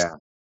 it's just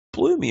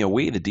blew me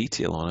away, the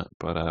detail on it.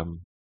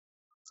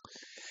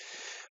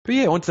 But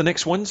yeah, on to the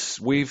next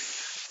ones. Wave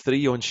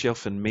 3 on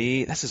shelf in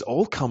May. This is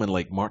all coming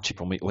like March,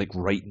 April, May, like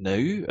right now.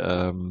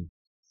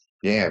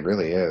 Yeah, it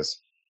really is.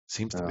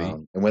 Seems to be.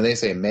 And when they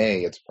say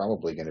May, it's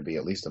probably going to be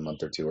at least a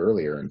month or two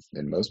earlier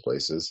in most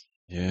places.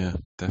 Yeah,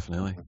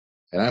 definitely.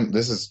 And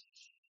this is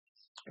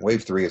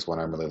Wave 3 is one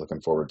I'm really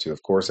looking forward to.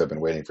 Of course, I've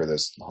been waiting for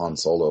this Han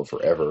Solo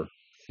forever.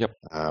 Yep.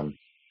 And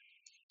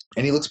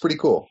he looks pretty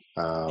cool.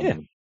 Yeah.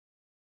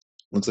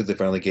 Looks like they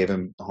finally gave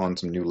Han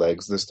some new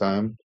legs this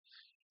time.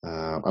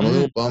 I'm a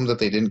little bummed that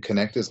they didn't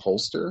connect his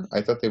holster.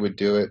 I thought they would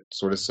do it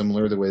sort of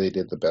similar to the way they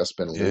did the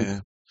Bespin Luke Yeah.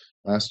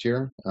 last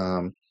year.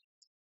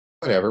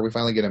 Whatever. We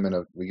finally get a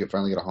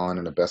Han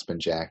in a Bespin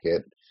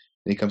jacket.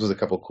 And he comes with a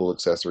couple cool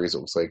accessories. It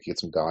looks like he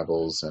gets some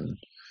goggles and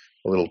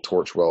a little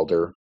torch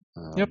welder.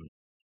 Yep.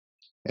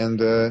 And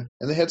the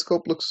head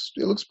sculpt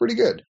looks pretty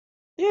good.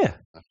 Yeah.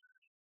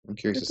 I'm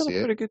curious They've to done see a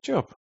it. pretty good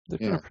job. They've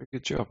done Yeah. a pretty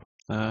good job.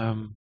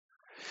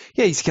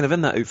 Yeah, he's kind of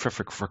in that outfit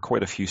for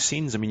quite a few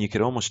scenes. I mean, you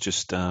could almost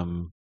just,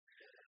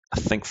 I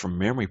think from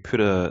memory, put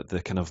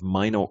the kind of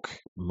Minoc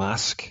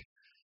mask,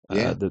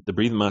 Yeah. the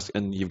breathing mask,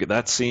 and you've got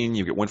that scene.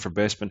 You've got one for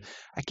Bespin.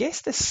 I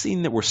guess this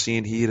scene that we're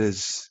seeing here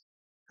is,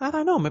 I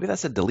don't know, maybe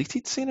that's a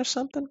deleted scene or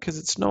something because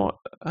it's not.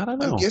 I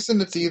don't I'm know. guessing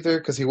it's either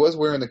because he was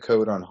wearing the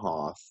coat on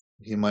Hoth.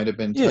 He might have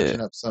been Yeah.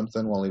 touching up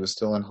something while he was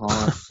still in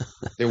Hoth.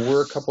 There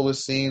were a couple of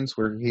scenes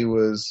where he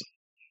was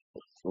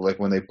like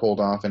when they pulled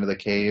off into the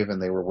cave and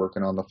they were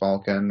working on the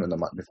Falcon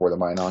and before the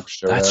Minox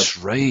showed up. That's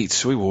right.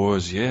 So he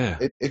was. Yeah.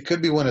 It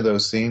could be one of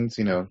those scenes,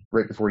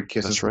 right before he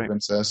kisses That's the right.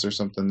 princess or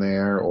something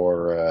there,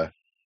 or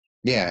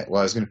yeah.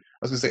 Well, I was gonna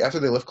say after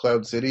they left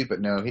Cloud City,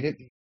 but no, he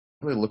didn't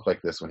really look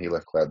like this when he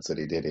left Cloud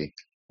City, did he?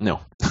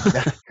 No.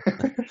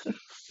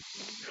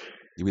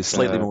 He was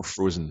slightly more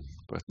frozen,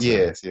 but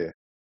Yes, yeah.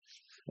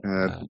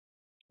 uh,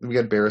 We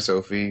got Barra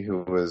Sophie,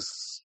 who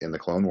was in the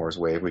Clone Wars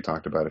wave we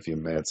talked about a few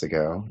minutes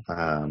ago.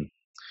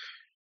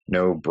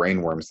 No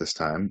brainworms this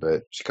time,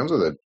 but she comes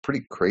with a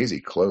pretty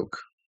crazy cloak.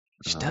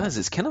 she does.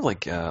 It's kind of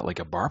like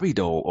a Barbie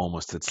doll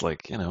almost. It's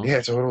like,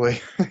 Yeah,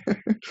 totally.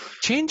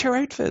 change her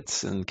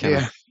outfits and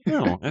kind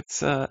Yeah, of,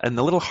 it's and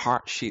the little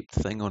heart-shaped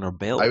thing on her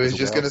belt I as was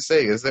just well. gonna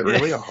say, is that Yeah,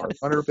 really a heart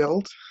on her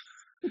belt?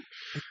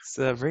 it's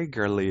very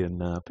girly and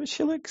but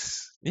she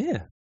looks,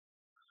 yeah,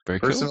 very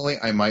cool. Personally,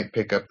 I might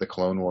pick up the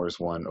Clone Wars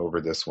one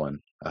over this one.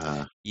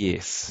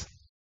 Yes.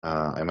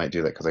 I might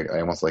do that because I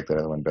almost like that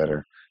other one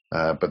better.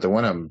 But the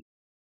one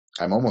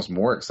I'm almost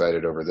more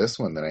excited over this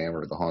one than I am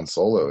over the Han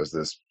Solo is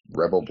this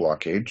Rebel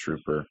blockade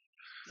trooper.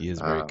 He is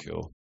very Uh,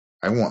 cool.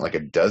 I want like a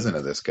dozen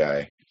of this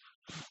guy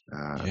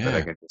that I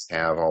Yeah, can just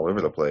have all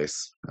over the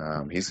place.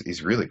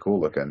 He's really cool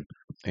looking.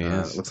 he It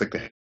is. looks like the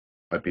head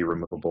might be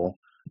removable.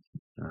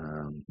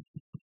 Um,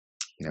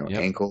 Yep.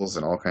 ankles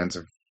and all kinds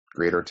of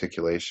great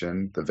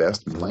articulation. The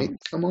vest might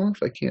come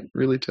off. I can't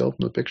really tell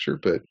from the picture,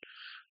 but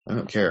I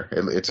don't care.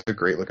 It's a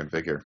great looking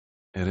figure.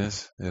 It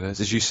is. It is.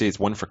 As you say, it's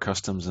one for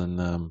customs, and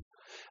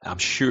I'm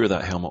sure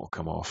that helmet will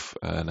come off.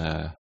 And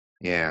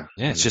Yeah.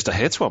 yeah, it's just a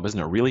head swap, isn't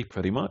it? Really,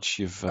 pretty much.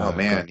 You've Oh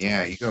man, got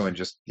yeah. You go and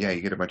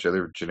you get a bunch of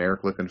other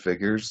generic looking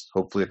figures.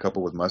 Hopefully, a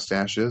couple with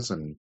mustaches,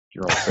 and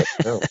you're all set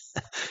to go.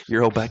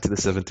 you're all back to the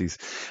 70s.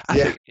 I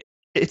Yeah. think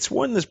it's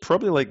one that's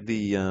probably like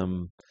the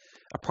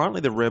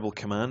apparently the Rebel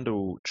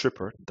Commando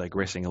Trooper.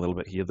 Digressing a little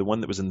bit here, the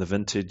one that was in the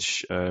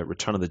vintage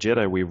Return of the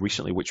Jedi wave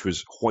recently, which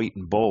was white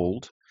and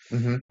bald.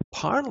 Hmm.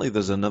 Apparently,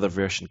 there's another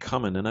version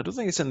coming, and I don't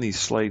think it's in these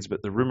slides,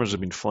 but the rumors have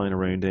been flying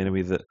around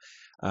anyway that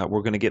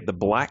we're going to get the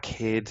black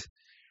head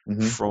Hmm.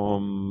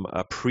 from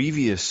a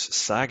previous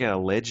Saga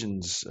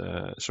Legends,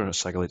 sorry, not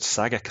Saga Legends,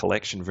 Saga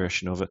Collection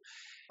version of it,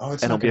 Oh,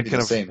 it's and it'll not be going a to be the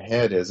kind of same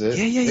head, is it?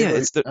 yeah, yeah, yeah.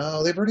 It's the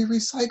They've already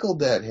recycled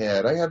that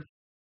head. I have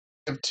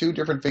two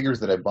different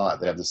figures that I bought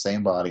that have the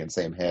same body and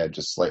same head,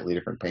 just slightly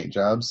different paint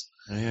jobs.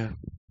 yeah.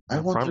 I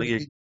want there to Apparently,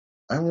 be,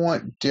 I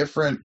want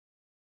different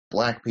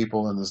black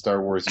people in the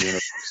Star Wars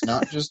universe,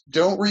 not just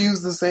don't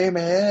reuse the same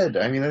head.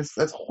 I mean,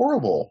 that's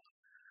horrible.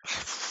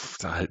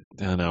 I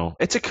know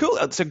it's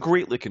a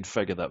great looking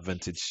figure, that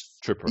vintage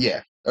Trooper.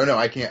 Yeah. Oh no,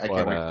 I can't But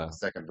wait for the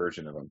second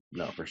version of him.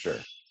 No, for sure.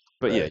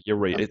 but yeah, But you're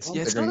right. I'm It's bummed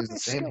they're it's going not to a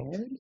use the bad same sculpt.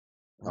 head.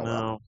 Oh well.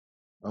 No,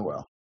 Oh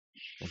well.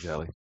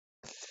 exactly.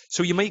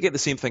 So you might get the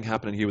same thing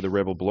happening here with the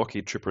Rebel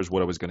Blockade Trooper, is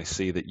what I was going to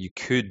say, that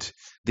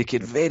they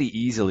could very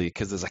easily,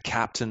 because there's a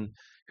captain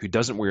who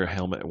doesn't wear a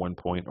helmet at one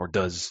point, or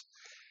does,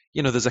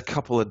 there's a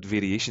couple of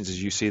variations,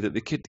 as you say, that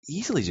they could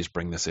easily just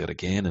bring this out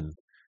again and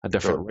a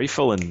different Totally.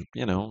 rifle, and,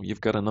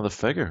 you've got another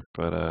figure.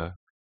 But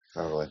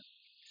Totally.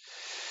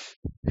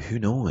 who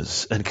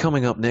knows? And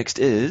coming up next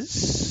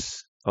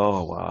is,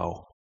 oh,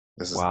 wow.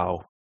 This is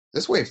Wow.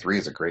 this wave 3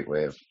 is a great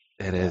wave.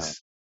 It Uh,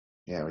 is.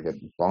 yeah, we got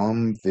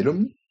Bomb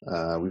Vidum.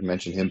 We've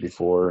mentioned him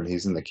before, and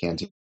he's in the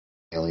Canteen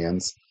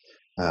Aliens.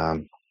 A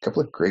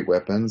couple of great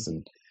weapons,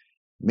 and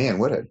man,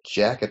 what a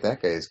jacket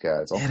that guy's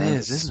got! It's all It kinds of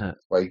is, isn't it?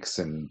 spikes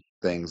and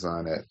things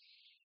on it.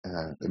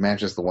 It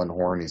matches the one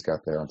horn he's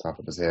got there on top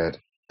of his head.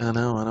 I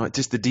know, I know.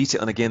 Just the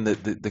detail, and again,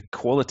 the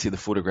quality of the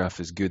photograph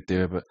is good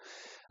there, but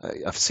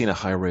I've seen a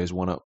high res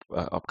one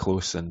up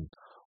close, and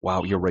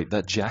wow, you're right.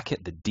 That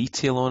jacket, the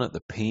detail on it,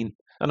 the paint.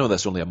 I know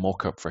that's only a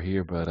mock up for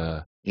here,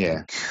 but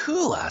Yeah,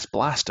 cool ass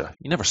blaster.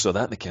 You never saw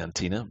that in the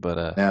cantina,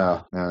 but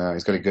no,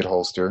 he's got a good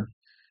holster.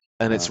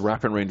 and Uh, it's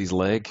wrapping around his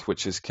leg,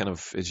 which is kind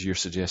of, is your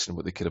suggestion,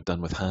 what they could have done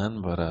with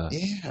Han, but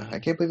yeah, I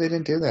can't believe they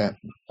didn't do that.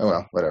 Oh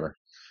well, whatever,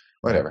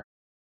 yeah, whatever.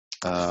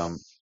 Um,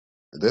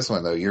 this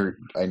one though,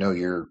 I know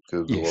you're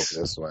Google over yes,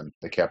 this one,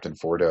 the Captain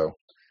Fordo. Um,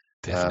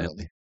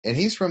 definitely. and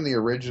he's from the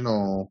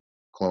original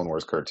Clone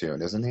Wars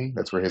cartoon, isn't he?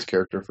 That's where his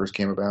character first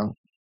came about.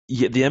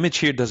 Yeah, the image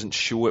here doesn't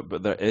show it,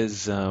 but there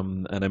is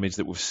an image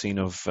that we've seen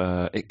of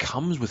it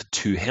comes with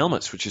two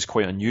helmets, which is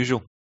quite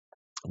unusual.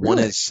 One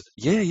Really? is,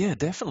 yeah,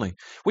 definitely.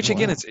 Which Oh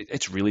again, wow.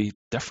 it's really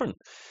different.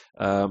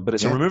 But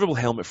it's a Yeah. removable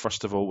helmet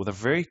first of all, with a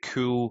very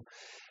cool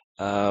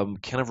kind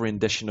of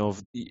rendition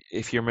of.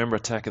 If you remember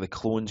Attack of the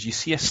Clones, you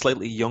see a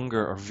slightly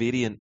younger or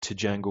variant to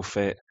Jango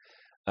Fett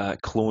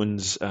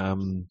clones.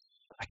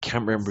 I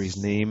can't remember his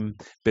name,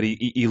 but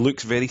he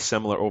looks very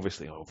similar.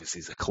 Obviously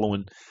he's a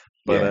clone,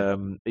 but Yeah.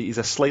 he's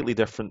a slightly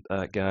different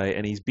guy,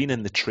 and he's been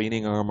in the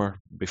training armor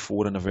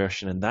before in a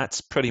version, and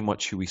that's pretty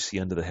much who we see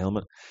under the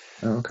helmet,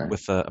 Oh, okay.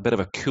 with a bit of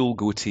a cool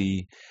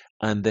goatee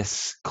and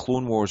this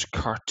Clone Wars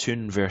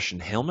cartoon version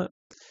helmet.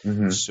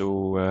 Hmm.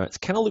 So it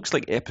kind of looks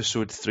like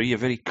Episode 3, a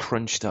very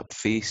crunched up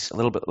face, a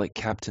little bit like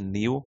Captain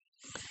Neo.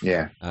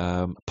 Yeah.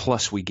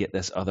 Plus, we get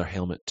this other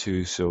helmet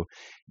too, so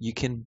you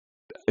can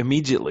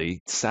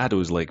immediately,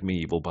 saddos like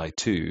me will buy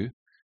two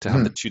to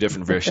have the Hmm. two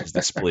different versions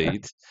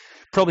displayed.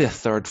 Probably a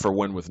third for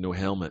one with no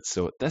helmet,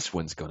 so this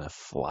one's gonna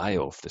fly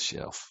off the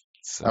shelf.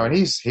 Oh,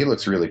 and So he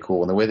looks really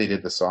cool. And the way they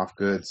did the soft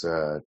goods,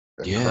 yeah,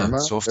 Karma,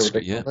 is soft that what they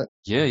script, yeah, call it?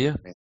 yeah.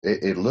 I mean,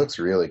 it looks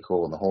really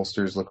cool, and the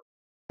holsters look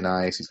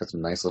nice. He's got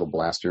some nice little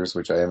blasters,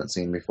 which I haven't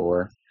seen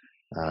before.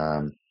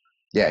 Um,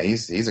 yeah,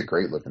 he's a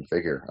great looking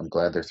figure. I'm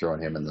glad they're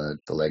throwing him in the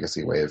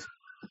Legacy wave.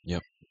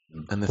 Yep.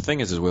 And the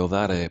thing is, as well,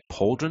 that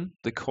pauldron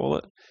they call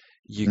it,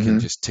 you can Hmm.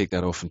 just take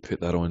that off and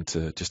put that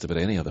onto just about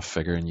any other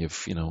figure, and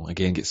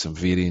again get some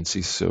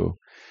variances. So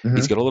he's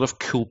Hmm. got a lot of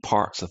cool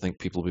parts. I think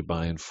people will be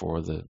buying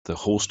for the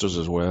holsters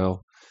as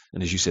well.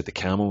 And as you said, the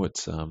camo.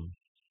 It's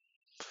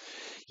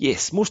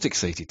yes, most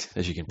excited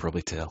as you can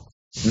probably tell.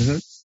 Hmm.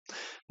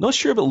 Not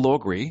sure about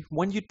Logray.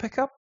 One you'd pick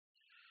up?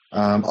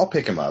 I'll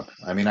pick him up.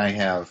 I mean, I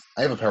have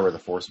a Power of the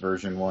Force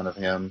version one of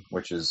him,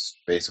 which is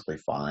basically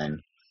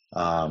fine.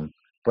 Um,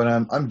 but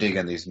I'm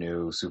digging these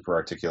new super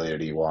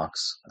articulated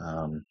Ewoks.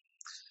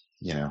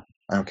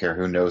 I don't care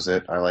who knows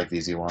it. I like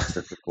these Ewoks.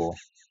 They're pretty cool.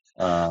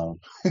 Um,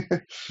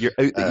 You're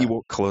out the uh,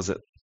 Ewok closet.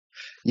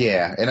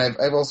 yeah, and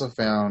I've also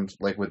found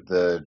like with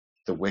the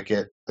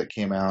Wicket that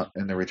came out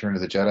in the Return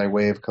of the Jedi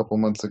wave a couple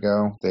months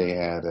ago, they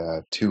had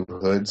two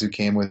hoods who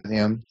came with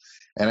him,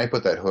 and I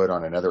put that hood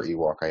on another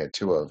Ewok I had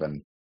two of,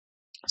 and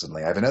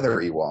suddenly I have another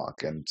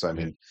Ewok, and so I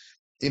Yeah,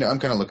 mean, I'm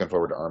kind of looking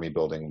forward to army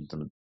building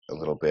them a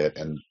little bit,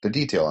 and the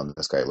detail on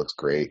this guy looks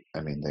great. I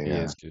mean, he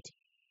is good.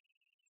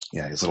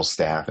 yeah, his little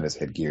staff and his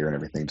headgear and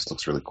everything just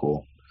looks really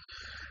cool.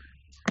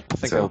 I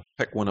think So, I'll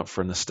pick one up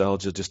for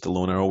nostalgia just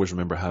alone. I always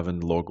remember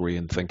having Logray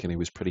and thinking he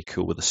was pretty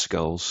cool with the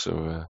skulls.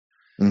 So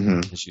hmm.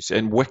 as you say,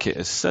 and Wicket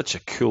is such a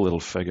cool little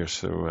figure.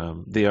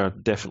 So they are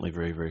definitely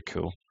very, very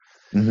cool.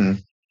 Hmm.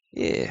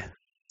 Yeah.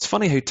 It's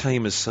funny how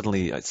time is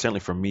suddenly, certainly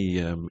for me,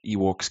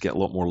 Ewoks get a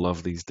lot more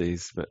love these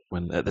days. But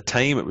when at the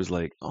time it was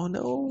like, oh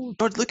no,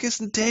 George Lucas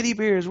and teddy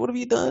bears, what have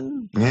you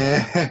done? But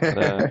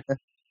Yeah.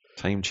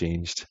 time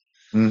changed.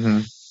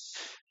 Hmm.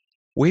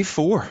 Wave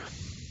 4 on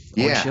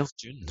Yeah. shelf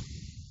June.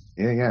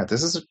 Yeah.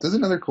 This is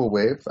another cool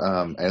wave.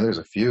 And there's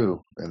a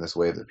few in this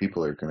wave that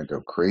people are going to go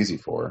crazy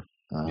for.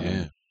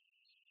 Yeah.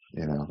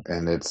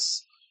 And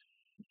it's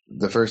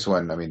the first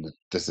one. I mean,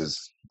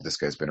 this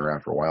guy's been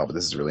around for a while, but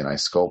this is a really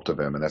nice sculpt of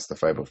him, and that's the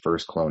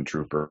 501st Clone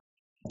Trooper.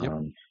 Yep.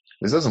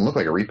 This doesn't look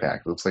like a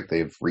repack. It looks like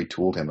they've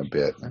retooled him a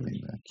bit. I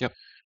mean, Yep.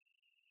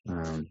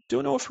 um,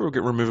 Don't know if we'll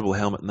get removable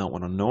helmet in that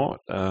one or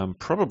not.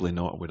 Probably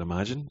not, I would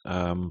imagine.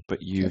 But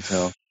can't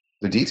tell.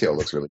 The detail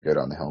looks really good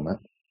on the helmet.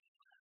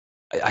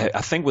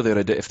 I think without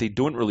a doubt, if they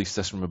don't release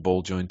this one with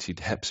ball jointed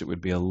hips, it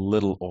would be a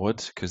little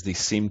odd because they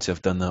seem to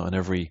have done that on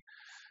every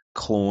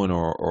clone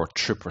or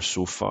trooper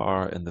so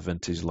far in the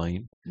vintage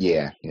line.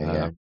 Yeah.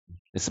 Um,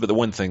 it's about the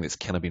one thing that's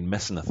kind of been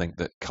missing, I think,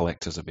 that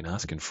collectors have been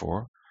asking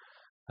for.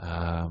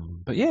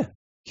 But yeah,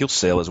 he'll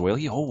sell as well.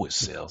 He always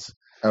sells.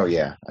 Oh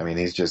yeah. I mean,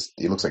 he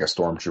looks like a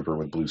stormtrooper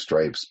with blue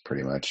stripes,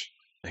 pretty much.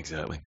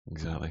 Exactly.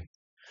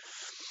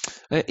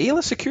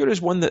 Ayla Secura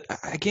is one that,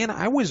 again,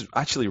 I was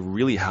actually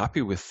really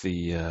happy with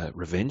the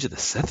Revenge of the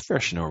Sith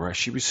version of her.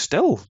 She was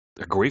still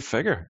a great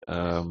figure.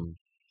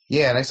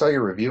 Yeah, and I saw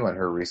your review on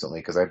her recently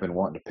because I've been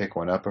wanting to pick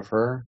one up of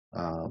her,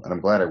 and I'm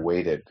glad I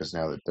waited because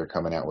now that they're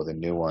coming out with a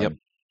new Yep.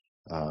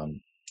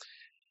 one,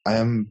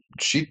 um,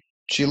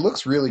 she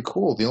looks really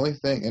cool. The only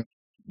thing,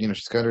 and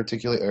she's got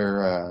articulate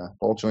or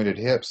ball jointed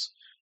hips.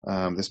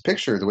 This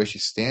picture, the way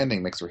she's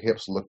standing, makes her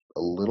hips look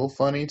a little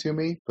funny to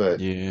me, but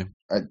Yeah.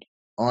 I,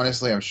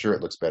 honestly, I'm sure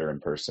it looks better in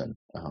person.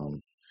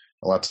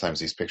 A lot of times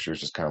these pictures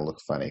just kind of look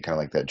funny, kind of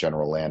like that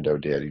General Lando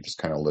did. He just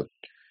kind of looked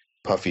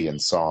puffy and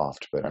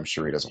soft, but I'm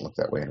sure he doesn't look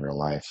that way in real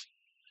life.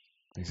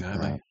 Uh,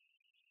 Exactly.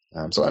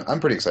 so I'm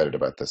pretty excited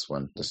about this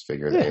one, this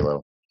figure, the Yeah.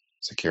 Halo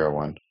Sakura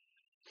one.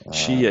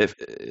 She, Um,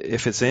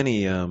 if it's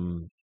any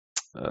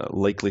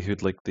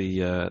likelihood, like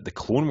the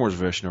Clone Wars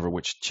version of her,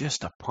 which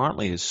just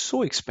apparently is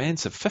so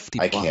expensive, 50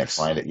 I can't bucks.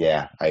 find it.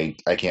 Yeah, I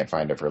can't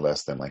find it for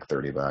less than like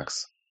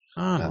 $30.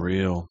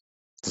 Unreal.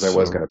 Because I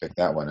was going So, to pick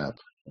that one up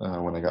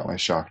when I got my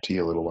Shock T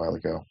a little while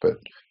ago, but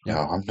no,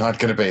 yep. I'm not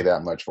going to pay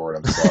that much for it.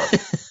 I'm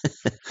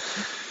sorry.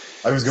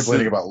 I was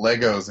complaining about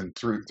Legos and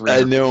three I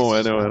hundred know, I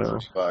pieces know, for I know.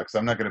 $100.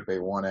 I'm not going to pay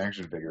one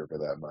action figure for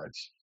that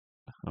much.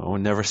 Oh,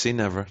 never say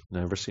never,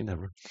 never say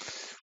never.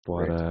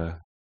 But Right.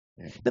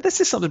 Yeah. now this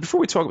is something. Before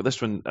we talk about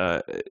this one,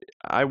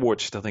 I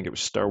watched. I think it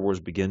was Star Wars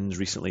Begins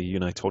recently. You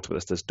and I talked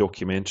about this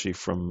documentary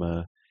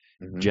from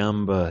Hmm.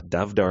 Jamba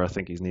Davdar, I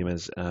think his name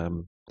is.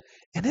 And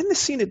in the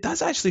scene, it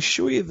does actually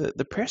show you that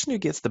the person who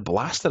gets the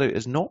blaster out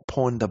is not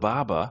Ponda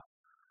Baba,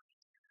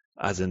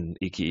 as in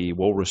AKA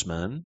Walrus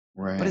Man,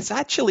 but Right. it's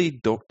actually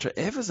Dr.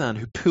 Evazan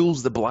who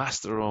pulls the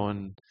blaster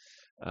on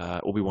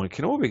Obi-Wan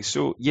Kenobi.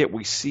 So yet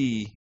we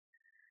see,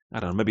 I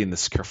don't know, maybe in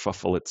this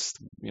kerfuffle it's,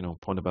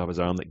 Ponda Baba's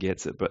arm that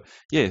gets it. But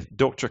yeah,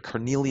 Dr.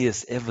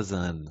 Cornelius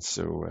Evazan.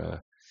 So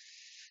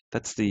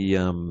that's the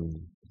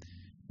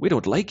we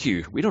don't like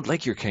you. We don't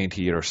like your kind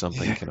here or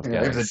something Yeah, kind of yeah,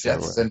 guy. there's a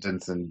death So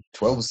sentence in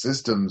 12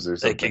 systems or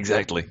something.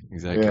 exactly,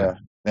 exactly. Yeah.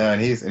 Yeah,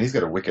 and he's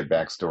got a wicked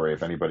backstory.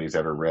 If anybody's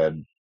ever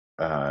read,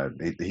 he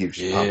pops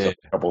Yeah, up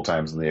a couple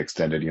times in the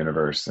extended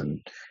universe, and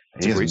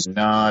it's he a is great.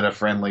 not a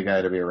friendly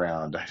guy to be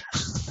around.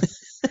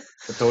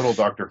 The total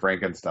Dr.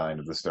 Frankenstein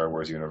of the Star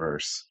Wars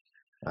universe.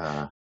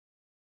 Uh,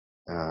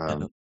 I um,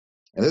 know.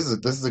 and this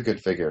is a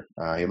good figure.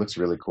 He looks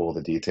really cool.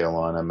 The detail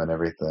on him and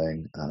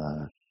everything.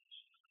 Um,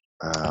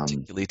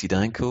 Articulated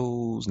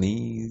ankles,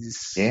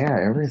 knees, yeah,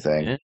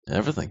 everything. yeah,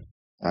 everything.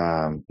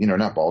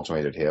 Not ball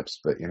jointed hips,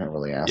 but you're not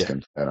really Yeah.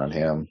 asking for that on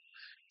him.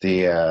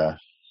 The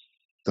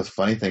the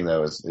funny thing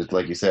though is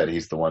like you said,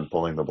 he's the one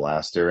pulling the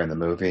blaster in the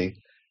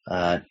movie.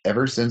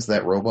 Ever since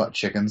that Robot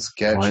Chicken Oh,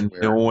 sketch I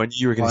where know, I knew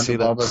you were going to say Ponda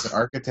that. Baba's an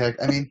architect,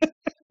 I mean,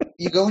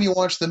 you go and you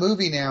watch the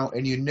movie now,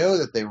 and you know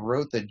that they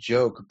wrote the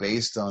joke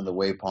based on the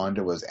way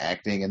Ponda was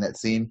acting in that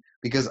scene,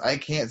 because I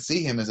can't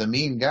see him as a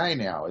mean guy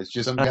now. It's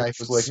just some guy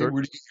who's like, "Hey,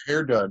 where do you get your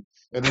hair done?"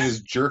 And then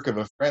his jerk of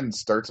a friend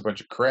starts a bunch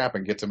of crap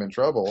and gets him in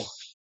trouble.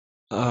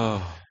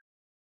 Oh,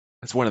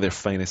 it's one of their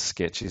finest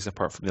sketches,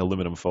 apart from the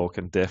Aluminum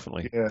Falcon.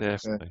 Definitely, Yeah.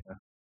 definitely.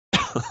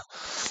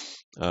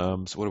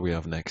 So what do we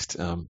have next?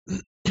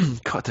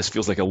 God, this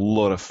feels like a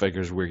lot of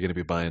figures we're going to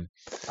be buying.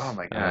 Oh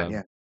my God, Um,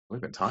 yeah.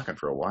 We've been talking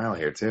for a while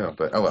here too,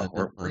 but oh I well,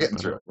 know, we're getting I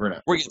know. through it. We're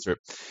not. We're getting through it.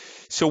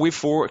 So we've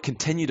four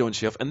continued on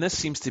shelf, and this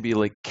seems to be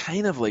like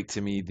kind of like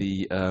to me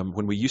the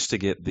when we used to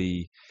get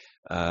the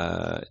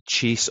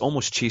chase,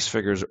 almost chase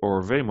figures,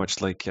 or very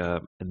much like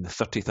in the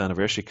 30th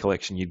anniversary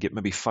collection, you'd get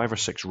maybe 5 or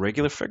 6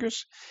 regular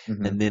figures,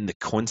 Hmm. and then the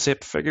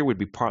concept figure would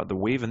be part of the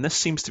wave. And this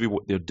seems to be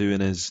what they're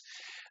doing is,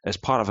 as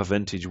part of a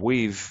vintage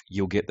wave,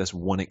 you'll get this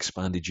one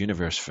expanded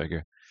universe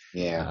figure.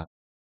 Yeah, Uh,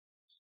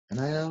 and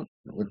I don't.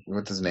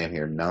 What's his name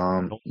here?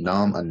 Nom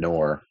nom Nom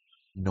Anor.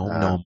 nom Uh,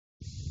 nom.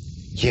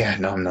 yeah,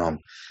 Nom Nom.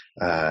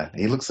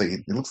 He looks a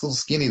little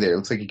skinny there. It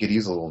looks like he could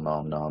use a little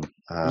Nom Nom.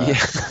 Yeah,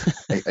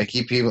 I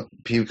keep people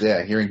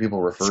hearing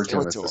people refer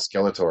to him as the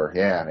Skeletor. Skeletor.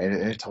 Yeah,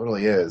 it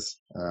totally is.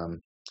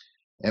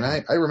 And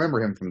I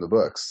remember him from the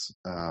books.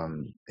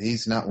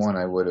 He's not one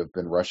I would have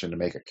been rushing to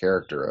make a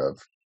character of.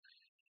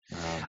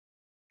 Um,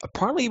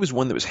 Apparently, he was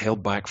one that was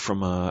held back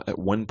from at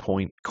one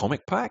point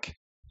comic pack.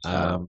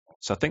 uh,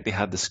 So I think they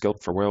had the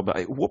sculpt for a while.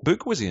 But what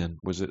book was he in?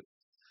 Was it?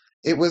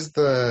 it was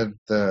the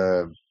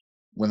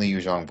when the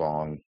Yuzhong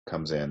Vong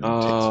comes in and takes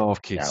over Oh, the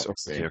okay, okay,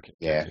 galaxy. okay,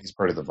 Yeah, okay. he's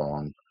part of the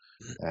Vong,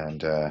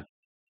 and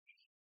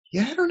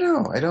yeah, I don't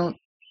know.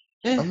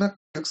 Eh, I'm not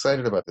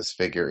excited about this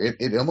figure.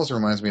 It almost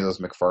reminds me of those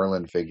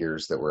McFarlane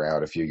figures that were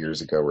out a few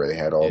years ago, where they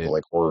had all the yeah,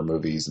 like horror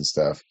movies and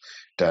stuff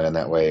done in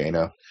that way.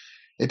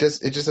 It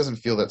just doesn't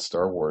feel that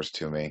Star Wars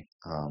to me.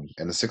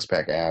 And the six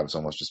pack abs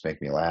almost just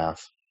make me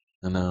laugh.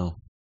 I know.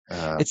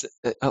 Uh,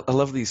 I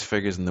love these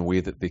figures in the way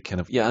that they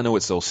kind of, yeah, I know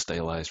it's all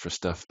stylized for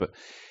stuff, but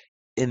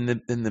in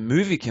the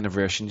movie kind of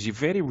versions, you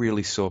very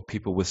rarely saw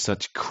people with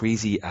such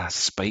crazy ass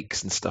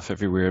spikes and stuff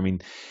everywhere. I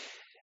mean,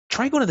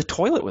 try going to the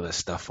toilet with this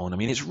stuff on. I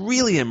mean, it's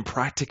really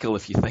impractical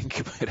if you think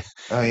about it.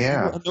 oh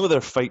yeah. I know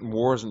they're fighting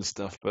wars and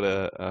stuff, but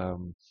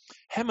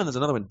him and there's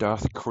another one,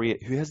 Darth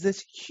Krayt, who has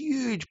this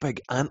huge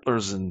big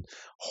antlers and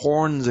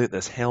horns out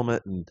this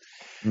helmet, and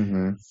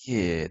Hmm.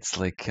 yeah, it's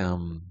like he's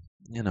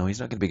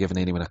not going to be giving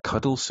anyone a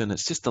cuddle soon.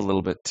 It's just a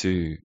little bit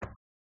too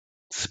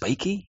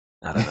spiky.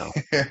 I don't know,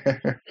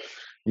 a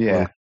Yeah.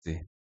 little crazy,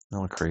 a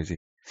little crazy.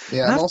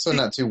 Yeah, And I I'm have also to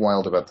say, not too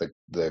wild about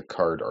the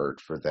card art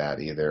for that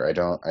either. I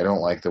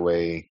don't like the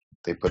way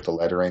they put the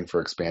lettering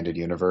for Expanded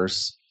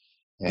Universe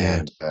yeah,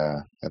 and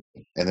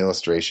an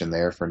illustration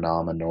there for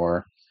Nam and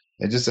Nor.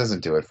 It just doesn't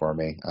do it for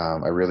me.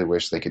 I really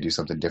wish they could do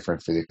something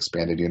different for the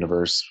Expanded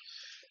Universe.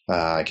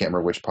 I can't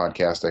remember which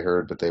podcast I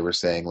heard, but they were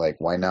saying like,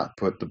 why not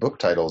put the book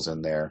titles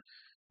in there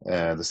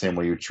the same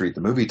way you treat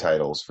the movie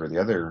titles for the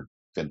other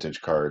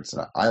vintage cards?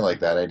 And I like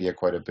that idea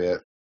quite a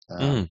bit.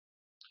 mm,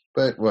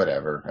 But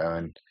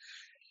whatever.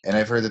 And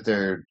I've heard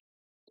that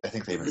I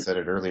think they even said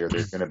it earlier,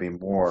 there's going to be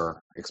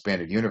more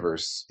expanded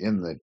universe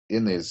in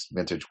this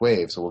vintage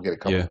wave, so we'll get a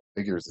couple yeah, of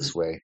figures this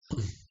way.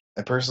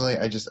 And personally,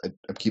 I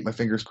keep my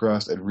fingers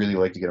crossed. I'd really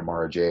like to get a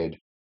Mara Jade.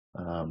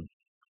 Um,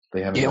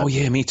 they haven't yeah. Oh done,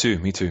 yeah, me too,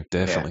 yeah,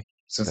 definitely,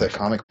 since that definitely.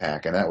 comic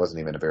pack, and that wasn't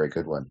even a very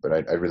good one. But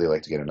I'd really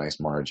like to get a nice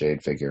Mara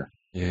Jade figure.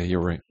 Yeah, you're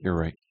right, you're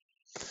right.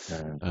 Uh,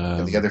 and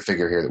the Um, other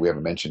figure here that we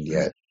haven't mentioned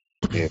yet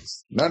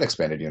It's not an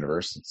expanded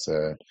universe. It's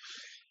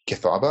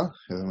Kithaba.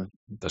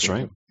 That's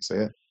right. Say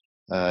it.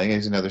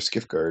 He's another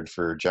skiff guard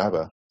for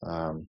Jabba.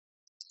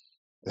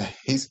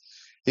 He's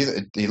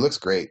he looks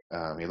great.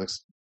 He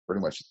looks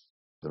pretty much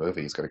the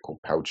movie. He's got a cool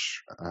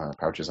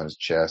pouches on his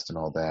chest and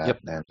all that. Yep.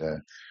 And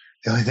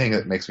the only thing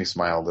that makes me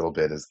smile a little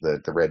bit is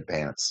the red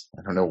pants.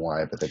 I don't know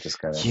why, but that just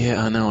kind of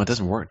Yeah, I know it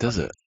doesn't work, does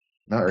it?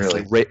 not It's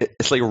really. like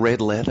it's like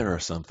red leather or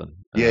something.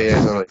 Yeah,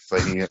 totally. It's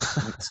like he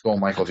stole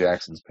Michael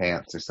Jackson's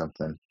pants or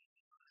something.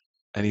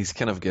 And he's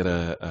kind of got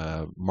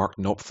a Mark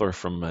Knopfler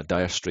from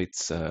Dire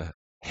Straits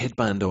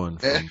headband on.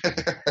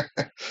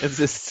 It's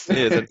this,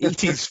 yeah, it's an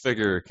 80s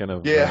figure kind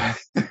of. Yeah.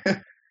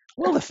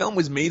 Well, the film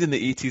was made in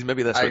the 80s.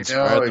 Maybe that's what I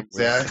inspired know them.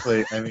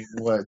 exactly. I mean,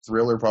 what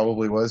Thriller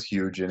probably was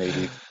huge in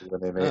 '80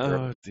 when they made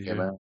Oh it came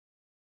dear. out.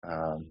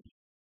 All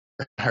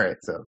right,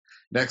 so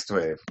next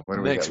wave. What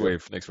do we got?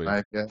 Next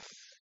wave. Yeah,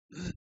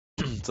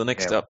 So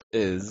next yeah, up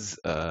is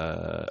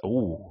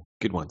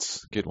good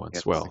ones.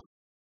 yeah. Well,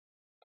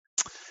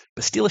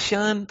 Bastila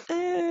Shan,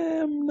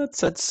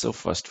 that's so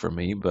fussed for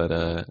me,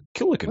 but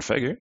cool looking What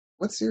figure.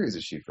 what series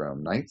is she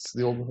from? Knights of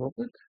the Old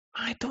Republic?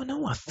 I don't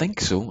know. I think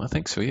so.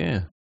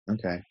 Yeah.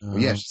 Okay. Well,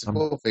 yeah, she's a I'm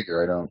cool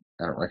figure. I don't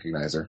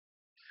recognize her.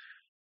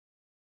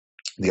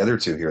 The other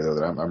two here, though,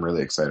 that I'm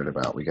really excited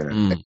about. We get an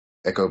mm,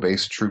 Echo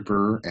Base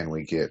Trooper, and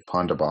we get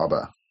Ponda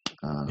Baba.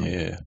 Um,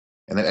 yeah.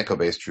 and that Echo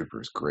Base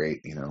Trooper is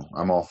great.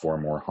 I'm all for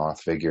more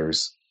Hoth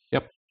figures.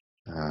 Yep.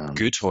 Um,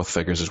 Good Hoth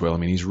figures as well. I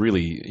mean, he's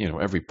really,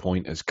 every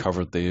point is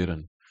covered there,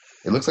 and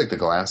it looks like the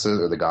glasses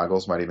or the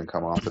goggles might even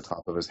come off the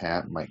top of his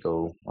hat, might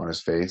go on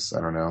his face.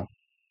 I don't know,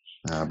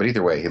 but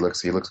either way, he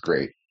looks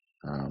great.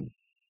 Um,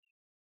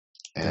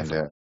 and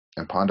definitely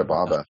and Ponda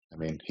Baba, I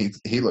mean,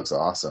 he looks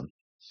awesome.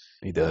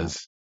 he Uh,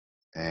 does.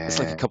 It's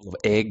like a and couple of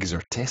eggs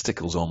or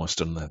testicles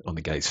almost on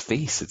the guy's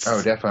face.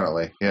 oh,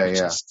 definitely, yeah, It's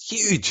yeah, just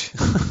huge.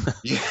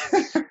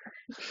 yeah.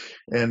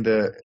 And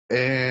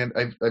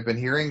I've been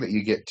hearing that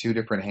you get two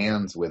different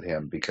hands with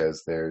him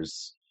because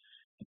there's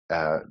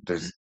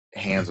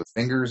hands with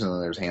fingers and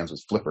then there's hands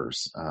with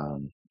flippers.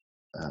 Um,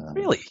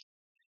 Really?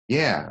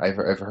 yeah, I've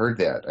heard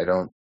that.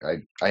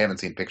 I haven't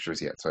seen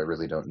pictures yet, so I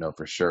really don't know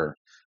for sure.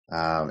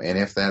 And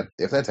if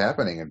that's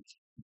happening,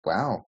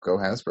 wow, go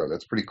Hasbro.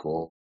 That's pretty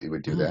cool. You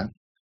would do that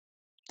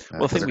Mm.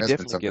 Well, I because think there we has been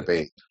definitely some get.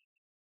 debate.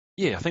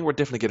 Yeah, I think we're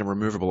definitely getting a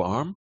removable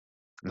arm.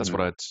 That's Hmm.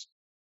 what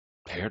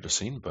I'd heard or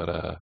seen.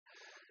 But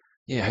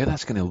yeah, how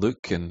that's going to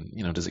look, and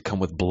does it come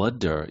with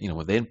blood, or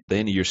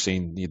then you're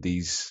seeing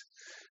these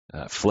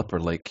flipper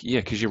like,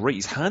 yeah, because you're right.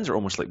 His hands are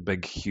almost like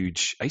big,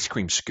 huge ice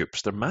cream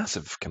scoops. They're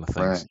massive kind of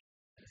Right. things.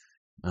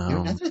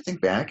 Now that I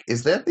think back,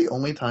 is that the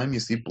only time you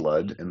see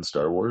blood in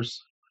Star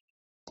Wars?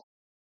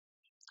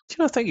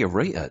 I think you're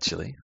right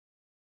actually.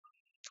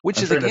 Which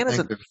I'm is trying to again is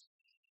a think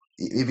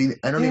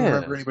I don't even yeah.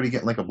 remember anybody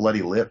getting like a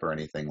bloody lip or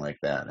anything like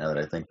that. Now that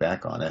I think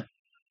back on it.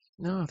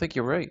 No, I think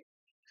you're right.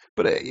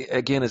 But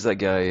again, as that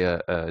guy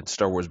in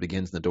Star Wars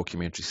Begins in the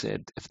documentary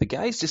said, if the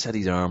guy's just had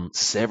his arm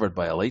severed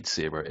by a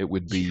lightsaber, it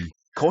would be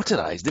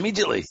cauterized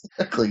immediately.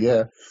 Exactly.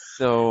 Yeah.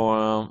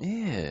 So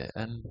yeah,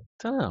 and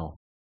I don't know.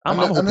 I'm I'm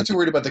not. I'm hoping not too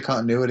worried about the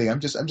continuity. I'm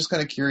just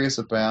kind of curious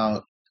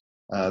about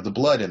the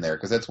blood in there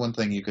because that's one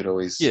thing yeah, you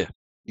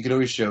could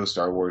always show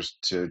Star Wars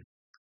to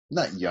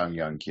not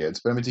young kids,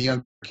 but I mean to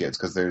young kids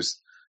because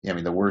I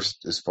mean the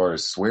worst as far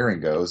as swearing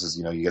goes is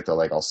you get the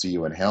like "I'll see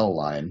you in hell"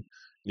 line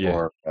yeah.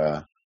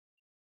 or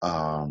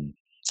um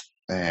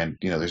and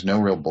there's no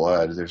real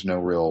blood, there's no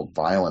real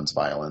violence.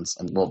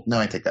 And well, no,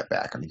 I take that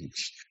back. I mean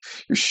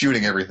you're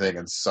shooting everything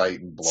in sight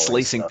and blowing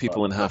Slicing stuff up,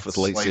 people in half with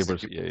slicing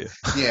lightsabers. people. Yeah,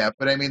 Yeah,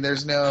 but I mean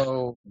there's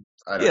no,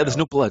 I don't yeah. There's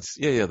know. no bloods.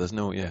 Yeah. There's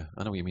no. Yeah,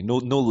 I know what you mean. No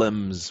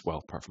limbs. Well,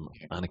 apart from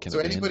Anakin So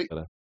at the end. anybody,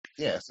 But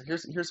yeah. So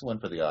here's one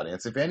for the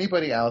audience. If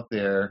anybody out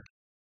there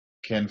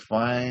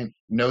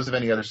knows of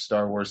any other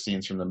Star Wars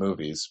scenes from the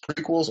movies,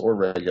 prequels or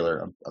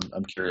regular,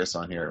 I'm curious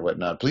on here or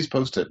whatnot. Please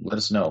post it. Let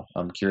us know.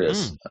 I'm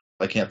curious. mm,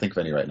 I can't think of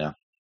any right now.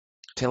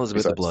 tell us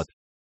about the blood.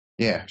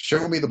 Besides, yeah,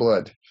 show me the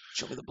blood.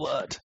 Show me the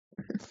blood.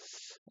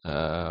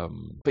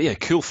 But yeah,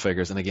 cool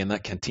figures, and again,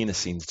 that cantina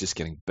scene's just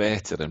getting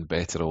better and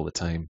better all the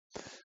time.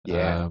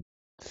 Yeah. Uh,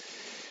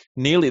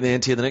 Nearly at the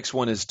end here. The next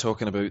one is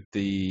talking about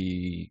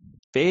the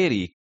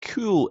very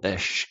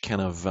cool-ish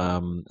kind of,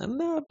 and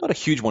not a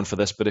huge one for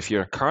this, but if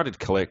you're a carded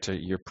collector,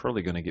 you're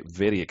probably going to get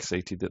very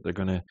excited that they're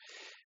going to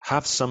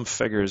have some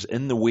figures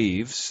in the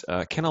waves,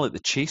 kind of like the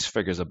chase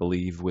figures, I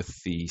believe,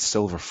 with the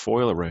silver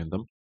foil around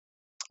them,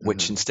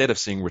 which Hmm. instead of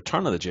saying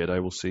Return of the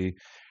Jedi, will say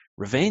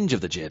Revenge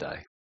of the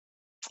Jedi.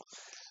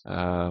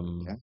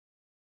 Um, Yeah.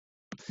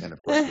 And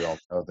of course, eh, we all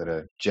know that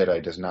a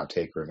Jedi does not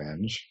take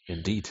revenge.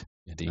 indeed,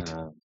 indeed.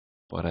 Uh,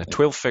 But yeah.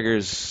 12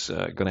 figures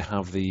going to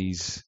have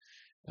these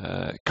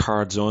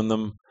cards on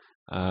them.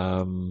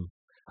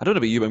 I don't know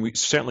about you, but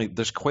certainly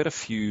there's quite a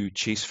few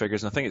chase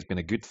figures, and I think it's been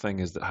a good thing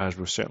is that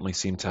Hasbro certainly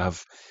seem to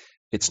have.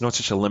 It's not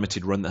such a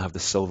limited run that have the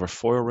silver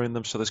foil around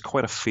them, so there's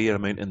quite a fair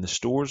amount in the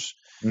stores.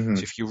 Hmm.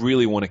 So if you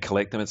really want to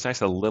collect them, it's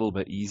actually a little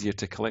bit easier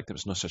to collect them.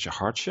 It's not such a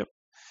hardship.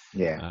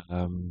 Yeah.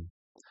 Um,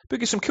 But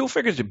get some cool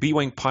figures. The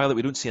B-Wing pilot,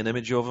 we don't see an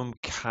image of him.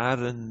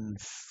 Karen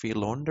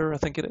Philander, I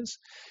think it is.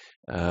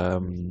 We're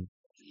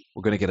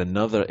going to get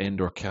another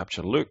Endor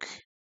capture look.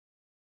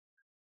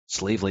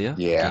 Slave Leia.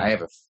 Yeah, again. I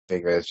have a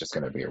figure it's just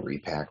going to be a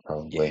repack,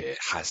 probably. Yeah, it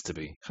has to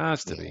be.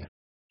 Be.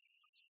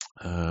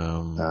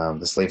 The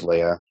Slave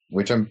Leia,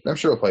 which I'm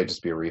sure will probably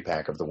just be a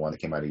repack of the one that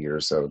came out a year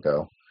or so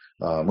ago,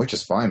 which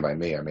is fine by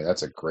me. I mean,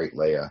 that's a great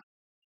Leia.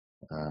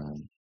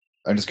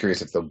 I'm just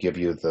curious if they'll give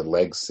you the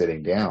legs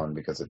sitting down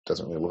because it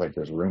doesn't really look like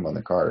there's room on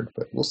the card,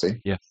 but we'll see.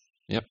 Yeah.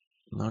 Yep.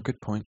 No, good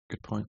point.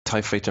 Good point.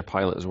 TIE Fighter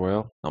pilot as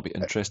well. That'll be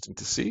interesting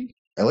to see.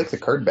 I like the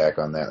card back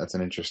on that. That's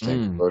an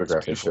interesting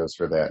photograph it shows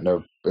for that.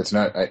 No, it's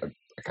not. I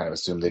kind of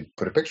assumed they'd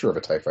put a picture of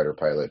a TIE Fighter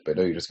pilot, but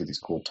no, you just get these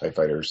cool TIE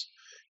Fighters.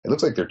 It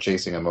looks like they're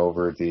chasing them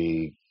over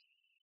the.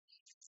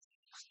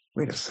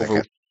 Wait a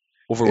second.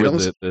 Over where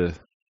the.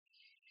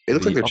 It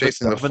looks like they're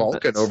chasing the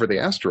Falcon over the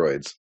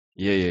asteroids.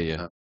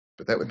 Yeah.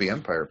 But that would be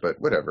Empire.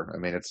 But whatever. I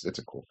mean, it's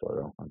a cool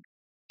photo.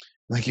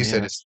 Like you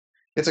said,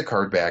 it's a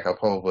card back. I'll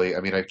probably. I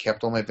mean, I've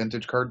kept all my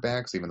vintage card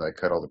backs, even though I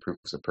cut all the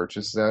proofs of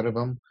purchases out of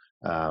them.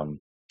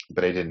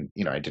 But I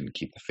didn't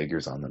keep the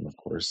figures on them, of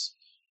course.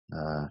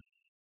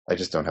 I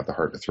just don't have the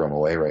heart to throw them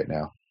away right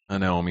now. I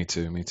know, me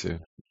too.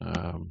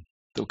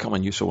 They'll come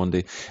in useful one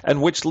day.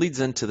 And which leads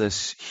into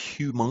this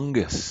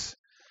humongous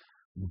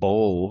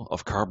ball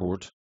of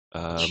cardboard.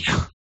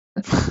 That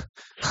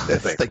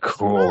thing's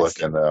cool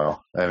looking,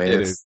 though. I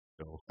mean, it's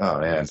cool. Oh,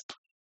 man.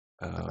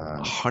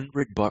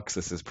 $100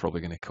 this is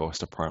probably going to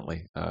cost,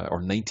 apparently,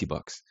 or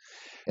 $90.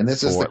 And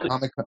this is the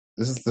Comic-Con.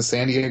 This is the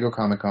San Diego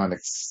Comic-Con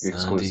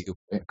exclusive. San Diego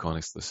Comic-Con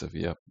exclusive,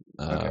 yep.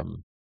 Okay.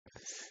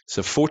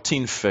 So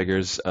 14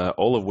 figures,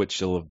 all of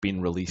which will have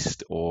been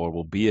released or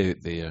will be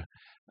out there.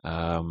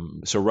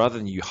 So rather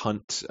than you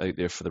hunt out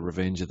there for the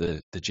Revenge of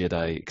the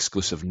Jedi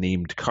exclusive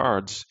named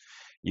cards,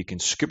 you can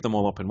scoop them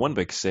all up in one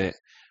big set,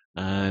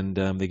 and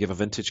they give a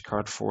vintage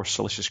card for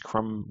Silicious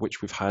Crumb,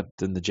 which we've had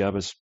in the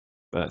Jabba's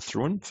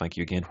throne. Thank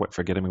you again, Whit,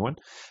 for getting me one.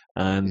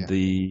 And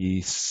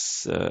the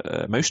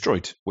Mouse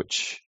Droid,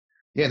 which...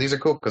 Yeah, these are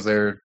cool because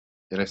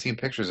I've seen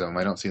pictures of them.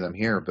 I don't see them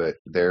here, but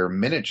they're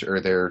miniature, or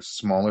they're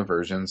smaller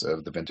versions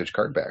of the vintage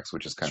card backs,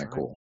 which is kind of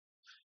cool.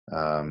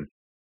 I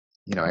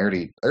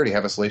already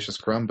have a Silicious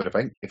Crumb, but if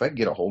I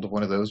get a hold of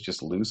one of those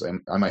just loose,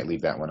 I might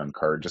leave that one on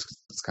card just because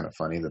it's kind of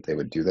funny that they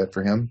would do that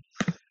for him.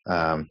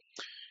 But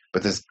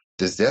this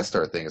Death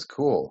Star thing is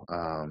cool.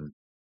 For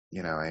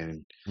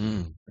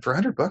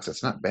 $100,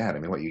 that's not bad. I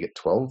mean, what, you get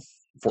 12,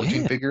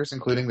 14 figures,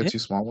 including the two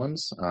small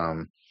ones.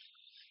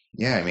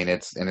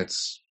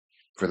 It's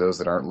for those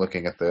that aren't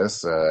looking at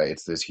this,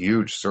 it's this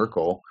huge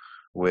circle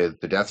with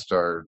the Death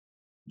Star,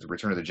 the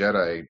Return of the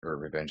Jedi or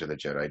Revenge of the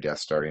Jedi Death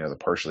Star, the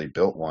partially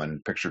built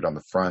one pictured on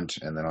the front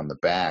and then on the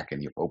back,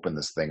 and you open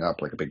this thing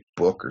up like a big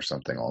book or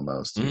something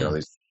almost. You got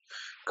these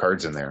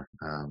cards in there.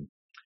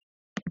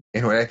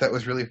 And what I thought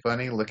was really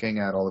funny looking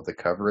at all of the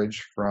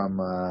coverage from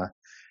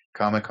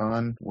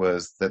Comic-Con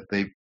was that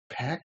they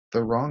packed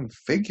the wrong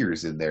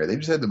figures in there. They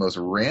just had the most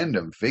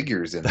random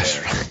figures in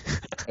there.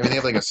 I mean, they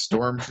have like a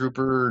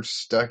stormtrooper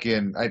stuck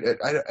in. I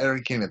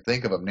can't even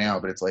think of them now,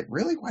 but it's like,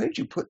 really, why did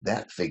you put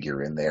that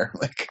figure in there?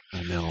 Like,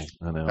 I know.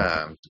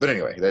 But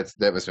anyway,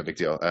 that was no big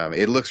deal.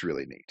 It looks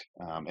really neat.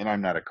 And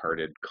I'm not a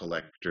carded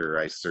collector.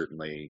 I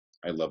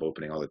love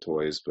opening all the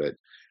toys, but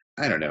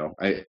I don't know.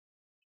 I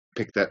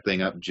picked that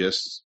thing up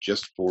just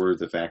for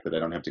the fact that I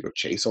don't have to go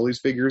chase all these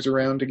figures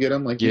around to get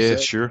them. Like you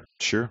said.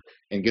 Sure.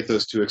 And get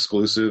those two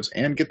exclusives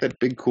and get that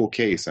big cool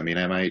case. I mean,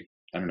 I might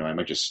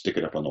just stick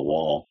it up on the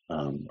wall,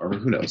 or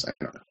who knows? I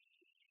don't know.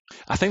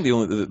 I think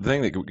the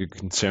thing that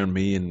concerned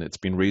me, and it's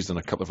been raised on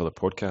a couple of other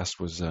podcasts,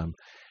 was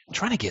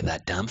trying to get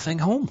that damn thing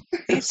home.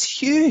 It's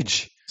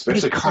huge,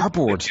 especially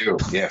cardboard.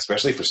 Yeah,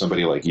 especially for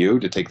somebody like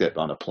you to take that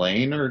on a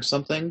plane or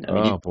something. I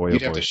mean,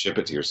 you'd have to ship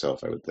it to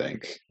yourself, I would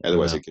think.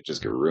 Otherwise, it could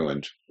just get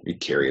ruined.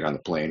 You'd carry it on the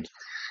plane.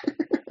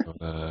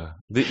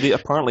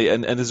 Apparently,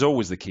 and is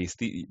always the case,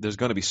 there's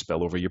going to be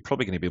spillover. You're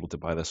probably going to be able to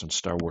buy this on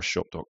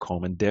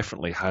StarWarsShop.com and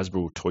definitely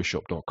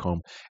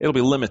HasbroToyShop.com. It'll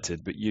be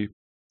limited, but you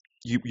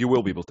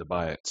will be able to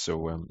buy it.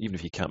 So even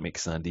if you can't make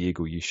San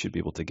Diego, you should be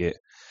able to get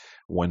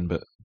one.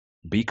 But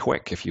be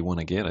quick if you want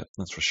to get it.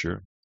 That's for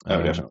sure.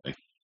 Oh, definitely.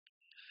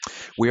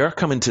 We are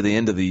coming to the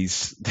end of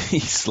these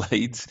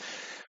slides,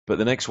 but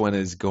the next one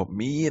has got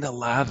me in a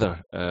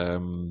lather.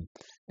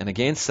 And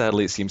again,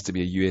 sadly, it seems to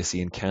be a USA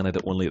and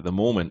Canada only at the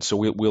moment. So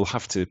we'll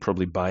have to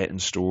probably buy it in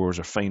stores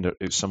or find it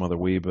out some other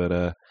way.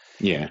 But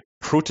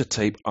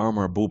prototype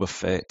armor Boba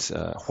Fett,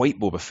 white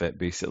Boba Fett,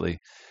 basically.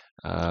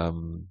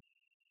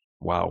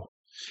 Wow,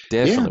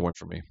 definitely one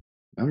for me.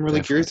 I'm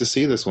really curious to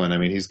see this one. I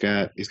mean, he's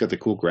got the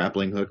cool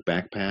grappling hook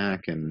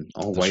backpack and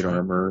all white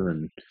armor,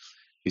 and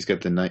he's got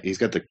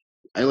the.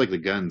 I like the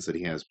guns that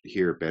he has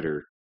here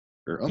better.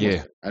 Or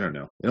almost, I don't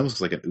know. It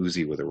almost looks like an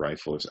Uzi with a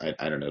rifle.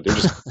 I don't know. They're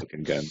just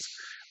looking guns.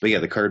 But yeah,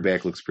 the card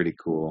back looks pretty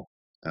cool.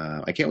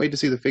 I can't wait to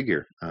see the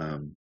figure.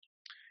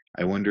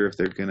 I wonder if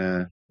they're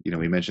gonna.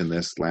 We mentioned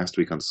this last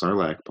week on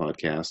Sarlacc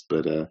podcast,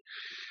 but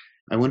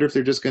I wonder if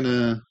they're just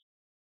gonna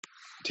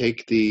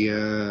take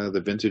the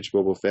vintage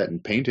Boba Fett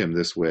and paint him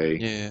this way,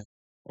 Yeah.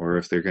 or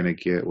if they're gonna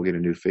we'll get a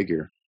new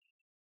figure.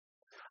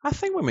 I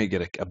think we may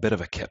get a bit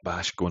of a kit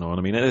bash going on.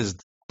 I mean, it is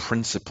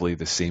principally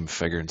the same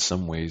figure in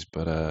some ways,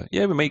 but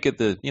yeah, we might get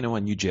a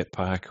new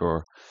jetpack,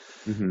 or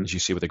Mm-hmm. as you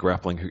say, with the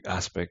grappling hook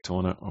aspect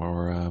on it,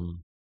 or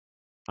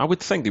I would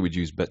think they would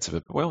use bits of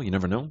it. But, well, you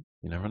never know.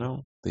 You never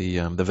know.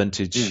 The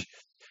vintage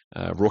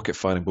rocket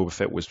firing Boba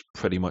Fett was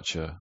pretty much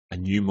a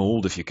new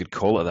mold, if you could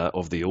call it that,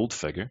 of the old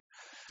figure.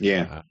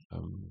 Yeah,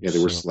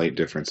 there were slight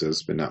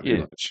differences, but not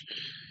much.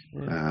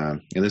 Yeah.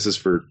 And this is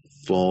for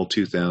fall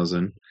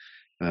 2000,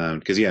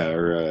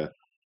 because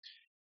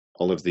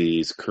all of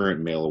these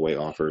current mail away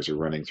offers are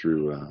running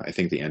through, I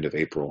think, the end of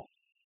April.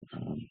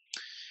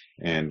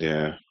 And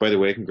by the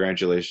way,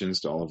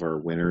 congratulations to all of our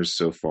winners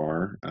so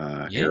far.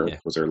 Eric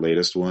was our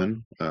latest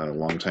one,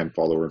 longtime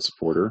follower and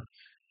supporter.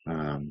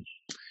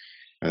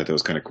 I thought that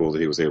was kind of cool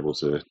that he was able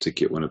to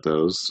get one of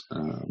those.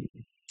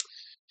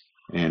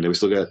 And we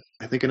still got,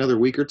 I think, another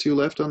week or two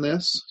left on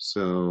this.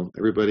 So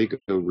everybody go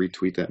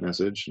retweet that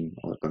message and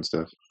all that fun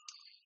stuff.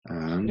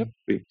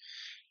 But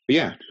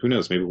yeah, who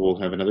knows? Maybe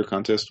we'll have another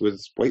contest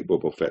with white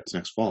Boba Fett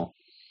next fall.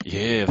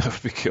 Yeah, that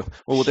would be cool.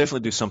 Well, we'll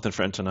definitely do something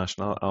for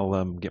international.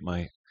 I'll get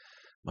my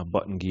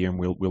button gear, and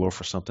we'll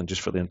offer something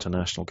just for the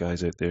international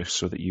guys out there,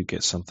 so that you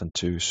get something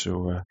too.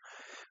 So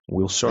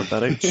we'll sort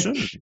that out soon.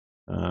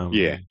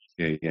 Yeah.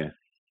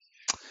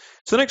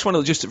 So the next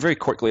one, just very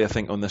quickly, I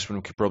think on this one,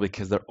 we could probably,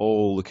 because they're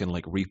all looking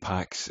like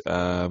repacks.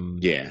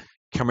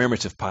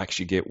 Commemorative packs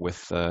you get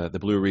with the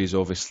Blu-rays,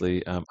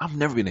 obviously. I've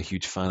never been a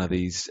huge fan of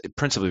these,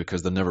 principally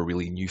because they're never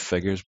really new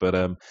figures,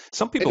 but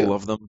some people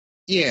love them.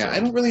 Yeah, so. I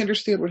don't really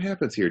understand what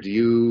happens here. Do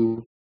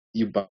you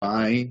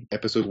buy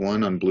episode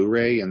 1 on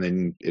Blu-ray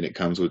and it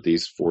comes with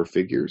these 4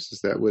 figures?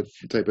 Is that what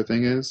the type of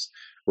thing is?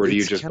 Or do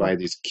you just buy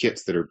these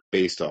kits that are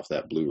based off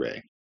that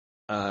Blu-ray?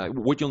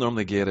 What you'll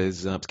normally get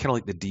is it's kind of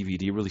like the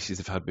DVD releases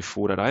they've had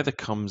before. It either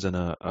comes in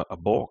a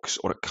box,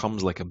 or it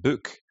comes like a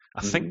book. I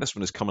think this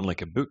one is coming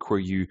like a book, where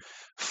you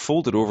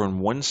fold it over. On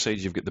one side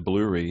you've got the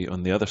Blu-ray,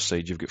 on the other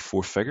side you've got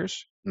 4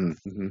 figures.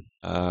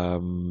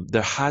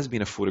 There has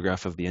been a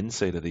photograph of the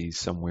inside of these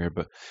somewhere,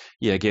 but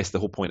yeah, I guess the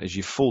whole point is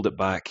you fold it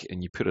back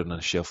and you put it on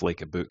a shelf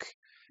like a book.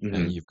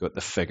 And you've got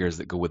the figures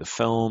that go with the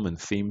film and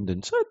themed,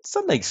 and so it's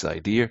a nice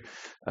idea.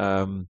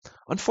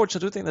 Unfortunately, I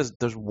don't think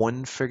there's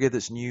one figure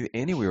that's new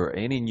anywhere, or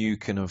any new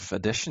kind of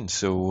addition.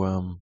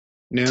 So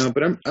no,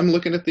 but I'm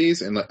looking at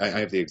these, and I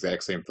have the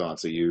exact same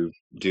thoughts that you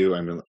do.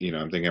 I'm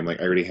thinking, I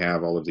already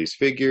have all of these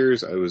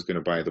figures. I was going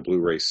to buy the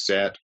Blu-ray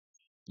set,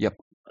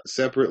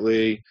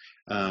 separately,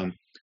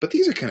 but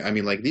these are kind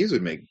of, these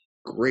would make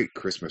great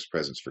Christmas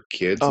presents for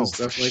kids and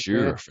stuff like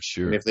that. For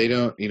sure. And if they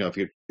don't,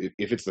 if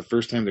it's the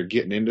first time they're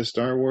getting into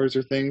Star Wars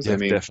or things,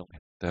 definitely.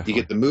 You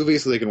get the movie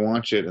so they can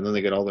watch it, and then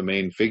they get all the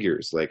main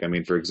figures.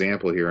 For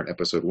example, here in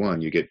episode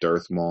 1, you get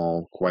Darth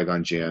Maul,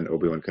 Qui-Gon Jinn,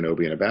 Obi-Wan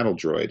Kenobi, and a battle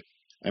droid.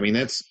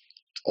 That's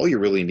all you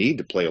really need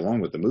to play along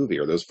with the movie,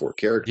 are those 4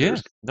 characters.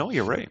 Yeah, no,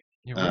 you're right.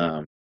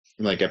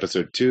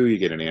 Episode 2, you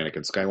get an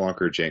Anakin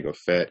Skywalker, Jango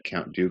Fett,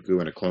 Count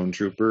Dooku, and a clone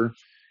trooper.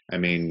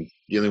 The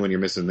only one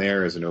you're missing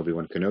there is an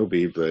Obi-Wan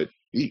Kenobi, but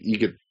you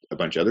get a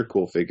bunch of other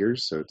cool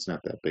figures, so it's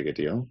not that big a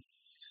deal.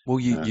 Well,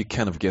 you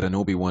kind of get an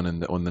Obi-Wan,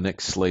 and on the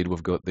next slide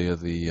we've got there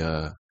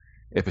the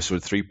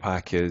episode 3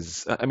 pack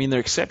is. They're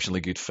exceptionally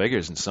good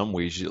figures in some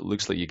ways. It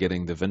looks like you're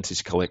getting the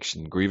vintage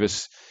collection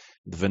Grievous,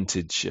 the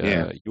vintage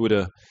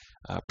Yoda,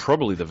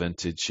 probably the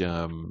vintage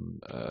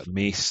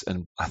Mace,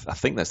 and I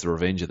think that's the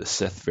Revenge of the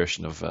Sith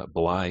version of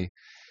Bly.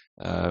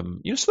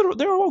 So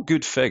they're all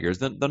good figures.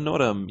 They're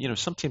not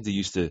sometimes they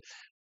used to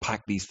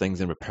pack these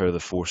things in Repair of the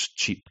Force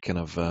cheap kind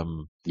of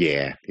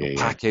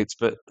packouts,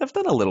 but they've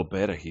done a little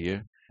better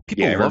here.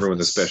 I remember when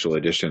the special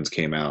editions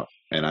came out,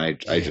 and I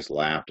just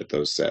laughed at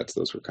those sets.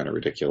 Those were kind of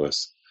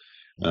ridiculous.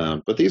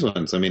 But these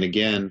ones,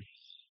 again,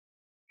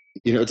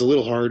 it's a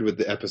little hard with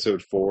the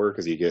episode 4,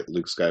 because you get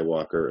Luke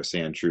Skywalker, a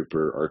Sand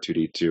Trooper,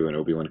 R2-D2, and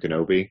Obi-Wan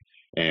Kenobi.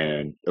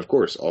 And of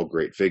course, all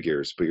great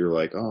figures, but you're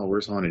like, oh,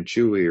 where's Han and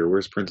Chewie, or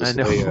where's Princess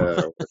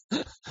Leia?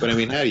 But how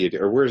do you do,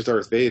 or where's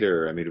Darth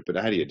Vader? But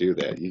how do you do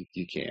that?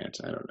 You can't.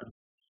 I don't know.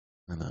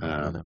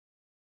 I know.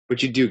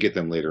 But you do get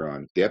them later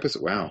on. The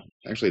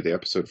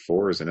episode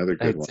 4 is another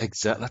good one.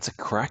 Exactly, that's a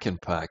cracking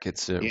pack.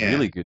 It's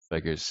really good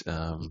figures.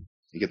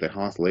 You get that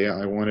Hoth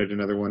Leia I wanted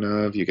another one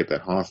of. You get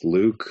that Hoth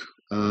Luke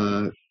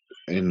in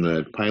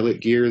the pilot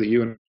gear that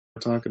you and I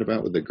were talking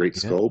about with the great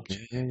sculpt.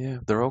 Yeah.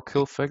 They're all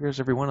cool figures,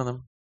 every one of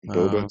them.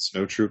 Boba,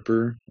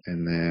 Snowtrooper,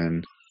 and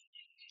then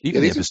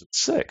even episode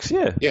 6.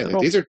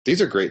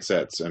 These are great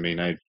sets.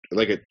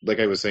 Like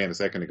I was saying a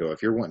second ago,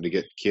 if you're wanting to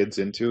get kids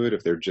into it,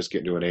 if they're just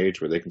getting to an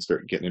age where they can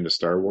start getting into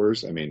Star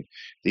Wars,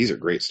 these are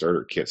great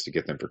starter kits to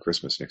get them for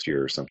Christmas next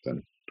year or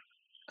something.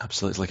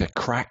 Absolutely. It's like a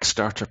crack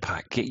starter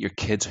pack. Get your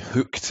kids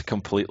hooked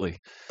completely.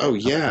 Oh,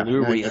 yeah.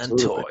 Blu-ray and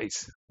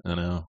toys. I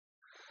know.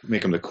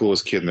 Make them the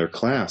coolest kid in their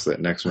class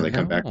that next when they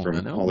come back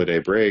from holiday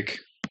break.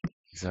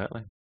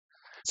 Exactly.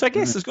 So I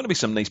guess there's going to be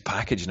some nice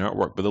packaging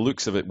artwork, but the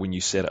looks of it when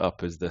you set it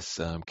up as this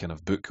kind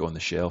of book on the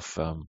shelf,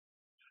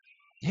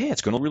 yeah,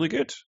 it's going to look really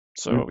good.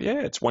 So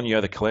yeah, it's one you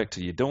either collect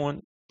or you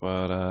don't.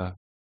 But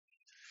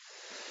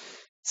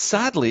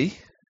sadly,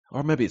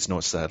 or maybe it's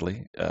not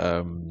sadly,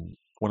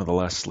 one of the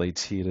last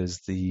slides here is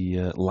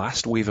the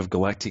last wave of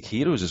Galactic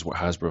Heroes is what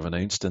Hasbro have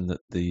announced, and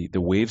that the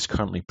wave's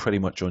currently pretty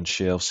much on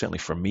shelves, certainly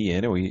for me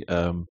anyway.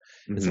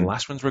 Is the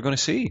last ones we're going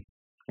to see.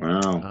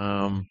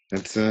 Wow.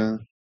 That's yeah,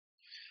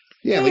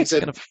 like you it's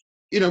said, kind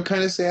of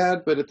kind of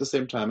sad, but at the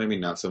same time, I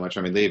mean, not so much.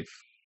 I mean, they've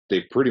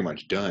pretty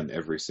much done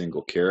every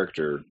single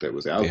character that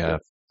was out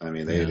there. I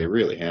mean, they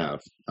really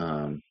have.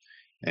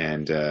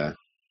 And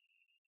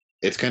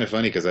it's kind of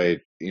funny because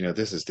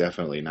this is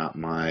definitely not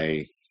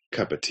my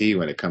cup of tea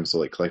when it comes to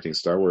like collecting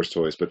Star Wars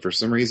toys, but for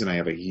some reason I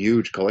have a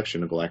huge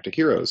collection of Galactic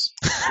Heroes.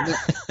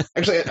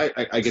 Actually,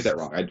 I get that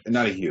wrong.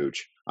 Not a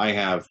huge. I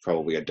have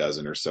probably a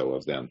dozen or so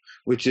of them,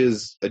 which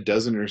is a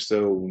dozen or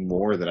so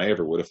more than I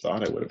ever would have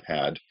thought I would have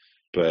had.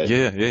 But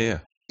yeah.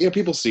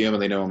 People see them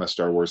and they know I'm a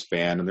Star Wars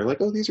fan, and they're like,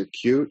 "Oh, these are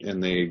cute,"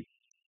 and they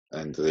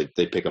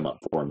pick them up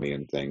for me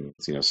and things,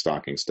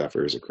 stocking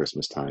stuffers at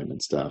Christmas time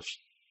and stuff.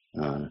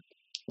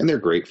 And they're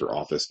great for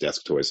office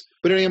desk toys.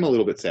 But I am a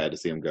little bit sad to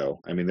see them go.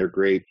 I mean, they're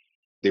great.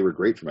 They were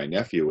great for my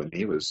nephew when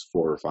he was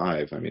 4 or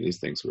 5. I mean, these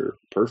things were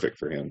perfect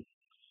for him.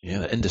 Yeah,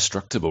 they're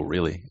indestructible,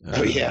 really.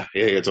 Oh yeah,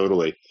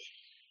 totally.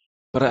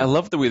 But I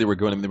love the way they were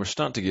going. I mean, they were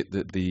starting to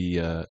get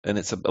the and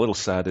it's a little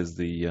sad is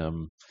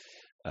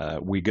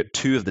we got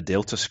 2 of the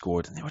Delta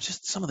Squad, and they were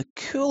just some of the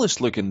coolest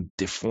looking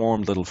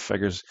deformed little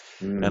figures.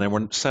 And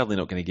we're sadly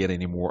not going to get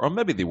any more, or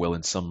maybe they will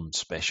in some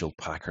special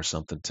pack or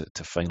something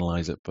to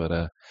finalize it.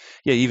 But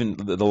yeah, even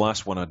the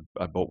last one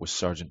I bought was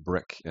Sergeant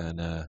Brick,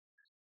 and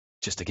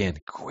just again,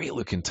 great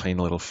looking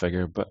tiny little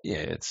figure. But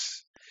yeah,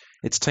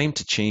 it's time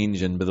to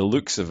change, and by the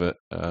looks of it,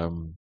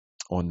 on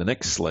the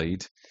next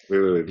slide.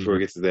 Wait, before we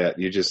get to that,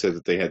 you just said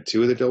that they had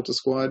 2 of the Delta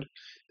Squad?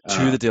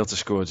 2 of the Delta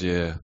Squads,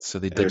 yeah. So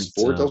they did. There's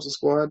 4 Delta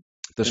Squad?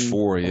 There's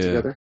 4, yeah.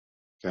 Together?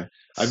 Okay.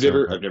 I've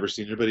never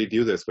seen anybody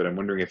do this, but I'm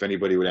wondering if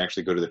anybody would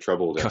actually go to the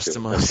trouble to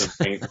customize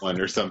paint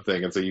one or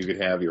something, and so you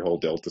could have your whole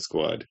Delta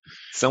Squad.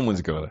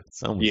 Someone's got it.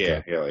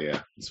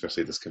 Yeah.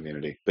 Especially this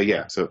community. But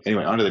yeah, so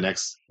anyway, on to the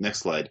next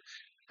slide.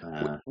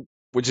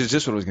 Which is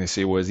just what I was going to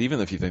say was, even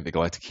if you think the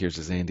Galactic Heroes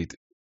has ended,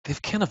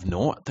 they've kind of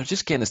not. They're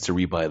just getting us to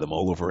rebuy them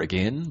all over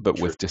again, but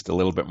with just a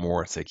little bit more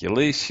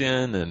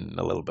articulation and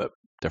a little bit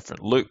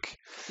different look.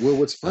 Well,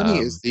 what's funny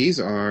is these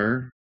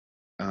are,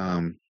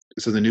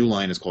 so the new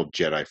line is called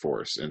Jedi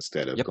Force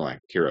instead of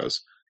Galactic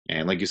Heroes.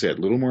 And like you said,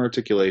 a little more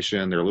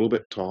articulation. They're a little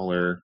bit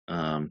taller.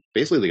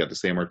 Basically, they got the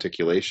same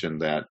articulation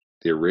that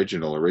the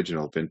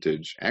original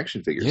vintage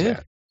action figures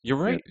had. You're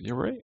right. You're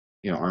right.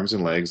 Arms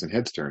and legs and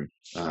heads turn.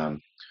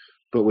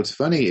 But what's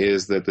funny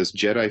is that this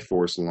Jedi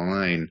Force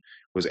line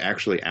was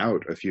actually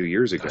out a few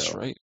years ago. That's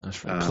right.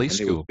 Play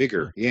school. They were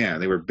bigger. Yeah,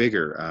 they were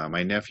bigger.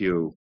 My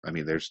nephew, I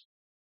mean, there's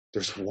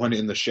one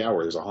in the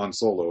shower. There's a Han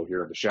Solo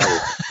here in the shower.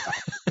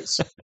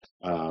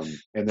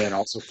 And then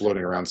also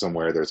floating around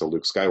somewhere, there's a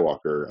Luke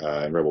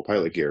Skywalker in Rebel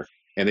pilot gear.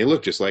 And they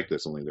look just like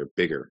this, only they're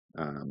bigger.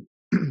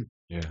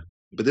 Yeah.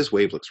 But this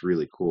wave looks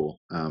really cool.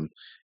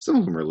 Some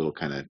of them are a little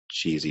kind of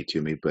cheesy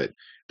to me, but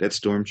that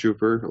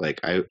Stormtrooper, like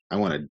I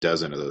want a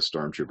dozen of those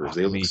Stormtroopers.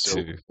 They look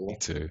so cool. Me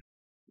too.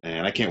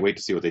 And I can't wait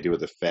to see what they do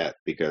with the Fett,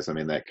 because I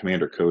mean that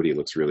Commander Cody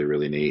looks really,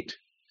 really neat.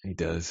 He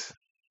does.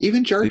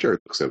 Even Jar Jar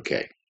looks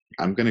okay.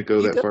 I'm going to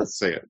go that far to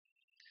say it.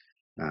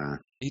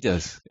 He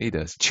does.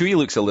 Chewie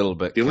looks a little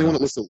bit. The only one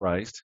that looks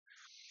surprised.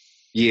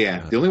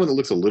 Yeah, the only one that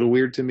looks a little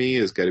weird to me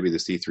has got to be the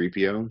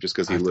C-3PO, just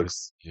because he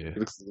looks a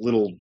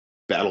little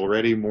battle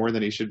ready more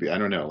than he should be. I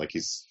don't know, like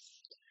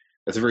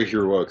that's a very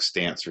heroic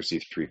stance for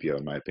C-3PO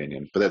in my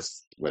opinion, but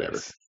that's whatever.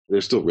 Yes.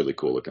 They're still really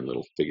cool looking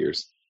little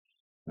figures.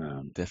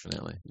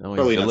 Definitely.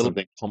 Probably not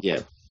something.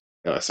 Yeah.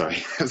 Sorry,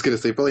 I was going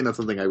to say probably not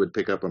something I would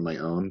pick up on my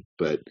own,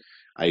 but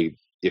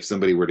if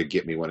somebody were to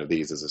get me one of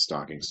these as a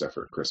stocking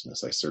stuffer at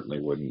Christmas, I certainly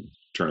wouldn't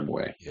turn them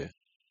away. Yeah.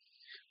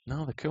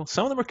 No, they're cool.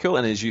 Some of them are cool,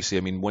 and as you say,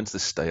 I mean, once the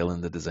style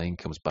and the design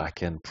comes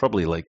back in,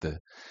 probably like the,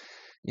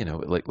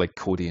 like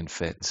Cody and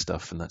Fett and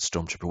stuff, and that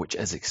Stormtrooper, which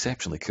is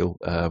exceptionally cool.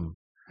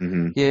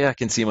 Yeah, I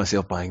can see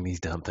myself buying these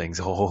damn things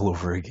all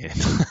over again.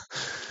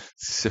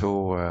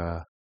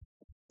 So,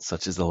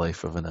 such is the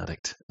life of an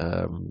addict.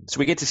 So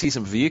we get to see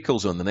some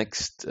vehicles on the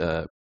next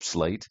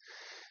slide.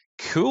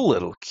 Cool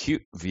little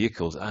cute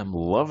vehicles. I'm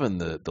loving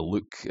the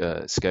Luke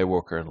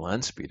Skywalker and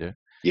Landspeeder.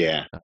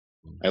 Yeah.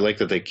 I like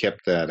that they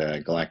kept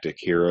that Galactic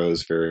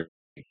Heroes very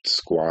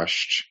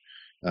squashed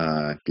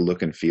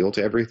look and feel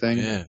to everything.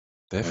 Yeah,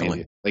 definitely. I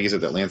mean, like you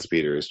said, that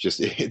Landspeeder is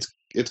just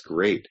it's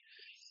great.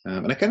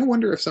 And I kind of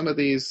wonder if some of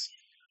these,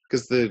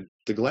 because the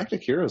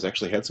Galactic Heroes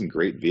actually had some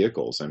great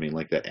vehicles. I mean,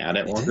 like that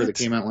AT-AT Walker that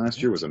came out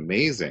last year was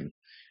amazing.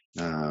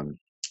 And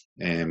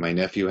my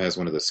nephew has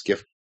one of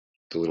the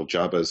little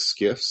Jabba's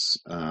skiffs,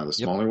 the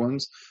smaller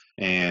ones.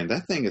 And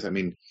that thing is, I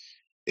mean,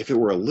 if it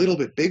were a little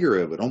bit bigger,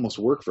 it would almost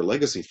work for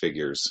legacy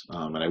figures,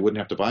 and I wouldn't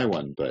have to buy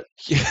one. But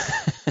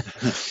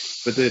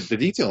but the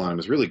detail on them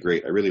is really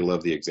great. I really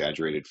love the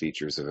exaggerated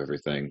features of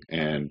everything,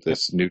 and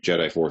this new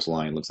Jedi Force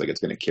line looks like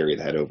it's going to carry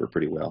that over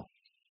pretty well.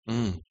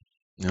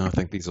 No, I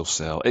think these will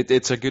sell.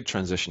 It's a good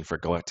transition for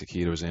Galactic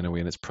Heroes anyway,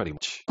 and it's pretty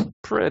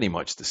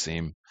much the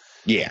same.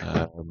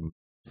 Yeah, Um,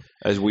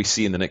 as we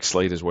see in the next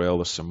slide as well,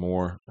 there's some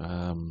more.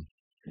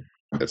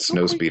 that Not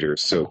snow quite. speeder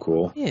is so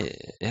cool. Yeah,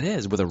 it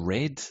is with a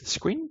red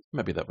screen.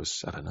 Maybe that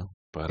was, I don't know,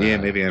 but Yeah,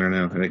 maybe I don't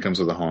know. And it comes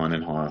with a Han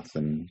and Hoth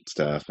and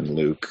stuff, and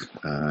Luke.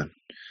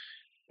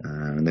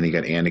 And then you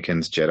got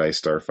Anakin's Jedi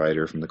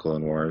Starfighter from the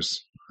Clone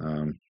Wars.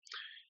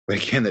 But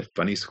again, that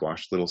funny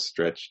squash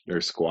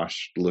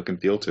look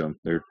and feel to them.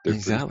 They're pretty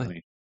exactly.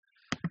 funny.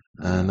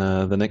 And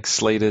the next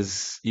slide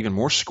is even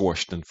more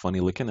squashed and funny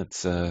looking.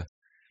 It's the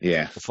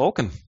Yeah,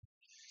 Falcon.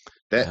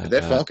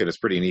 that Falcon is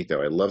pretty neat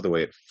though. I love the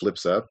way it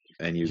flips up,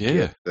 and you Yeah.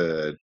 get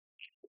the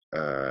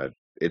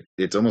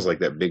it's almost like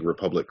that big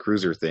Republic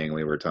cruiser thing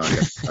we were talking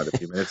about a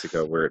few minutes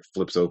ago, where it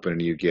flips open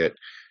and you get,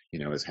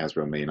 as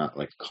Hasbro may not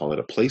like to call it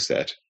a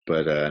playset,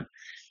 but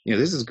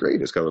this is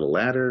great. It's got a little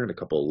ladder and a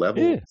couple of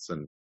levels Yeah.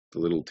 and the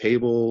little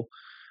table,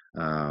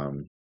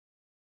 and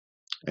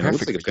it looks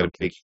Perfect like for it's got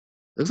junkies.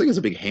 looks like it's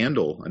a big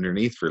handle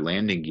underneath for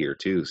landing gear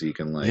too, so you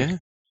can like Yeah.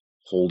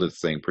 hold this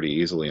thing pretty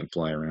easily and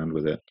fly around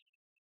with it.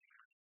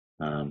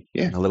 Yeah, And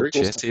a little very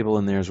cool chess stuff. table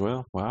in there as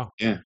well. Wow.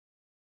 Yeah.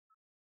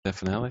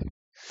 Definitely.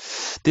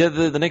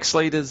 The next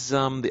slide is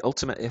the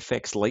Ultimate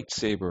FX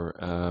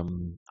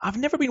lightsaber. I've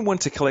never been one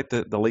to collect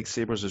the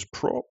lightsabers as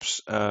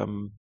props.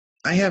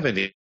 I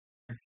haven't.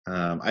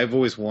 I've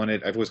always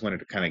wanted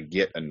to kind of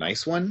get a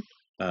nice one.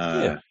 Yeah,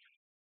 Uh,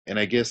 and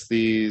I guess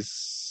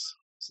these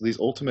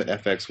Ultimate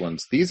FX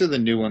ones, these are the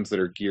new ones that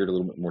are geared a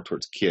little bit more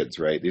towards kids,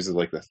 right? These are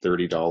like the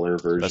 $30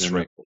 that's version of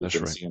right. what we've That's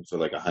been right. seeing for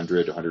like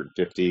 100,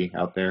 150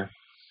 out there,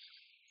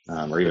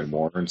 or even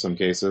more in some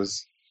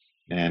cases.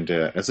 And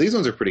so these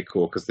ones are pretty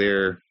cool because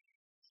the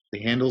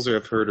handles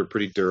I've heard are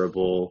pretty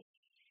durable.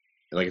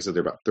 Like I said,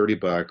 they're about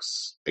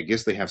 $30. I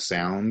guess they have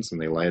sounds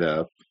and they light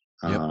up.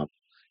 Yep.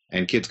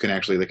 And kids can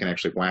actually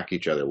whack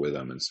each other with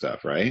them and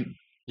stuff, right?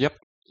 Yep.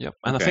 Yep.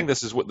 And I Okay. think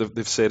this is what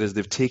they've said is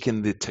they've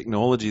taken the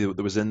technology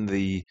that was in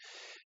the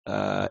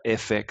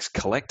FX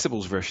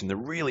collectibles version, the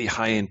really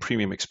high-end,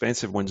 premium,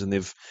 expensive ones, and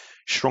they've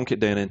shrunk it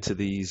down into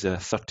these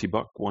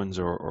 $30 ones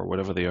or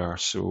whatever they are.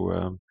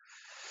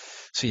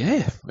 So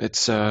yeah,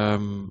 it's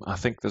I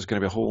think there's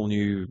going to be a whole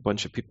new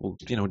bunch of people,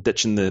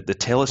 ditching the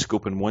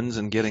telescoping ones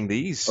and getting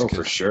these. Oh,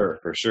 for sure,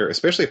 for sure.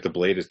 Especially if the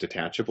blade is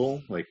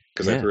detachable, like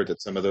because I've Yeah, heard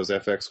that some of those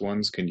FX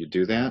ones can you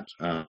do that,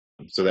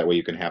 so that way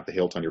you can have the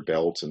hilt on your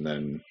belt, and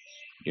then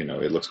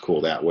it looks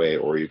cool that way,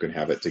 or you can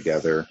have it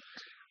together.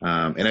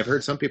 And I've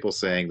heard some people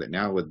saying that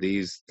now with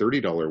these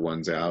 $30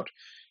 ones out,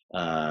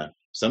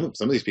 some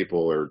of these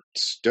people are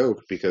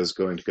stoked because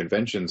going to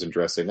conventions and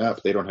dressing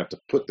up, they don't have to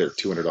put their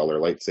 $200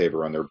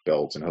 lightsaber on their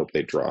belt and hope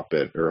they drop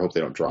it, or hope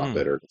they don't drop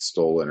it or get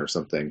stolen or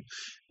something.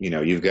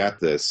 You've got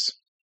this,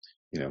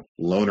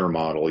 loaner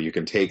model you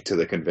can take to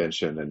the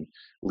convention and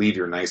leave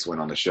your nice one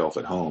on the shelf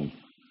at home.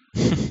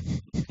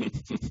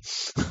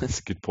 that's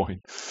a good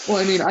point. Well,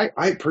 I mean,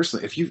 I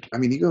personally, you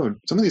go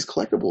some of these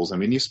collectibles, I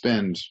mean, you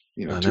spend,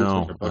 I two or three know,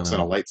 hundred I bucks on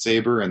a know.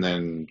 lightsaber, and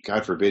then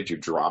God forbid you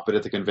drop it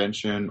at the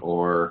convention,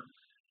 or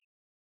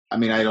I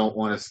mean, I don't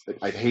want to.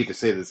 I'd hate to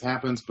say this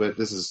happens, but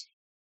these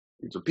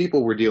are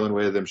people we're dealing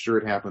with. I'm sure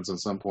it happens at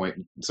some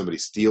point. Somebody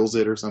steals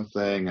it or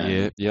something, Yeah,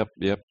 and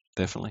yep,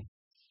 definitely,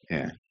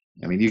 yeah.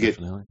 I mean, you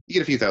definitely,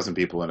 get a few thousand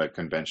people in a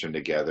convention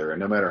together, and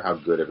no matter how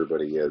good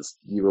everybody is,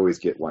 you always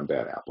get one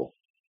bad apple.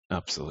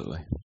 absolutely.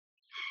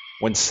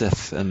 One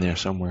Sith in there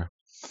somewhere.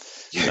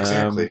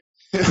 Yeah, Um,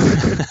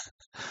 exactly.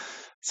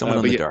 someone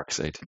on But the yeah, dark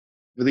side.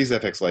 but these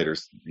FX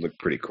lighters look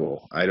pretty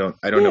cool. I don't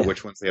know Yeah,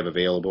 which ones they have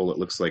available. It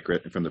looks like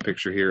right from the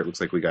picture here, it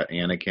looks like we got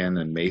Anakin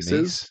and Mace's,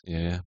 Mace.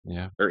 Yeah,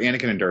 yeah. or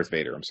Anakin and Darth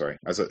Vader. I'm sorry,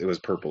 it was Oh,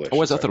 purplish.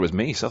 I So thought it was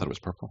Mace. I thought it was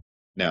purple.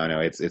 no,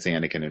 it's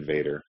Anakin and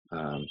Vader,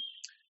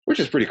 which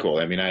is pretty cool.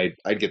 I mean,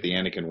 I'd get the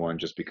Anakin one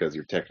just because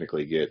you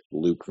technically get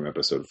Luke from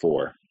Episode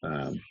 4.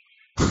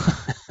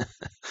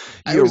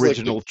 I You always like Luke.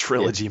 original Yeah,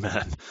 trilogy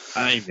man.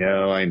 I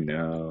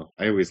know.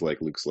 I always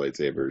like Luke's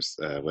lightsabers,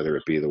 whether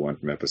it be the one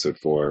from Episode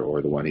 4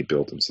 or the one he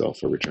built himself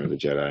for Return of the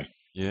Jedi.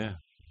 Yeah.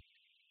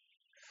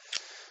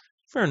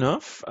 Fair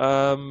enough.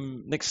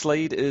 Next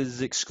slide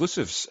is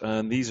exclusives,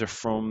 and these are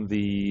from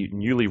the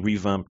newly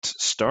revamped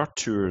Star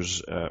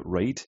Tours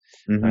ride.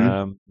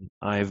 Mm-hmm.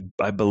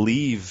 I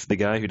believe the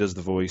guy who does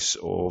the voice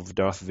of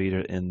Darth Vader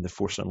in the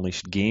Force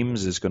Unleashed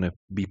games is going to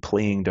be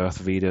playing Darth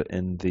Vader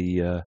in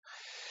the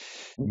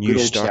new Good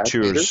old Star Chad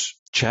Vader. Tours.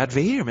 Chad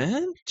Vader,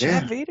 man.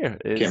 Chad Yeah, Vader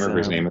can't is remember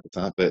his name at the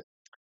top, but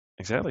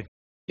exactly.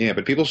 yeah, but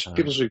Um, people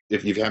should,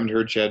 if you haven't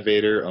heard Chad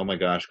Vader, oh my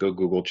gosh, go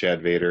Google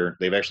Chad Vader.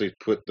 They've actually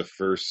put the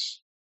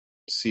first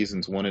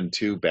seasons 1 and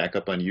 2 back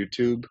up on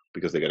YouTube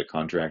because they got a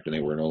contract and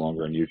they were no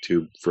longer on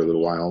YouTube for a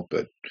little while.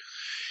 But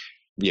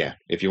yeah,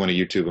 if you want to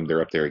YouTube them,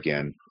 they're up there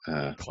again.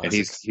 And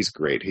Classic. he's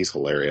great. He's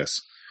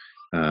hilarious.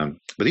 But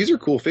these are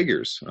cool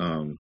figures.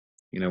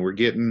 We're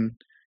getting.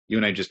 You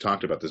and I just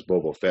talked about this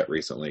Boba Fett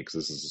recently because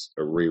this is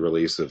a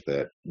re-release of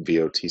that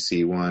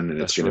VOTC one, and it's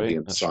That's going to be right.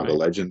 in That's Saga right.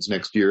 Legends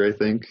next year, I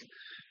think.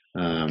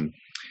 Um,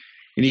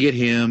 And you get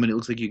him, and it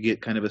looks like you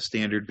get kind of a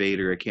standard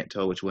Vader. I can't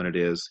tell which one it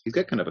is. He's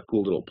got kind of a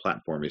cool little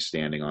platform he's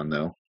standing on,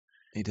 though.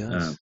 He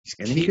does. His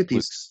And then you cape get these.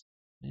 looks,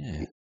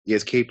 yeah.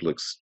 His cape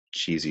looks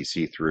cheesy,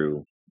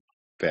 see-through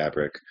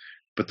fabric.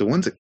 But the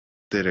ones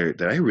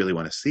that I really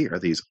want to see are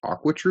these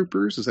Aqua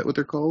Troopers. Is that what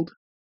they're called?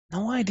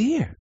 No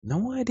idea.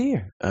 No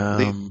idea.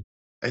 I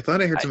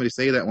thought I heard somebody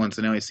say that once,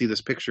 and now I see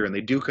this picture, and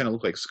they do kind of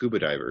look like scuba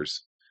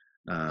divers.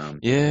 Yeah.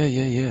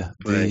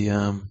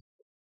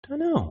 I don't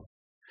know.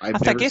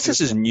 I guess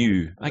this is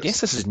new. I guess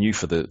this is new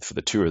for the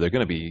tour. They're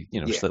going to be,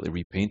 slightly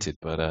repainted,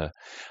 but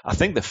I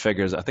think the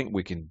figures. I think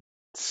we can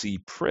see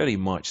pretty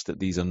much that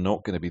these are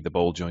not going to be the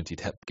ball jointed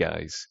hip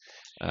guys.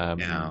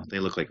 No, they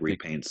look like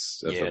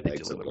repaints of the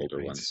legs of the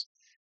older ones,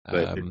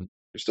 but they're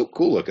still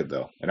cool looking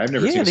though. And I've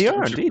never seen. Yeah, they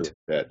are indeed.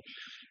 That.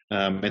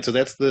 And so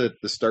that's the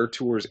Star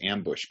Tours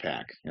ambush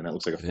pack, and that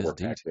looks like a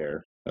 4-pack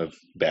there of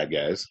bad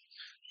guys.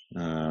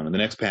 And the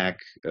next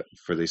pack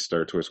for the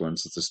Star Tours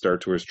ones, it's the Star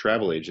Tours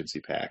Travel Agency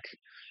pack.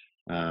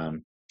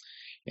 And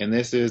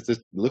this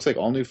looks like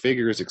all new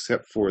figures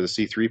except for the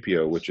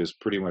C-3PO, which is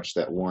pretty much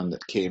that one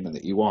that came in the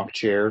Ewok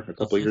chair a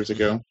couple of years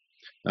ago,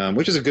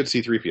 which is a good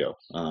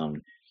C-3PO.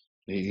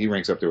 He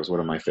ranks up there as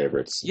one of my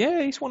favorites.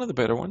 Yeah, he's one of the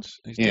better ones.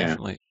 He's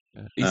definitely.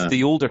 He's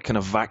the older kind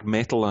of vac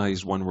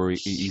metalized one where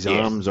his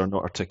arms are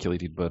not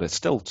articulated, but it's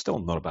still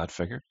not a bad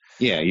figure.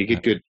 Yeah, you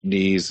get good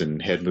knees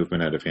and head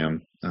movement out of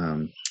him.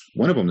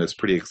 One of them that's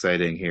pretty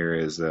exciting here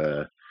is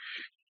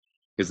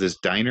this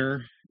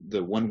Diner,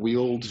 the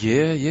one-wheeled.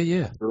 Yeah.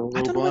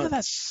 I don't know whether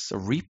that's a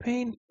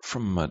repaint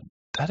from I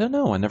don't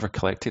know. I never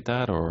collected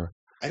that, or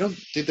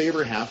Did they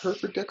ever have her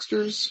for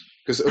Dexter's?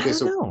 Because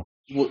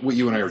what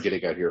you and I are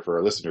getting at here for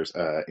our listeners,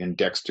 in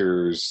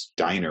Dexter's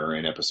Diner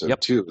in episode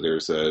 2,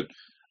 there's a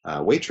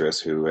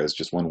waitress who has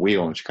just one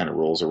wheel and she kind of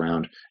rolls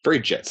around, very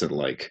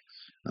Jetson-like.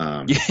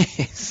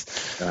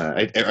 Yes.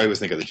 I always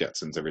think of the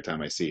Jetsons every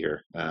time I see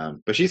her.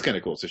 But she's kind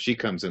of cool. So she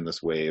comes in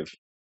this wave,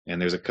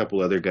 and there's a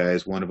couple other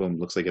guys. One of them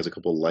looks like he has a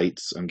couple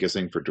lights, I'm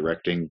guessing, for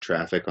directing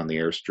traffic on the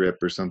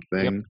airstrip or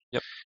something.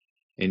 Yep.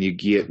 And you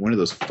get one of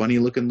those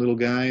funny-looking little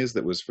guys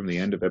that was from the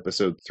end of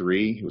episode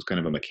 3. He was kind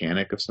of a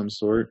mechanic of some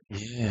sort.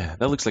 Yeah,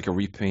 that looks like a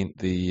repaint.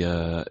 The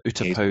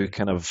Utapau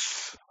kind of...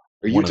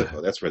 Or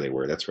Utapau, that's where they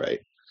were. That's right.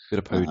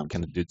 Utapau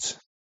kind of dudes.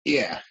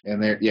 Yeah,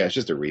 and it's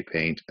just a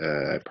repaint,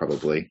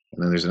 probably.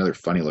 And then there's another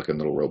funny-looking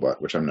little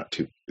robot, which I'm not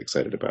too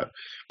excited about.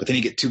 But then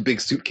you get 2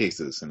 big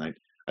suitcases, and I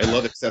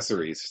love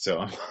accessories, so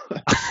I'm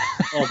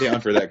all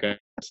down for that kind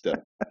of stuff.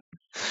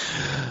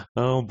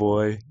 Oh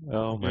boy!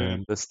 Oh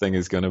man! This thing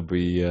is going to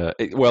be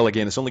well.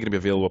 Again, it's only going to be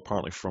available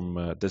apparently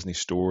from Disney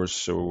stores.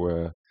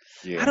 So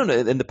I don't know.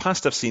 In the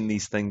past, I've seen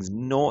these things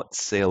not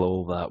sell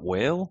all that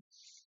well.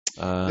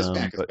 This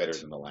pack is better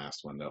than the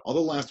last one, though.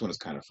 Although the last one is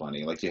kind of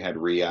funny. Like, you had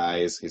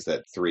Re-Eyes. He's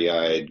that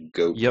 3-eyed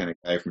goat kind of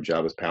guy from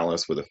Jabba's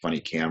palace with a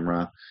funny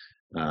camera.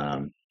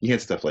 You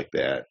had stuff like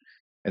that.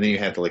 And then you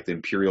had the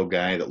Imperial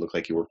guy that looked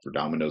like he worked for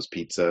Domino's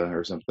Pizza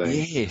or something.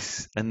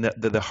 Yes, and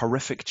the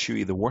horrific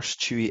Chewie, the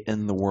worst Chewie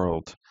in the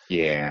world.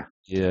 Yeah.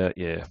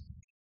 That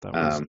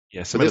was,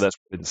 so maybe that's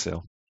what didn't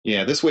sell.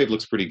 Yeah, this wave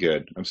looks pretty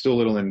good. I'm still a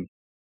little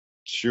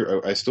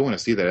unsure. I still want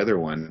to see that other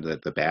one,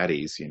 the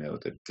baddies,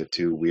 the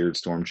 2 weird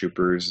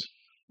stormtroopers.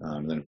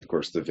 And then, of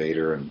course, the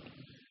Vader and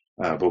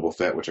Boba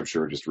Fett, which I'm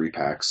sure are just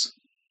repacks.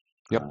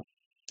 Yep.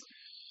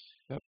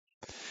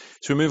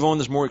 So we move on.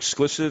 There's more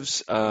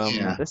exclusives.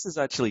 This has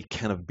actually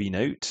kind of been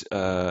out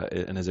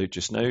and is out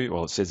just now.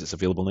 Well, it says it's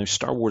available now.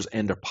 Star Wars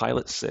Ender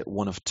Pilot Set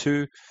 1 of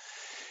 2.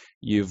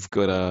 You've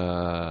got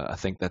I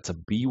think that's a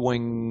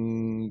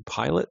B-Wing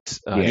pilot,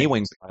 an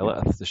A-Wing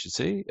pilot, I should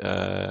say.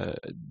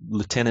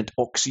 Lieutenant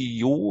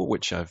Oxio,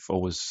 which I've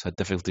always had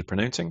difficulty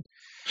pronouncing.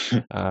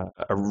 A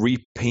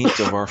repaint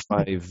of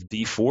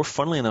R5-D4.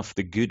 Funnily enough,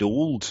 the good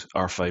old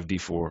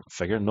R5-D4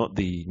 figure, not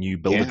the new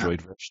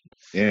Build-A-Droid version.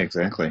 Yeah,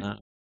 exactly.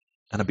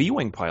 And a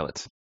B-Wing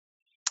pilot.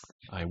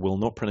 I will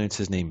not pronounce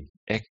his name.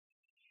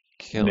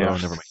 No.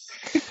 Never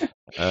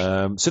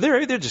mind. So they're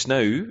out there just now.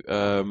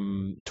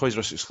 Toys R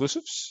Us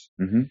exclusives.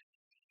 Mm-hmm.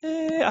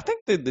 I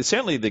think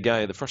certainly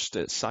the first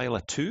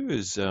Sila 2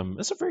 is a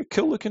very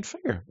cool looking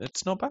figure.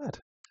 It's not bad.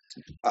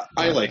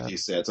 I like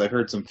these sets. I've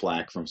heard some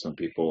flack from some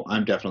people.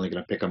 I'm definitely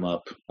going to pick them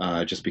up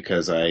just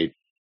because I'm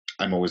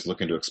always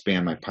looking to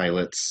expand my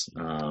pilots.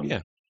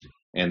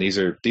 And these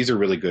are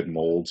really good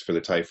molds for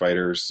the TIE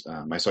fighters.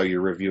 I saw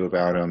your review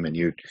about them, and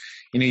you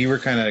were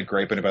kind of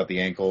griping about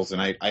the ankles,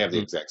 and I have the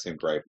exact same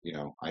gripe.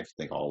 I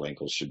think all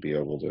ankles should be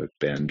able to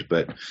bend,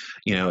 but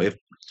if you're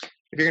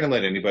going to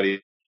let anybody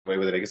get away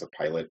with it, I guess a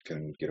pilot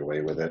can get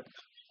away with it.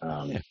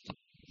 But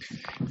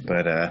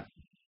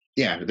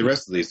the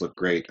rest of these look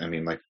great. I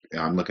mean,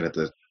 I'm looking at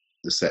the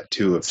set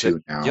 2 of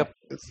 2 now. Yep.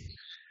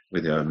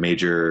 With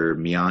Major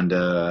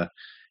Mianda,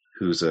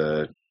 who's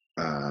an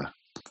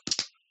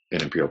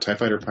Imperial TIE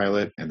Fighter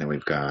pilot, and then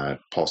we've got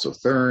Paul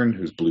Sothern,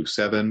 who's Blue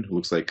 7, who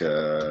looks like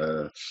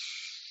a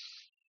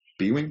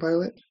B-Wing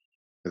pilot.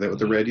 Is that what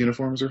the red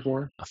uniforms are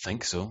for? I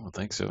think so.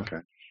 Okay.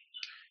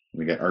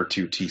 We got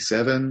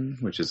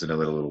R2-T7, which is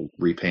another little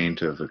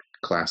repaint of a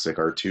classic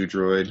R2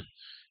 droid.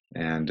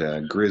 and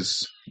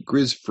Grizz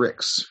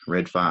Fricks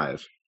Red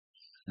 5.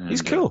 And,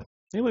 he's cool.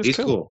 He's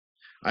cool.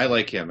 I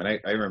like him, and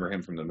I remember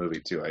him from the movie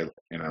too.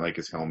 I like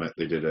his helmet.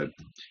 They did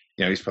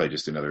he's probably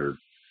just another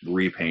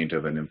repaint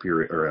of an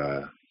Imperial or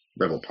a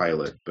Rebel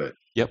pilot, but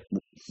yep,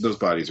 those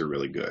bodies are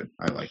really good.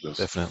 I like those.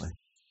 Definitely.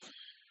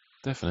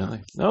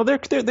 No, they're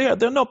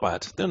not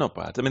bad. They're not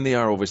bad. I mean, they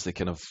are obviously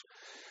kind of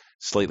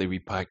slightly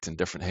repacked in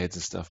different heads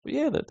and stuff, but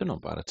yeah, they're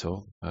not bad at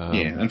all.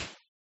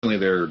 Unfortunately,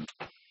 they're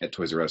at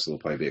Toys R Us. They'll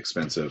probably be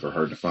expensive or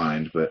hard to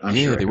find, but I'm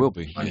sure they will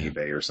be on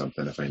eBay or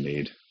something if I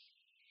need.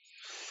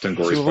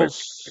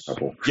 Tungori's a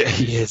couple. Yeah,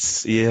 he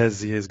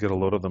has got a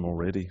lot of them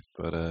already.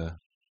 But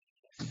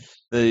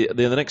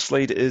the next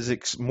slide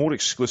is more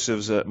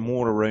exclusives,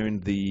 more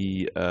around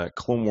the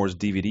Clone Wars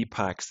DVD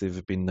packs.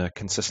 They've been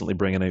consistently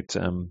bringing out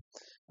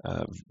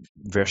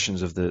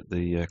versions of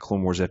the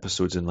Clone Wars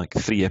episodes in like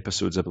 3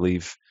 episodes, I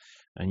believe,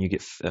 and you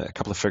get a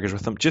couple of figures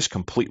with them. Just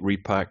complete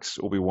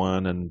repacks: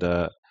 Obi-Wan and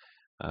a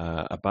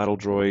battle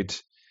droid.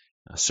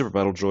 A Super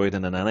Battle Droid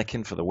and an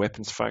Anakin for the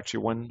Weapons Factory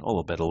one. All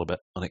a little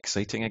bit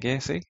unexciting, I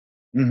guess, eh?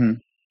 Mm-hmm.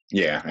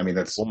 Yeah, I mean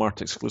that's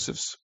Walmart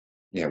exclusives.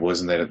 Yeah,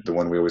 wasn't that the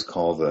one we always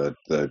call the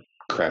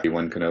crappy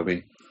one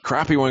Kenobi?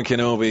 Crappy one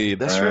Kenobi.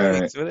 That's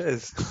right. That's what it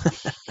is.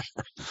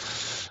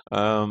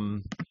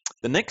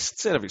 The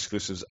next set of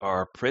exclusives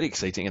are pretty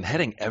exciting and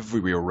heading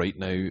everywhere right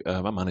now.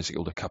 I managed to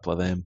hold a couple of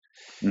them.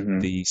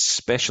 Mm-hmm. The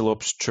Special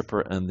Ops Trooper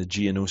and the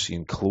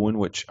Geonosian Clone,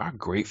 which are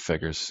great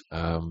figures.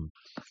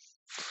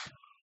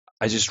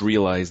 I just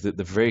realized that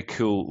the very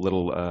cool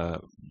little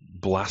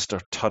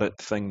blaster turret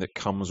thing that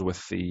comes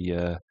with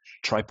the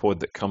tripod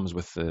that comes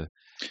with the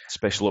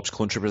Special Ops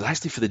Clone Trooper is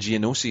actually for the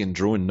Geonosian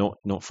drone,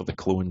 not for the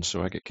clone,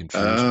 so I get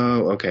confused.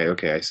 Oh,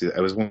 okay. I see.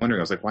 I was wondering,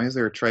 I was like, why is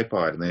there a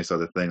tripod? And then I saw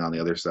the thing on the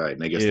other side,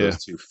 and I guess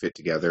those two fit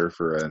together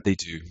for a... They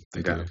do.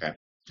 Okay.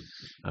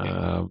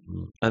 And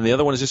the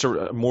other one is just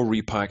more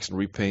repacks and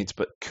repaints,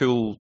 but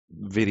cool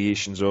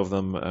variations of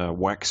them,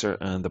 Waxer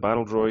and the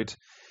Battle Droid.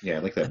 Yeah, I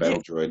like that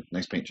Battle Droid.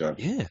 Nice paint job.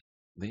 Yeah.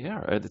 They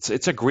are.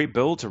 It's a great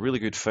build. It's a really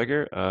good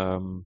figure.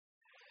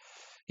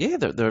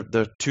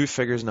 They're 2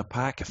 figures in a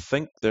pack. I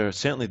think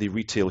they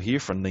retail here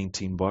for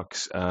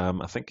 $19.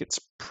 I think it's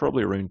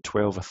probably around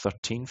 12 or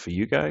 13 for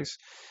you guys.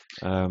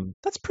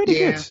 That's pretty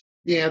good.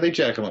 Yeah, they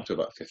jack them up to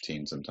about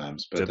 15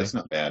 sometimes, but that's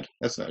not bad.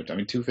 I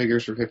mean, 2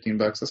 figures for $15.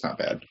 That's not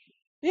bad.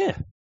 Yeah,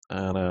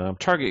 and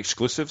Target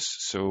exclusives,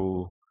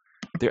 so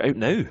they're out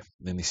now,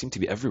 and they seem to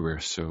be everywhere.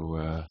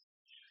 So.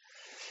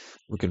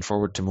 Looking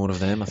forward to more of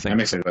them, I think. I'm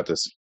excited about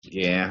this.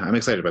 Yeah, I'm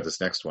excited about this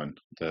next one.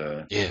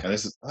 And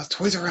this is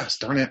Toys R Us,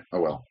 darn it.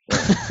 Oh, well.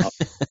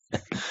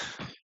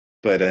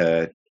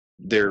 But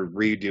they're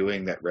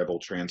redoing that Rebel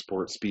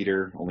transport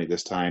speeder, only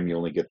this time you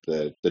only get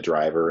the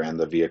driver and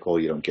the vehicle.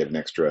 You don't get an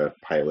extra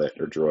pilot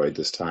or droid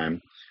this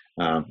time,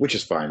 which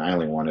is fine. I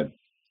only wanted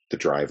the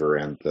driver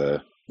and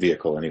the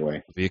vehicle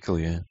anyway. Vehicle,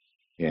 yeah.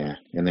 Yeah,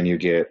 and then you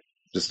get,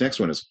 this next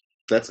one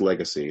that's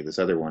Legacy. This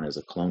other one is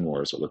a Clone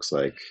Wars, it looks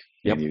like.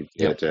 Yep. And you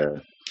get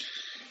a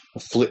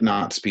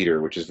Flitnot speeder,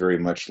 which is very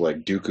much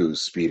like Dooku's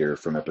speeder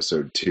from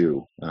Episode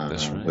 2.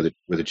 That's right.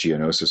 With a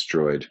Geonosis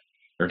droid.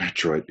 Or not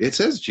droid. It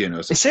says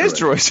Geonosis. It says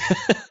droid.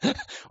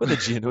 With a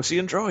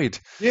Geonosian droid.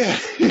 Yeah.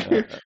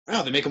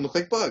 Wow, they make them look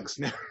like bugs.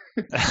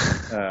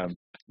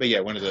 But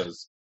yeah, one of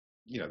those,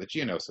 the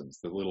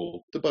Geonosins,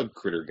 the bug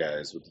critter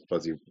guys with the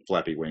fuzzy,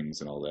 flappy wings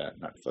and all that.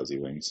 Not fuzzy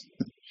wings.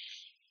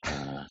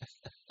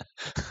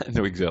 I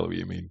know exactly what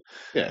you mean.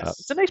 Yes.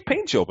 It's a nice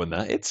paint job on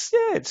that.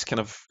 It's kind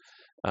of.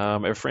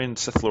 Our friend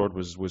Sith Lord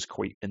was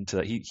quite into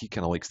that. He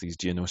kind of likes these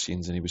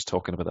Geonosians, and he was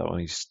talking about that on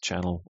his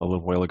channel a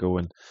little while ago,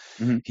 and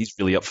he's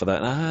really up for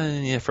that.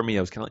 And, for me,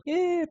 I was kind of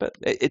like, but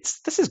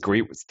this is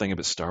great. The thing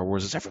about Star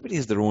Wars is everybody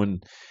has their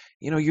own.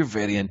 You're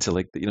very into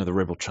like the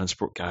Rebel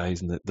transport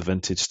guys and the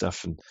vintage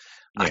stuff, and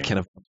I kind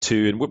of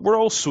too. And we're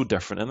all so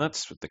different, and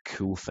that's what the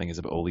cool thing is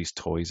about all these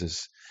toys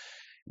is.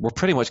 We're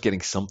pretty much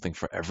getting something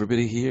for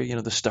everybody here.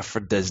 There's stuff for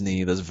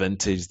Disney, there's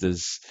vintage,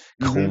 there's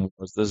Clone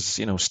Wars, there's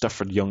stuff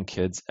for young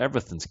kids.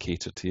 Everything's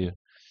catered to you.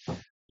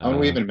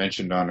 We even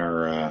mentioned on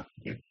our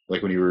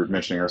like when you were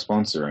mentioning our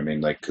sponsor. I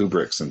mean, like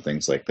Kubrick's and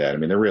things like that. I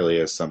mean, there really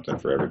is something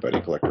for everybody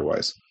collector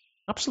wise.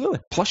 Absolutely,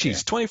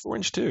 plushies,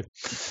 24-inch too.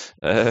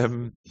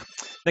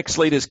 Next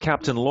slide is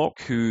Captain Locke,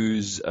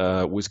 who's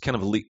was kind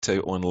of leaked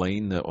out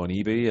online on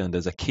eBay and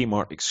is a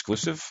Kmart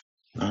exclusive.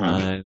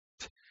 And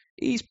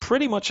he's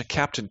pretty much a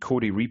Captain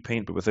Cody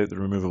repaint, but without the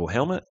removable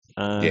helmet.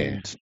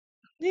 And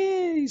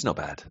he's not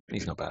bad.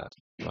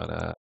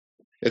 But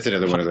it's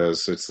another one of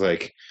those. So it's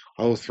like,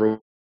 throw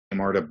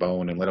Kmart a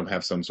bone and let him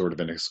have some sort of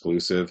an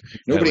exclusive.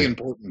 Nobody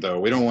important though.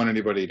 We don't want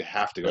anybody to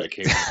have to go to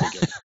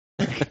Kmart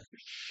again.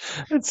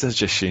 It's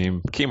such a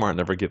shame. Kmart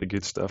never get the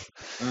good stuff.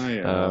 Oh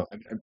yeah.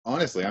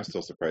 Honestly, I'm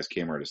still surprised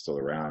Kmart is still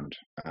around.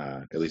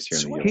 At least here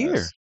in the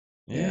US.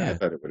 Yeah, I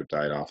thought it would have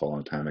died off a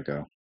long time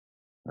ago.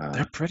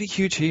 They're pretty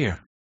huge here.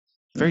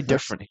 Very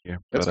different here.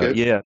 That's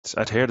good.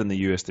 I'd heard in the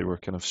US they were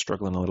kind of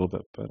struggling a little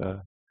bit,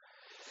 but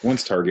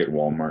once Target and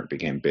Walmart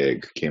became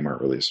big, Kmart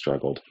really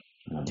struggled.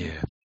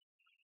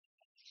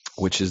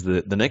 which is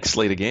the next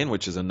slide again,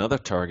 which is another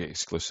Target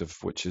exclusive,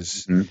 which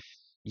is Mm-hmm.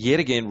 yet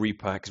again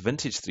repacks,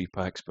 vintage 3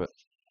 packs, but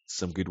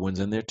some good ones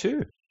in there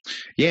too.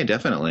 Yeah,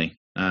 definitely.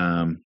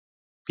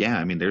 Yeah,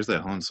 I mean, there's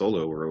that Han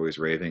Solo we're always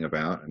raving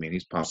about. I mean,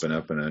 he's popping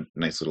up in a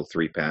nice little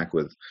 3 pack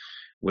with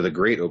a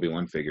great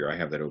Obi-Wan figure. I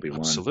have that Obi-Wan.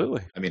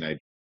 Absolutely. I mean, I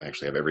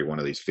actually have every one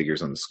of these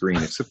figures on the screen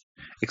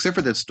except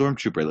for that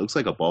Stormtrooper. It looks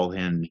like a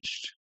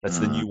ball-hinged. That's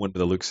the new one by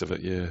the looks of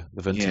it, yeah. The Yeah,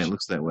 it vintage.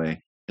 looks that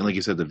way. And like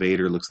you said, the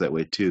Vader looks that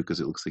way too because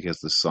it looks like he has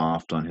the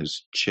soft on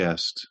his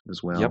chest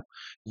as Yep. well.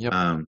 Yep.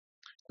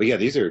 But yeah,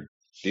 these are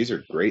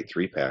great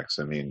 3 packs.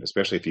 I mean,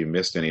 especially if you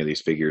missed any of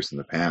these figures in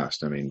the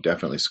past. I mean,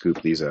 definitely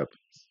scoop these up.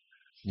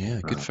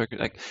 Yeah, good Uh, figure.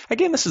 Like,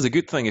 again, this is a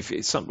good thing. If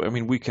it's some, I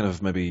mean, we kind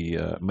of maybe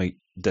might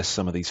diss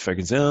some of these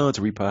figures. Oh, it's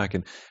a repack,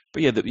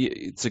 but yeah,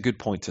 it's a good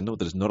point to note.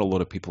 There's not a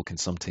lot of people can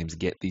sometimes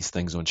get these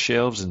things on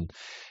shelves, and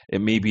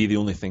it may be the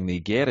only thing they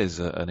get is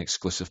an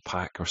exclusive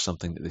pack or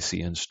something that they see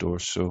in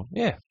stores. So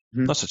yeah,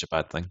 mhm. not such a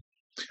bad thing.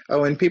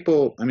 Oh, and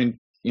people, I mean,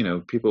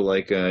 people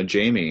like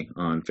Jamie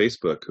on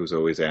Facebook who's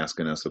always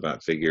asking us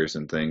about figures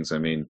and things. I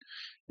mean,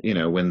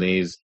 when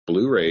these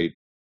Blu-ray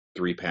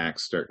 3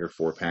 packs start or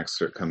 4 packs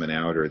start coming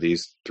out, or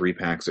these 3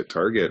 packs at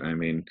Target, I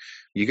mean,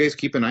 you guys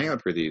keep an eye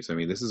out for these. I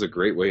mean, this is a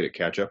great way to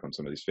catch up on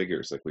some of these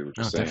figures, like we were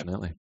Oh, just saying.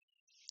 definitely,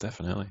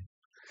 definitely.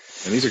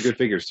 And these are good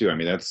figures too. I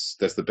mean, that's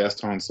the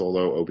best Han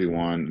Solo,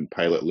 Obi-Wan, and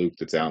Pilot Luke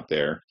that's out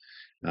there.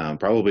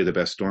 Probably the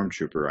best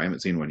Stormtrooper. I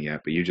haven't seen one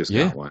yet, but you just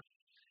Yeah, got one.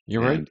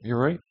 you're right. And You're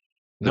right.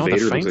 the No, they're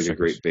Vader looks fine like a figures.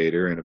 great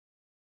Vader, and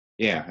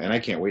yeah, and I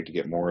can't wait to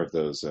get more of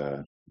those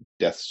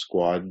Death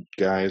Squad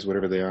guys,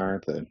 whatever they are.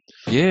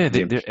 Yeah,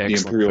 The they're the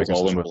excellent Imperials figures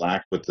all as in well.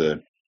 black with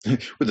the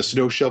with the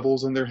snow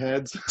shovels on their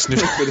heads.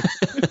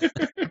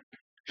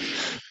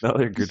 No,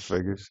 they're good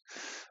figures.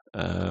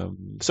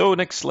 So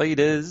next slide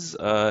is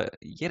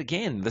yet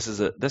again this is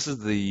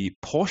the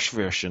posh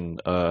version,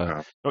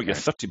 Oh, not your okay.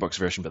 $30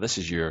 version, but this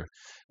is your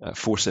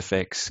Force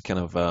FX kind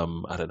of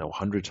I don't know,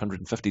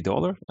 $150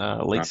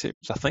 lightsabers,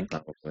 I think.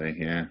 Probably,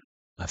 yeah.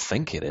 I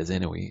think it is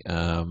anyway.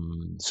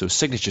 So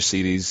signature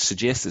series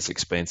suggests it's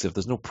expensive.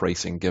 There's no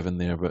pricing given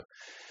there, but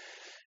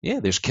yeah,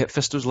 there's Kit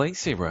Fisto's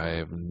lightsaber.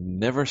 I've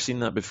never seen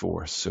that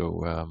before.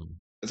 So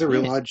It's a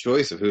real yeah, odd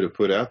choice of who to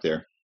put out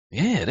there.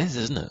 yeah, it is,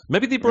 isn't it?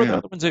 Maybe they brought the Yeah.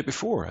 other ones out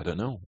before. I don't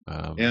know.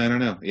 Yeah, I don't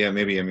know. Yeah,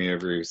 maybe. I mean,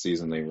 every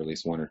season they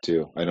release one or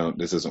two. I don't.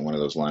 This isn't one of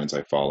those lines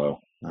I follow.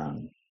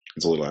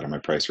 It's a little out of my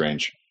price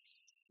range,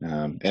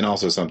 and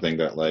also something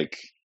that, like,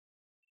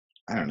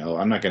 I don't know.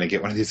 I'm not going to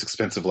get one of these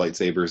expensive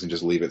lightsabers and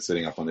just leave it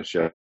sitting up on the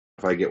shelf.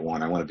 If I get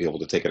one, I want to be able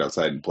to take it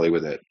outside and play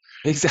with it.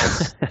 That's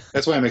Exactly.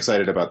 that's why I'm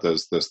excited about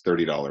those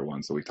 $30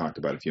 ones that we talked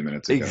about a few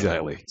minutes ago.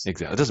 Exactly.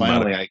 Exactly. It doesn't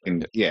matter. Finally, I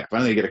can, yeah,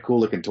 finally get a cool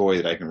looking toy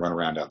that I can run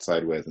around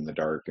outside with in the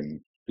dark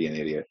and be an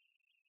idiot.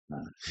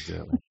 Uh,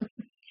 Exactly.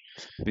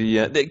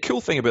 The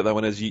cool thing about that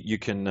one is you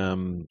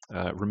can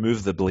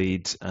remove the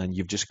blade, and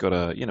you've just got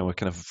a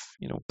kind of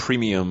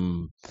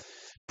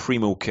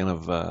primo kind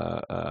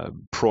of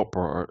prop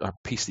or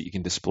piece that you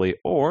can display,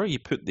 or you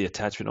put the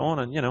attachment on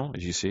and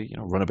as you say,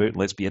 run about and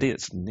let's be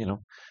idiots and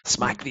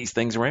smack these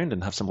things around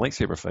and have some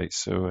lightsaber fights.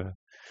 So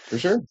for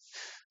sure.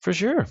 for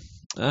sure.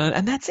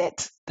 And that's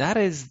it. That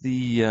is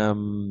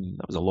that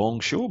was a long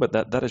show, but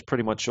that is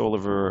pretty much all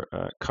of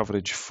our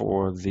coverage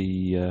for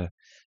the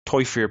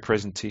Toy Fair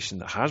presentation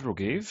that Hasbro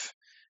gave,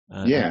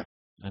 Yeah.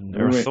 and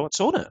We our went, thoughts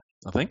on it.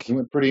 I think. we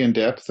went pretty in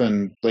depth.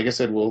 And like I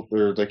said,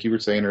 or like you were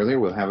saying earlier,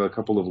 we'll have a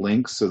couple of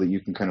links so that you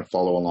can kind of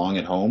follow along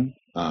at home.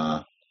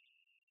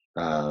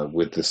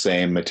 With the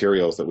same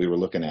materials that we were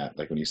looking at.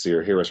 Like when you see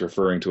or hear us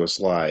referring to a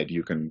slide,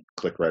 you can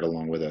click right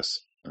along with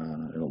us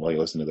while you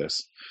listen to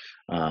this.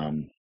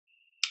 Um,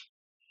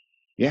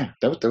 yeah,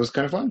 that was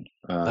kind of fun.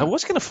 That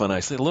was kind of fun,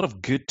 actually. A lot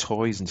of good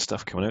toys and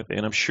stuff coming out there,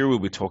 and I'm sure we'll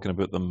be talking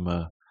about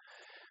them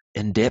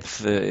in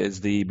depth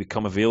as they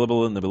become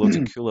available, and there'll be loads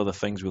of cool other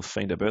things we'll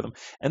find about them.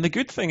 And the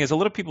good thing is, a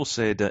lot of people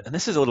said, and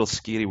this is a little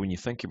scary when you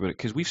think about it,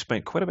 because we've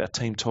spent quite a bit of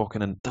time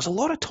talking, and there's a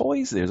lot of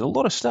toys there, there's a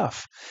lot of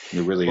stuff.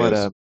 It really But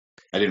is.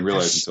 I didn't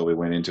realize there's until we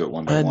went into it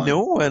one by I one.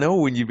 know, I know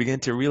when you begin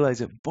to realize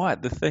it.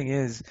 But the thing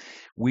is,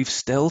 we've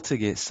still to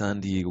get San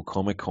Diego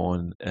Comic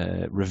Con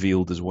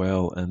revealed as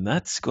well, and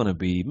that's going to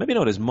be maybe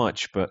not as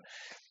much, but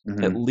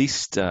at Hmm.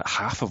 least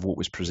half of what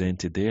was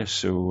presented there.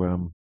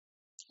 So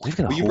we've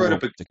got a Well, you whole brought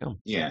lot up a to come.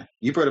 yeah,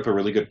 you brought up a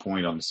really good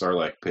point on the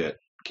Sarlacc pit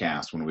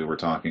cast when we were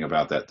talking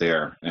about that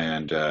there,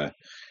 and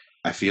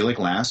I feel like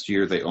last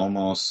year it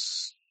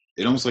almost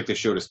like they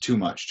showed us too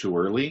much too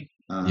early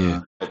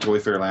Yeah, at Toy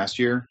Fair last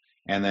year,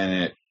 and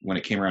then when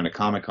it came around to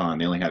Comic Con,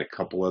 they only had a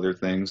couple other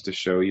things to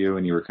show you,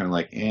 and you were kind of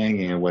like,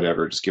 yeah,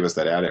 whatever, just give us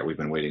that ad we've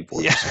been waiting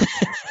for yeah, this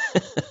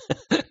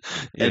year.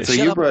 yeah. And so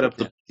Shut you up. brought up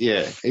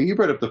Yeah. you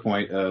brought up the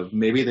point of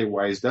maybe they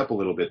wised up a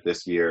little bit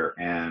this year,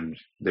 and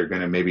they're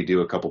going to maybe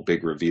do a couple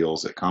big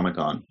reveals at Comic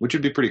Con, which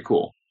would be pretty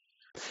cool.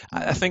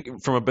 I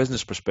think from a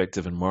business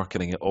perspective and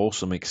marketing, it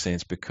also makes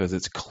sense because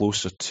it's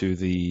closer to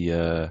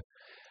the.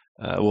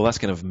 Well, that's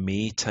kind of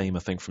May time, I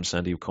think, from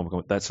San Diego Comic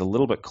Con. That's a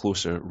little bit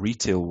closer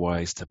retail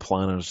wise to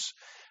planners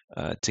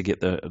to get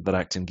their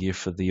acting gear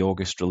for the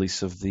August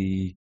release of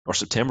the or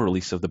September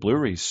release of the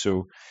Blu-rays.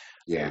 So,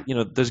 Yeah.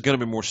 there's going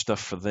to be more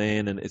stuff for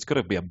then, and it's got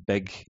to be a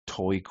big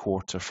toy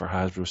quarter for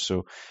Hasbro.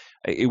 So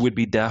it would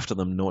be daft of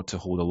them not to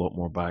hold a lot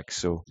more back.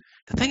 So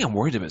the thing I'm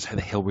worried about is how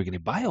the hell we're going to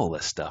buy all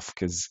this stuff,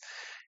 because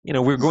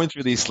we're going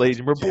through these slides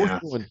and we're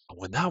both going, I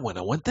want that one,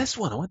 I want this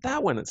one, I want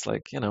that one. It's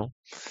like,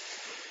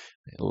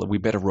 we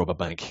better rob a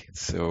bank.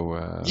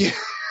 So yeah.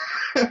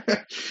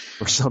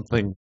 or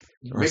something.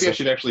 Maybe I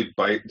should actually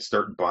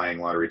start buying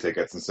lottery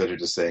tickets instead of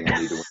just saying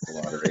I need to win the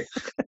lottery.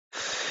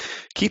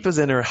 Keep us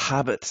in our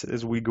habit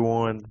as we go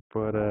on,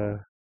 but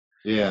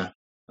yeah.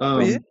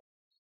 yeah.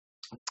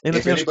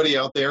 If anybody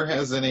out there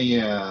has any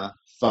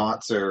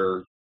thoughts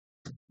or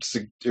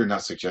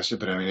not suggestion,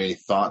 but any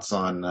thoughts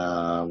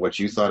on what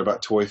you thought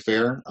about Toy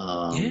Fair?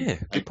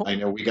 I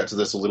know we got to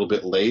this a little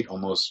bit late,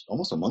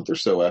 almost a month or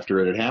so after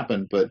it had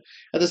happened, but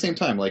at the same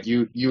time, like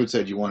you had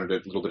said, you wanted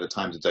a little bit of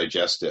time to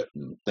digest it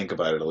and think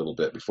about it a little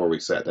bit before we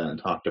sat down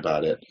and talked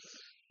about it,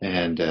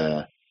 and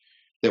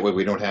that way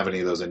we don't have any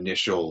of those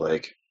initial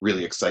like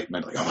really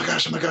excitement, like oh my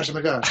gosh, we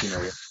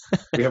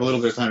have a little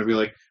bit of time to be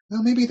like,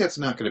 well, maybe that's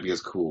not going to be as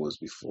cool as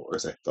before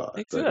as I thought.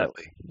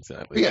 Exactly.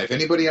 But yeah, if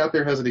anybody out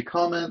there has any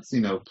comments,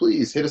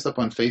 please hit us up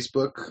on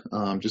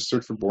Facebook. Just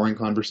search for Boring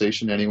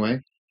Conversation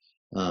anyway.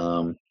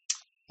 Or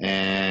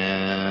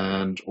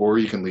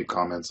you can leave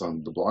comments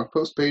on the blog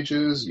post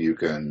pages. You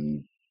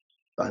can,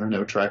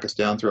 track us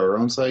down through our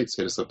own sites.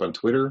 Hit us up on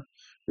Twitter.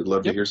 We'd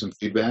love to hear some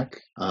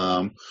feedback.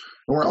 And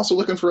we're also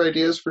looking for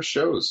ideas for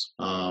shows.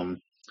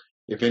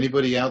 If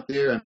anybody out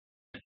there,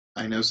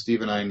 I know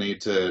Steve and I need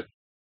to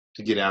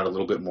get out a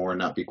little bit more and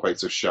not be quite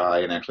so shy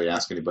and actually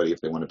ask anybody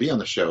if they want to be on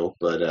the show.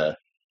 But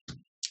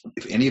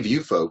if any of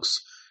you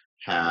folks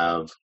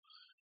have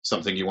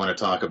something you want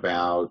to talk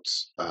about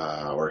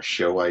or a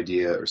show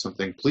idea or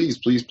something, please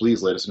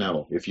let us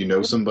know. If you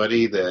know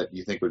somebody that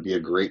you think would be a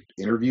great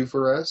interview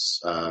for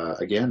us,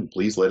 again,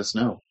 please let us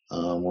know.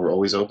 We're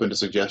always open to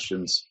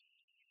suggestions.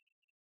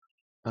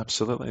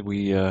 Absolutely.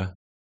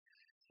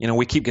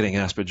 We keep getting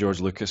asked by George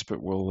Lucas,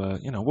 but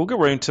we'll go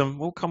around to him.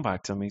 We'll come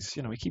back to him. He's,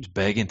 he keeps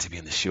begging to be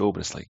in the show,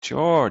 but it's like,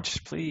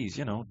 George, please,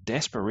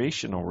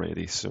 desperation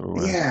already. So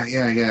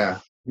yeah.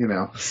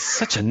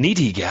 Such a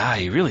needy guy.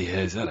 He really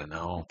is. I don't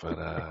know, but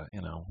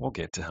we'll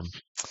get to him.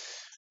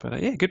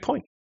 But yeah, good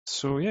point.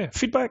 So yeah,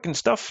 feedback and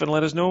stuff, and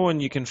let us know.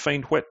 And you can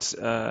find Whit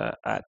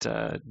at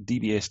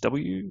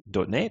dbsw.net,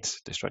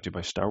 Distracted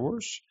by Star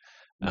Wars,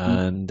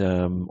 and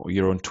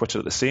you're on Twitter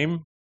at the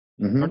same,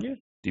 aren't you?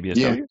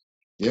 DBSW.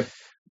 Yeah.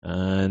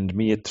 And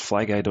me at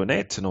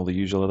flyguy.net and all the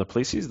usual other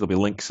places. There'll be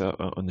links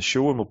on the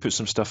show, and we'll put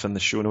some stuff in the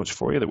show notes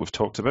for you that we've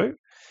talked about.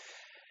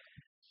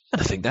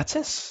 And I think that's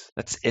it.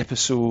 That's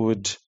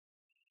episode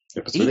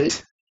 8.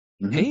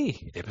 Mm-hmm.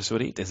 Hey,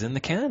 episode 8 is in the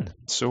can.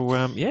 So,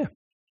 yeah.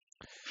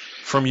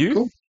 From you.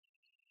 Cool.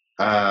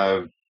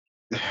 Have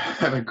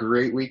a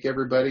great week,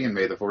 everybody, and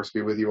may the Force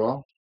be with you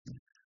all.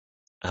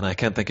 And I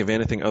can't think of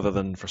anything other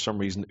than, for some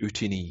reason,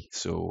 Utini.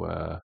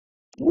 So,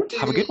 Utini.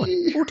 Have a good one.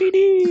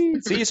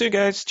 Utini. See you soon,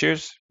 guys.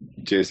 Cheers.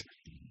 Cheers.